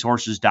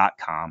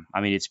rowhuntingresources.com.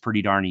 I mean, it's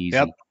pretty darn easy.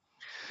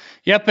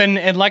 Yep,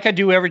 and like I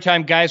do every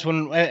time, guys,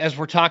 as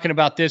we're talking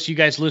about this, you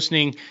guys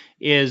listening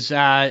is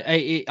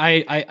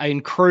I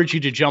encourage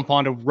you to jump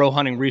onto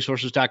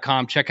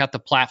rowhuntingresources.com, check out the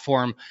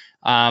platform,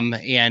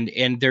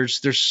 and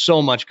there's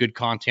so much good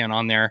content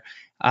on there.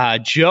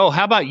 Joe,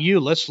 how about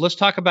you? Let's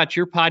talk about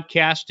your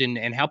podcast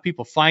and how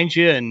people find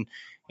you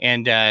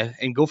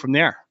and go from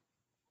there.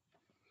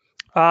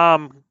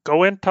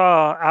 Go into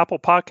Apple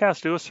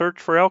Podcasts, do a search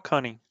for elk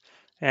hunting,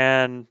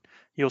 and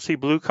you'll see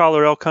Blue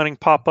Collar Elk Hunting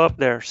pop up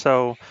there.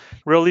 So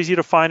real easy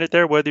to find it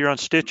there, whether you're on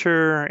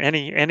Stitcher or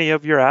any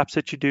of your apps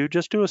that you do.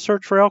 Just do a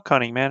search for elk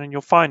hunting, man, and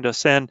you'll find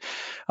us. And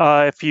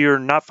if you're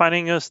not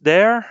finding us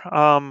there,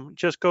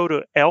 just go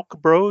to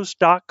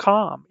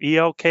elkbros.com,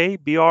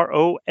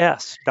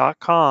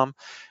 ELKBROS.com,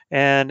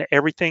 and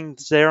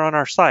everything's there on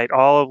our site.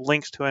 All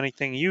links to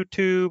anything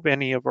YouTube,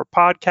 any of our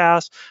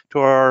podcasts, to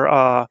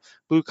our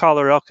Blue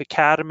Collar Elk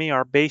Academy,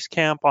 our base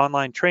camp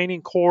online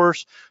training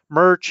course,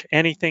 merch,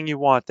 anything you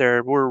want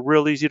there. We're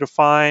real easy to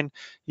find.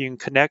 You can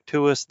connect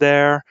to us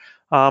there.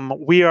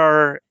 We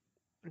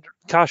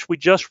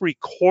just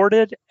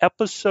recorded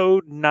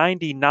episode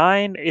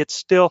 99.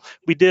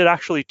 We did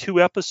actually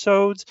 2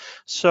 episodes.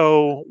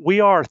 So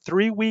we are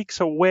 3 weeks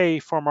away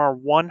from our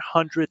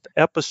 100th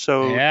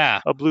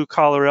episode of Blue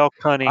Collar Elk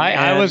Hunting.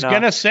 I was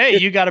going to say,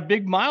 you got a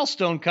big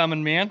milestone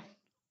coming, man.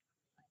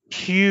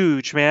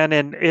 Huge, man.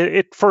 And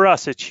it for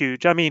us, it's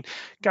huge. I mean,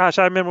 gosh,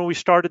 I remember when we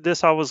started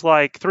this, I was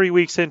like 3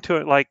 weeks into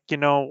it, like,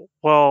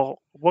 well,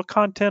 what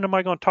content am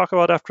I going to talk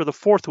about after the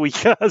 4th week?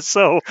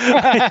 So,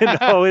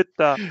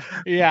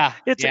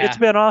 it's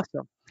been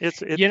awesome.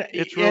 It's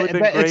really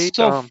been great. It's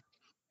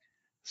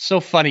so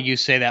funny you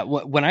say that.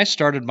 When I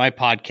started my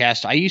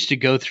podcast, I used to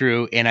go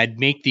through and I'd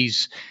make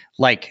these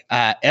like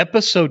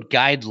episode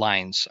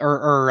guidelines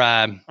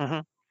or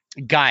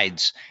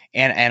guides,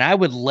 and I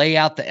would lay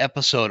out the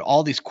episode,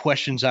 all these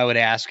questions I would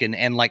ask,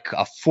 and like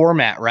a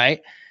format,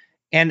 right?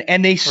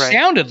 And they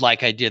sounded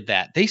like I did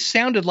that.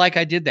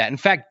 In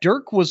fact,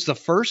 Dirk was the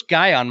first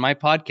guy on my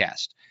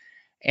podcast,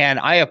 and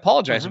I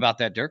apologize about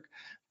that, Dirk,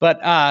 but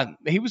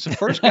he was the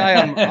first guy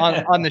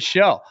on the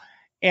show,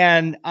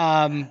 and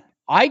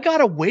I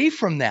got away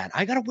from that.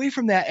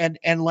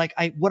 And like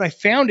what I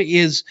found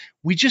is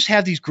we just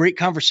have these great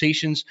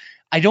conversations.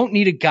 I don't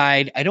need a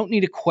guide. I don't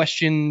need a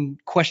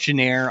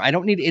questionnaire. I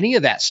don't need any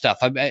of that stuff.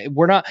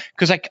 We're not,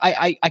 because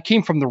I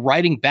came from the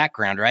writing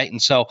background, right?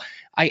 And so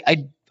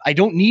I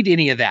don't need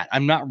any of that.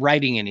 I'm not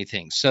writing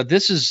anything. So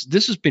this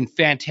has been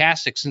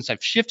fantastic since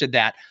I've shifted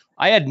that.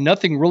 I had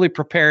nothing really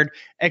prepared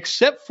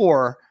except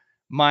for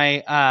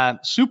my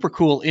super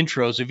cool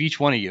intros of each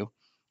one of you.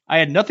 I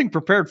had nothing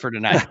prepared for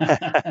tonight,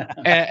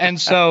 and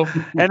so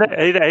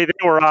they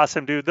were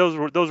awesome, dude. Those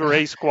were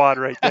A squad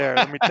right there.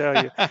 Let me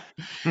tell you.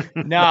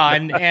 No,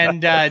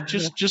 and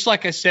just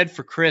like I said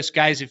for Chris,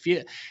 guys, if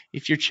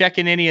you're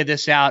checking any of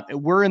this out,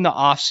 we're in the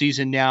off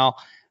season now.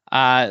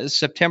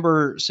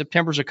 September's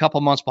a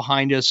couple months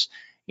behind us,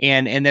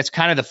 and that's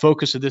kind of the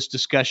focus of this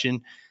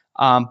discussion.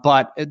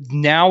 But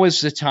now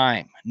is the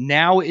time.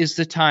 Now is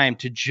the time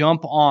to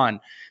jump on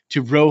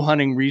to Row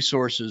Hunting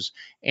Resources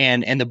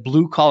and the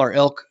Blue Collar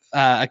Elk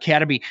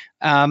Academy,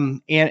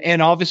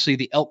 and obviously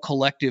the Elk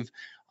Collective,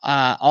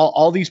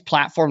 all these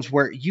platforms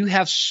where you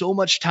have so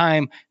much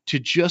time to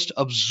just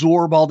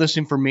absorb all this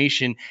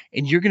information,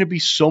 and you're going to be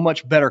so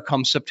much better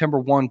come September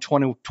 1,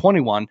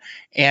 2021,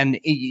 and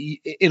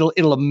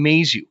it'll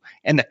amaze you.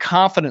 And the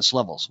confidence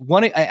levels.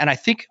 And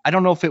I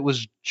don't know if it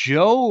was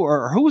Joe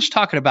or who was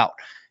talking about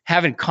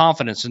having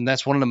confidence, and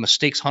that's one of the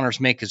mistakes hunters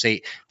make is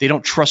they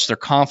don't trust their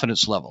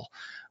confidence level.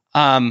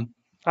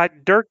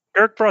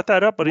 Dirk brought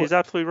that up, but he's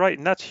absolutely right,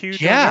 and that's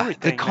huge. Yeah, on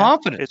everything, the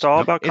confidence. Man. It's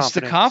all about confidence.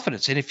 It's the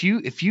confidence, and if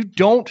you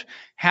don't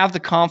have the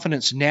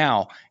confidence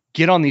now,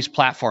 get on these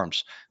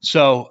platforms.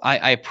 So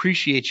I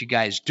appreciate you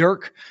guys,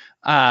 Dirk.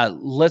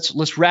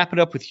 Let's wrap it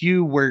up with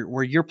you.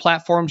 Where your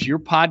platforms, your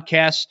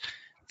podcasts,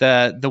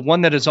 the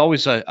one that is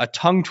always a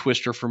tongue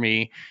twister for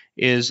me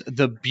is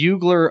the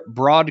Bugler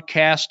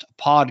Broadcast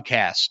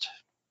Podcast.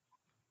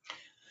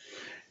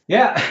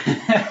 Yeah,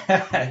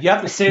 you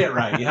have to say it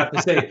right. You have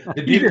to say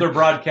the Bugler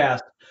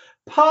Broadcast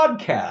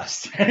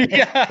Podcast.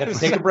 You have to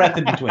take a breath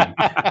in between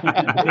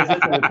because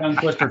it's a tongue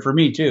twister for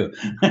me too.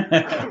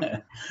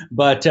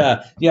 But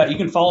you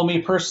can follow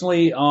me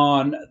personally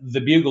on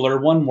the Bugler,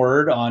 one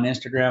word, on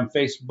Instagram,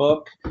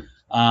 Facebook,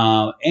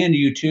 and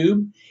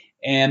YouTube.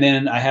 And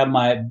then I have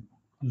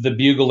the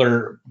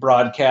Bugler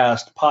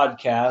Broadcast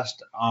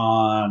Podcast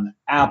on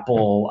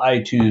Apple,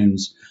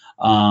 iTunes,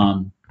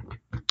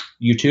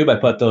 YouTube. I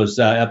put those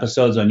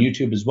episodes on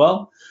YouTube as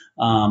well.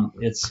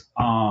 It's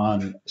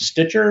on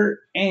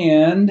Stitcher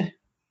and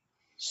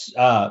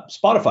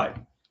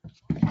Spotify.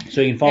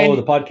 So you can follow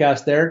the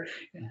podcast there.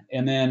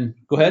 And then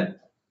go ahead.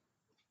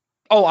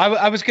 Oh,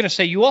 I was going to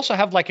say, you also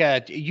have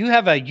you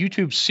have a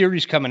YouTube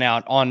series coming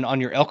out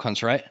on your elk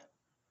hunts, right?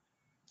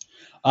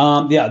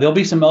 There'll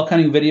be some elk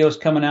hunting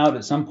videos coming out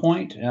at some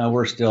point.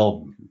 We're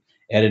still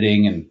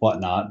editing and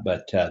whatnot,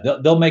 but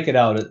they'll make it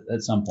out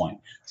at some point.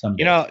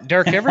 Someday.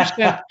 Dirk, ever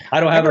since I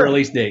don't have a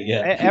release date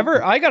yet.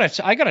 I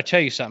gotta tell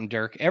you something,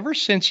 Dirk. Ever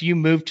since you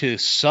moved to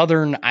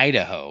southern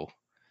Idaho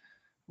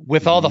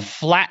with all the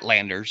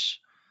flatlanders,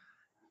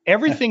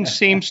 everything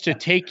seems to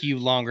take you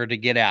longer to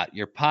get out.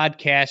 Your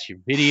podcasts, your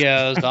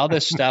videos, all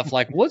this stuff.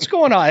 Like, what's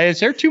going on? Is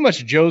there too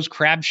much Joe's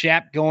Crab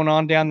Shack going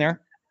on down there?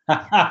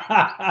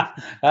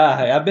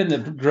 I've been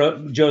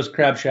to Joe's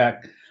Crab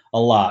Shack a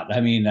lot.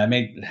 I mean, I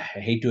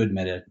hate to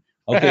admit it.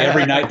 Okay,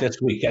 every night this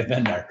week I've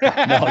been there. No,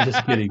 I'm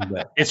just kidding.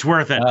 But it's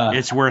worth it.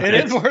 It's worth it.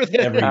 It is worth it.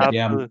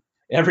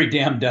 Every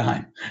damn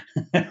dime.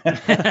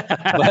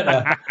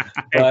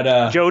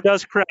 but Joe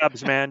does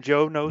crabs, man.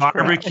 Joe knows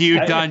barbecue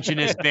crabs.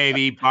 Dungeness,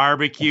 baby.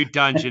 Barbecue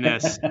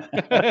Dungeness.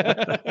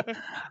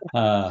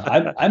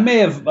 I may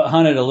have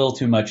hunted a little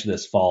too much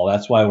this fall.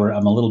 That's why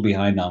I'm a little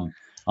behind on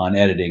on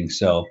editing.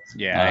 So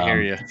Yeah, I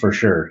hear you. for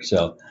sure.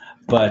 So,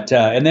 but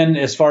and then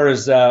as far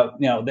as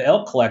the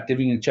Elk Collective,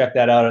 you can check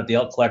that out at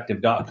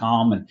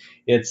theelkcollective.com, and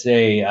it's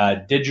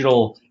a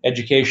digital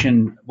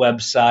education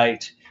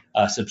website,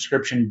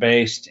 subscription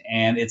based,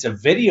 and it's a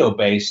video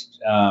based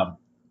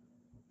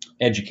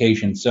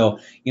education. So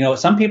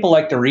some people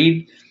like to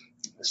read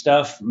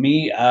stuff.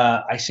 Me,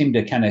 I seem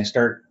to kind of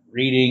start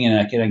reading and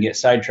I kind of get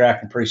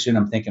sidetracked, and pretty soon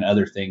I'm thinking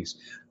other things.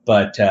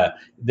 But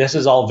this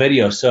is all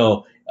video,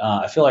 so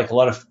I feel like a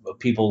lot of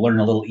people learn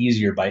a little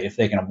easier if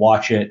they can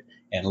watch it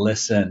and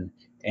listen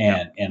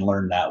and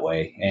learn that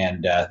way.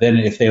 And then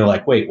if they were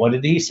like, wait, what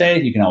did he say?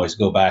 You can always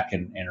go back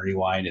and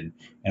rewind and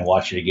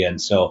watch it again.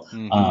 So,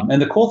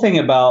 and the cool thing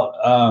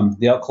about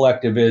the Elk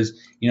Collective is,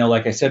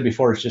 like I said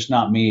before, it's just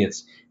not me.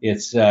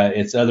 It's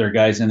other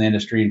guys in the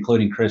industry,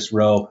 including Chris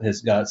Rowe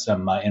has got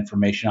some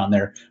information on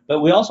there. But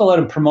we also let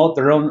them promote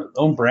their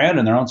own brand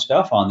and their own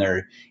stuff on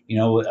there.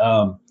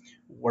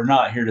 We're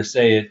not here to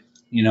say it.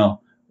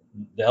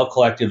 The Elk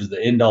Collective is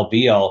the end all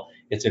be all.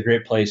 It's a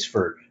great place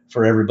for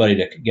everybody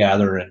to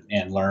gather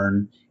and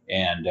learn.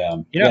 And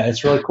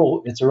it's really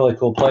cool. It's a really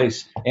cool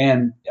place.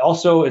 And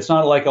also, it's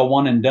not like a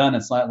one and done.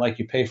 It's not like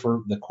you pay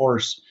for the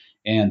course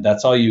and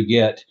that's all you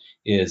get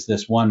is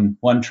this one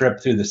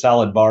trip through the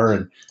salad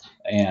bar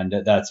and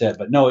that's it.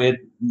 But no,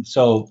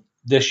 so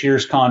this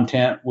year's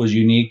content was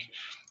unique.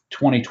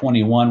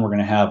 2021, we're going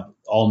to have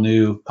all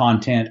new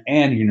content,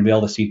 and you're going to be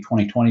able to see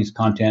 2020's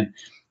content,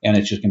 and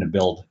it's just going to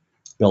build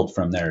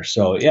from there.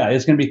 So yeah,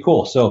 it's going to be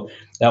cool. So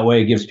that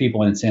way it gives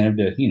people an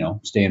incentive to,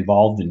 stay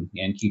involved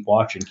and keep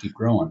watching, keep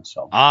growing.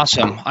 So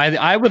awesome.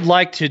 I would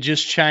like to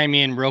just chime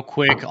in real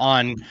quick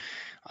on,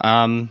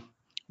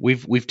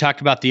 we've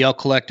talked about the Elk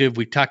Collective.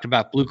 We've talked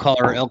about Blue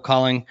Collar Elk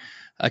Calling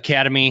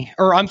Academy,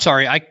 or I'm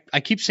sorry, I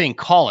keep saying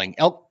calling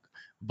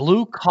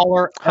Blue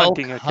Collar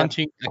Elk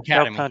Hunting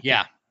Academy.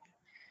 Yeah.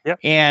 Yep.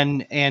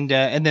 And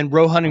then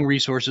Rowe Hunting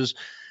Resources.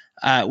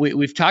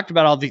 We've talked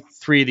about all the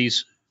three of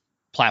these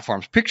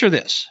platforms. Picture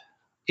this.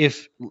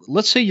 If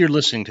let's say you're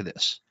listening to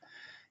this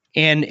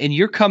and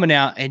you're coming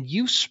out and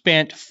you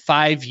spent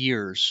 5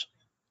 years,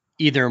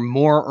 either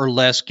more or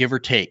less, give or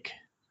take,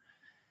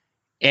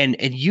 and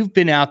you've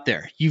been out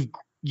there, you've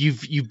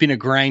been a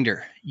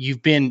grinder,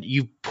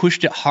 you've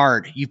pushed it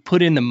hard, you've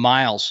put in the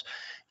miles,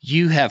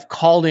 you have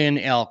called in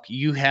elk,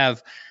 you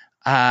have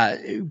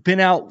been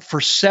out for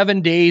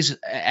 7 days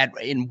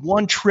in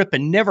one trip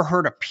and never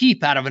heard a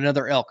peep out of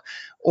another elk,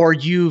 or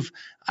you've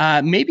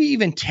maybe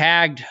even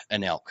tagged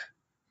an elk,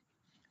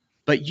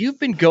 but you've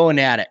been going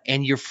at it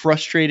and you're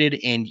frustrated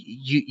and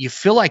you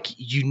feel like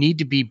you need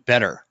to be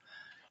better.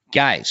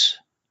 Guys,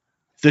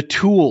 the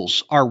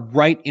tools are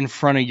right in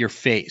front of your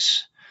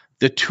face.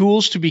 The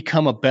tools to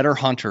become a better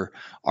hunter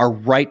are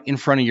right in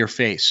front of your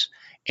face.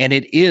 And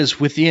it is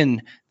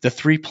within the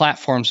 3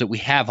 platforms that we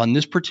have on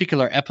this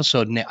particular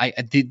episode.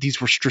 And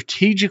these were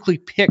strategically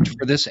picked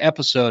for this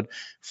episode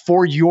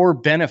for your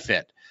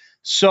benefit.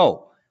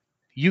 So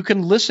you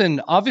can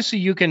listen. Obviously,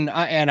 you can,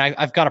 and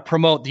I've got to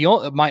promote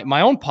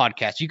my own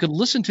podcast. You can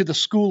listen to the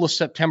School of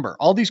September.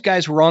 All these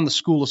guys were on the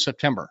School of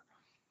September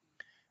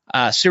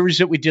series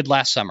that we did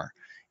last summer,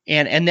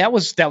 and that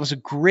was a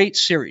great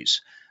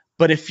series.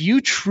 But if you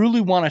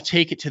truly want to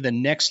take it to the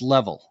next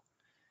level,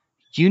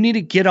 you need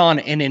to get on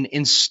and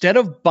instead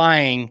of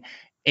buying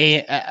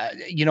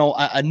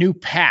a new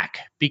pack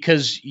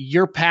because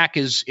your pack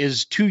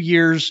is 2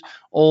 years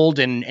old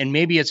and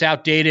maybe it's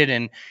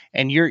outdated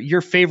and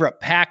your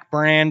favorite pack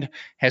brand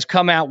has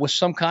come out with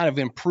some kind of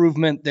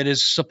improvement that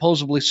is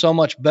supposedly so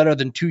much better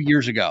than 2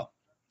 years ago.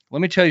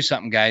 Let me tell you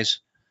something,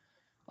 guys.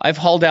 I've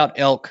hauled out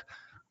elk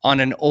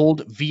on an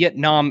old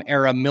Vietnam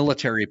era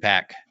military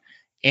pack,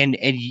 and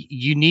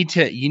you need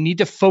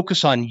to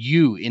focus on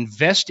you,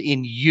 invest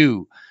in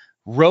you.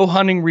 Rowe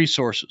Hunting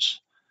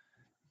Resources.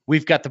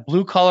 We've got the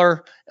Blue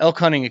Collar Elk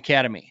Hunting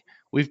Academy.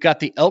 We've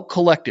got the Elk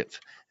Collective.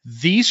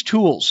 These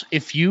tools,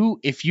 if you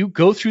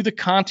go through the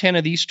content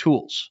of these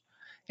tools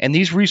and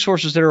these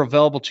resources that are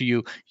available to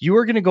you, you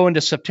are going to go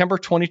into September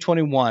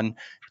 2021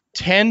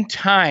 10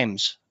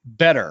 times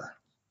better,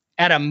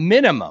 at a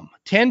minimum,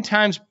 10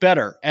 times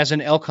better as an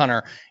elk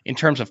hunter in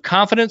terms of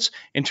confidence,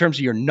 in terms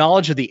of your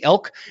knowledge of the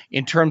elk,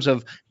 in terms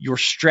of your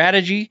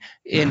strategy,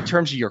 in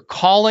terms of your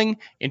calling,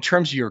 in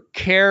terms of your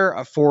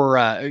care for,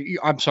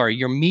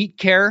 your meat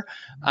care.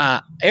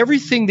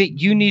 Everything that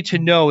you need to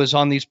know is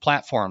on these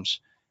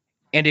platforms.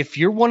 And if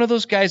you're one of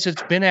those guys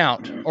that's been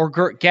out, or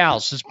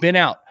gals that's been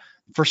out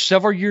for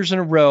several years in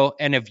a row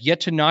and have yet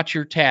to notch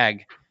your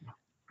tag,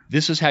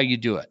 this is how you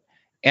do it.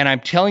 And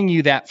I'm telling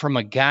you that from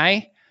a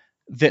guy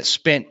that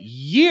spent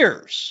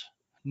years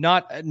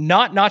not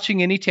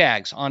notching any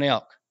tags on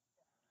elk,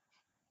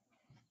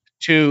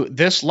 to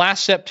this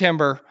last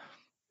September,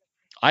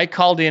 I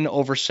called in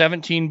over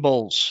 17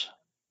 bulls.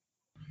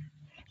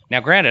 Now,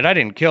 granted, I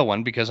didn't kill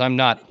one because I'm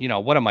not,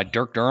 what am I,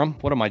 Dirk Durham?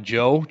 What am I,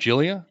 Joe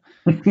Giulia?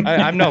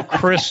 I'm no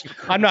Chris.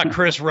 I'm not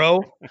Chris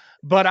Rowe,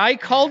 but I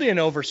called in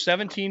over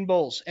 17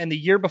 bulls. And the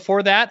year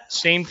before that,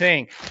 same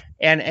thing.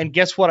 And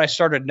guess what? I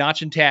started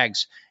notching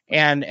tags.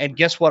 And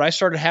guess what? I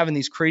started having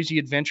these crazy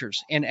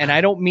adventures. And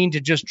I don't mean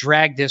to just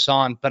drag this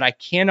on, but I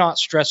cannot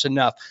stress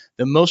enough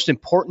the most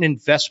important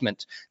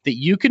investment that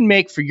you can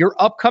make for your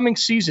upcoming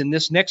season,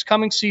 this next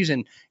coming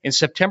season in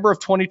September of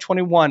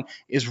 2021,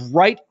 is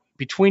right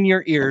between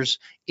your ears,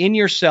 in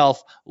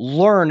yourself.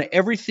 Learn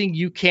everything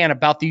you can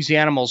about these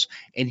animals,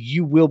 and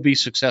you will be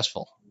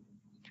successful.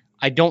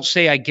 I don't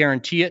say I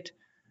guarantee it,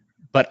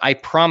 but I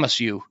promise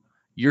you,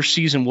 your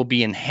season will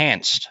be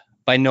enhanced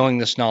by knowing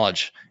this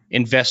knowledge.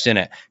 Invest in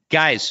it.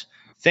 Guys,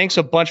 thanks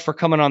a bunch for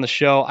coming on the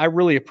show. I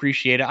really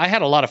appreciate it. I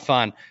had a lot of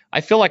fun.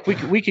 I feel like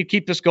we could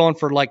keep this going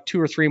for like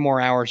 2 or 3 more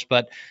hours,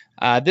 but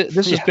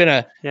this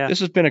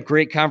has been a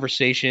great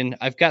conversation.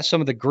 I've got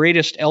some of the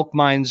greatest elk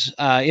minds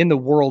in the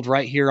world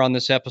right here on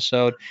this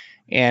episode,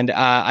 and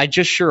I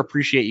just sure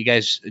appreciate you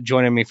guys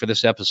joining me for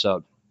this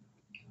episode.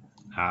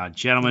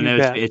 Gentlemen,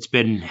 it's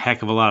been a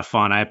heck of a lot of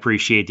fun. I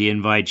appreciate the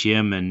invite,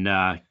 Jim,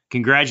 and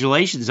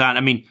congratulations on.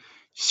 I mean,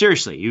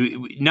 seriously,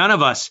 none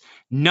of us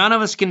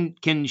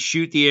can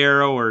shoot the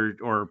arrow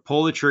or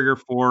pull the trigger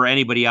for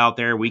anybody out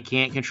there. We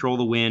can't control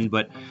the wind,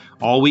 but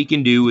all we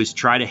can do is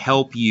try to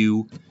help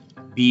you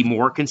be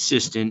more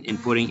consistent in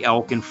putting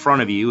elk in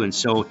front of you. And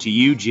so to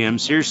you, Jim,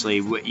 seriously,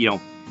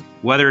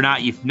 whether or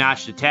not you've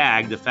notched a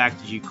tag, the fact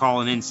that you're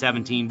calling in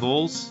 17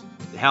 bulls,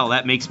 hell,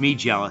 that makes me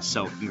jealous.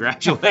 So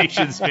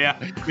congratulations,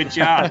 man. Good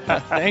job.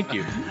 Thank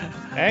you.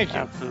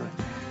 Absolutely.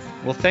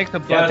 Well, thanks a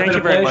bunch. Yeah, thank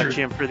you very much,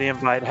 Jim, for the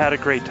invite. Had a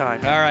great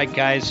time. All right,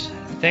 guys.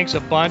 Thanks a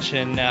bunch,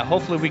 and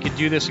hopefully we could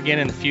do this again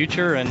in the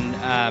future. And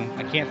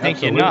I can't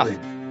thank you enough.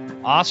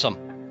 Awesome.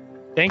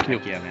 Thank you.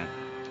 Yeah, man.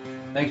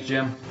 Thanks,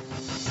 Jim.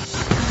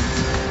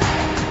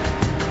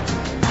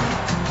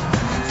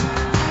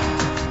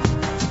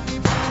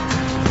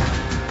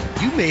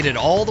 You made it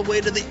all the way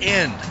to the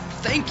end.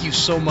 Thank you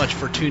so much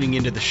for tuning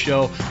into the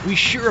show. We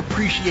sure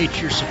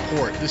appreciate your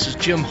support. This is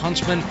Jim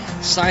Huntsman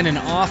signing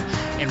off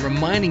and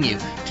reminding you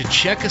to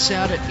check us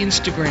out at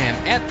Instagram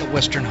at The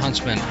Western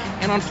Huntsman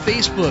and on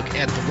Facebook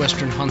at The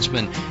Western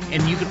Huntsman.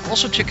 And you can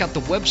also check out the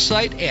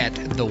website at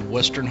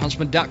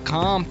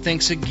thewesternhuntsman.com.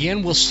 Thanks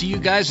again. We'll see you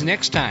guys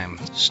next time.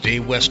 Stay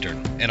Western,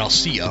 and I'll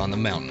see you on the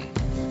mountain.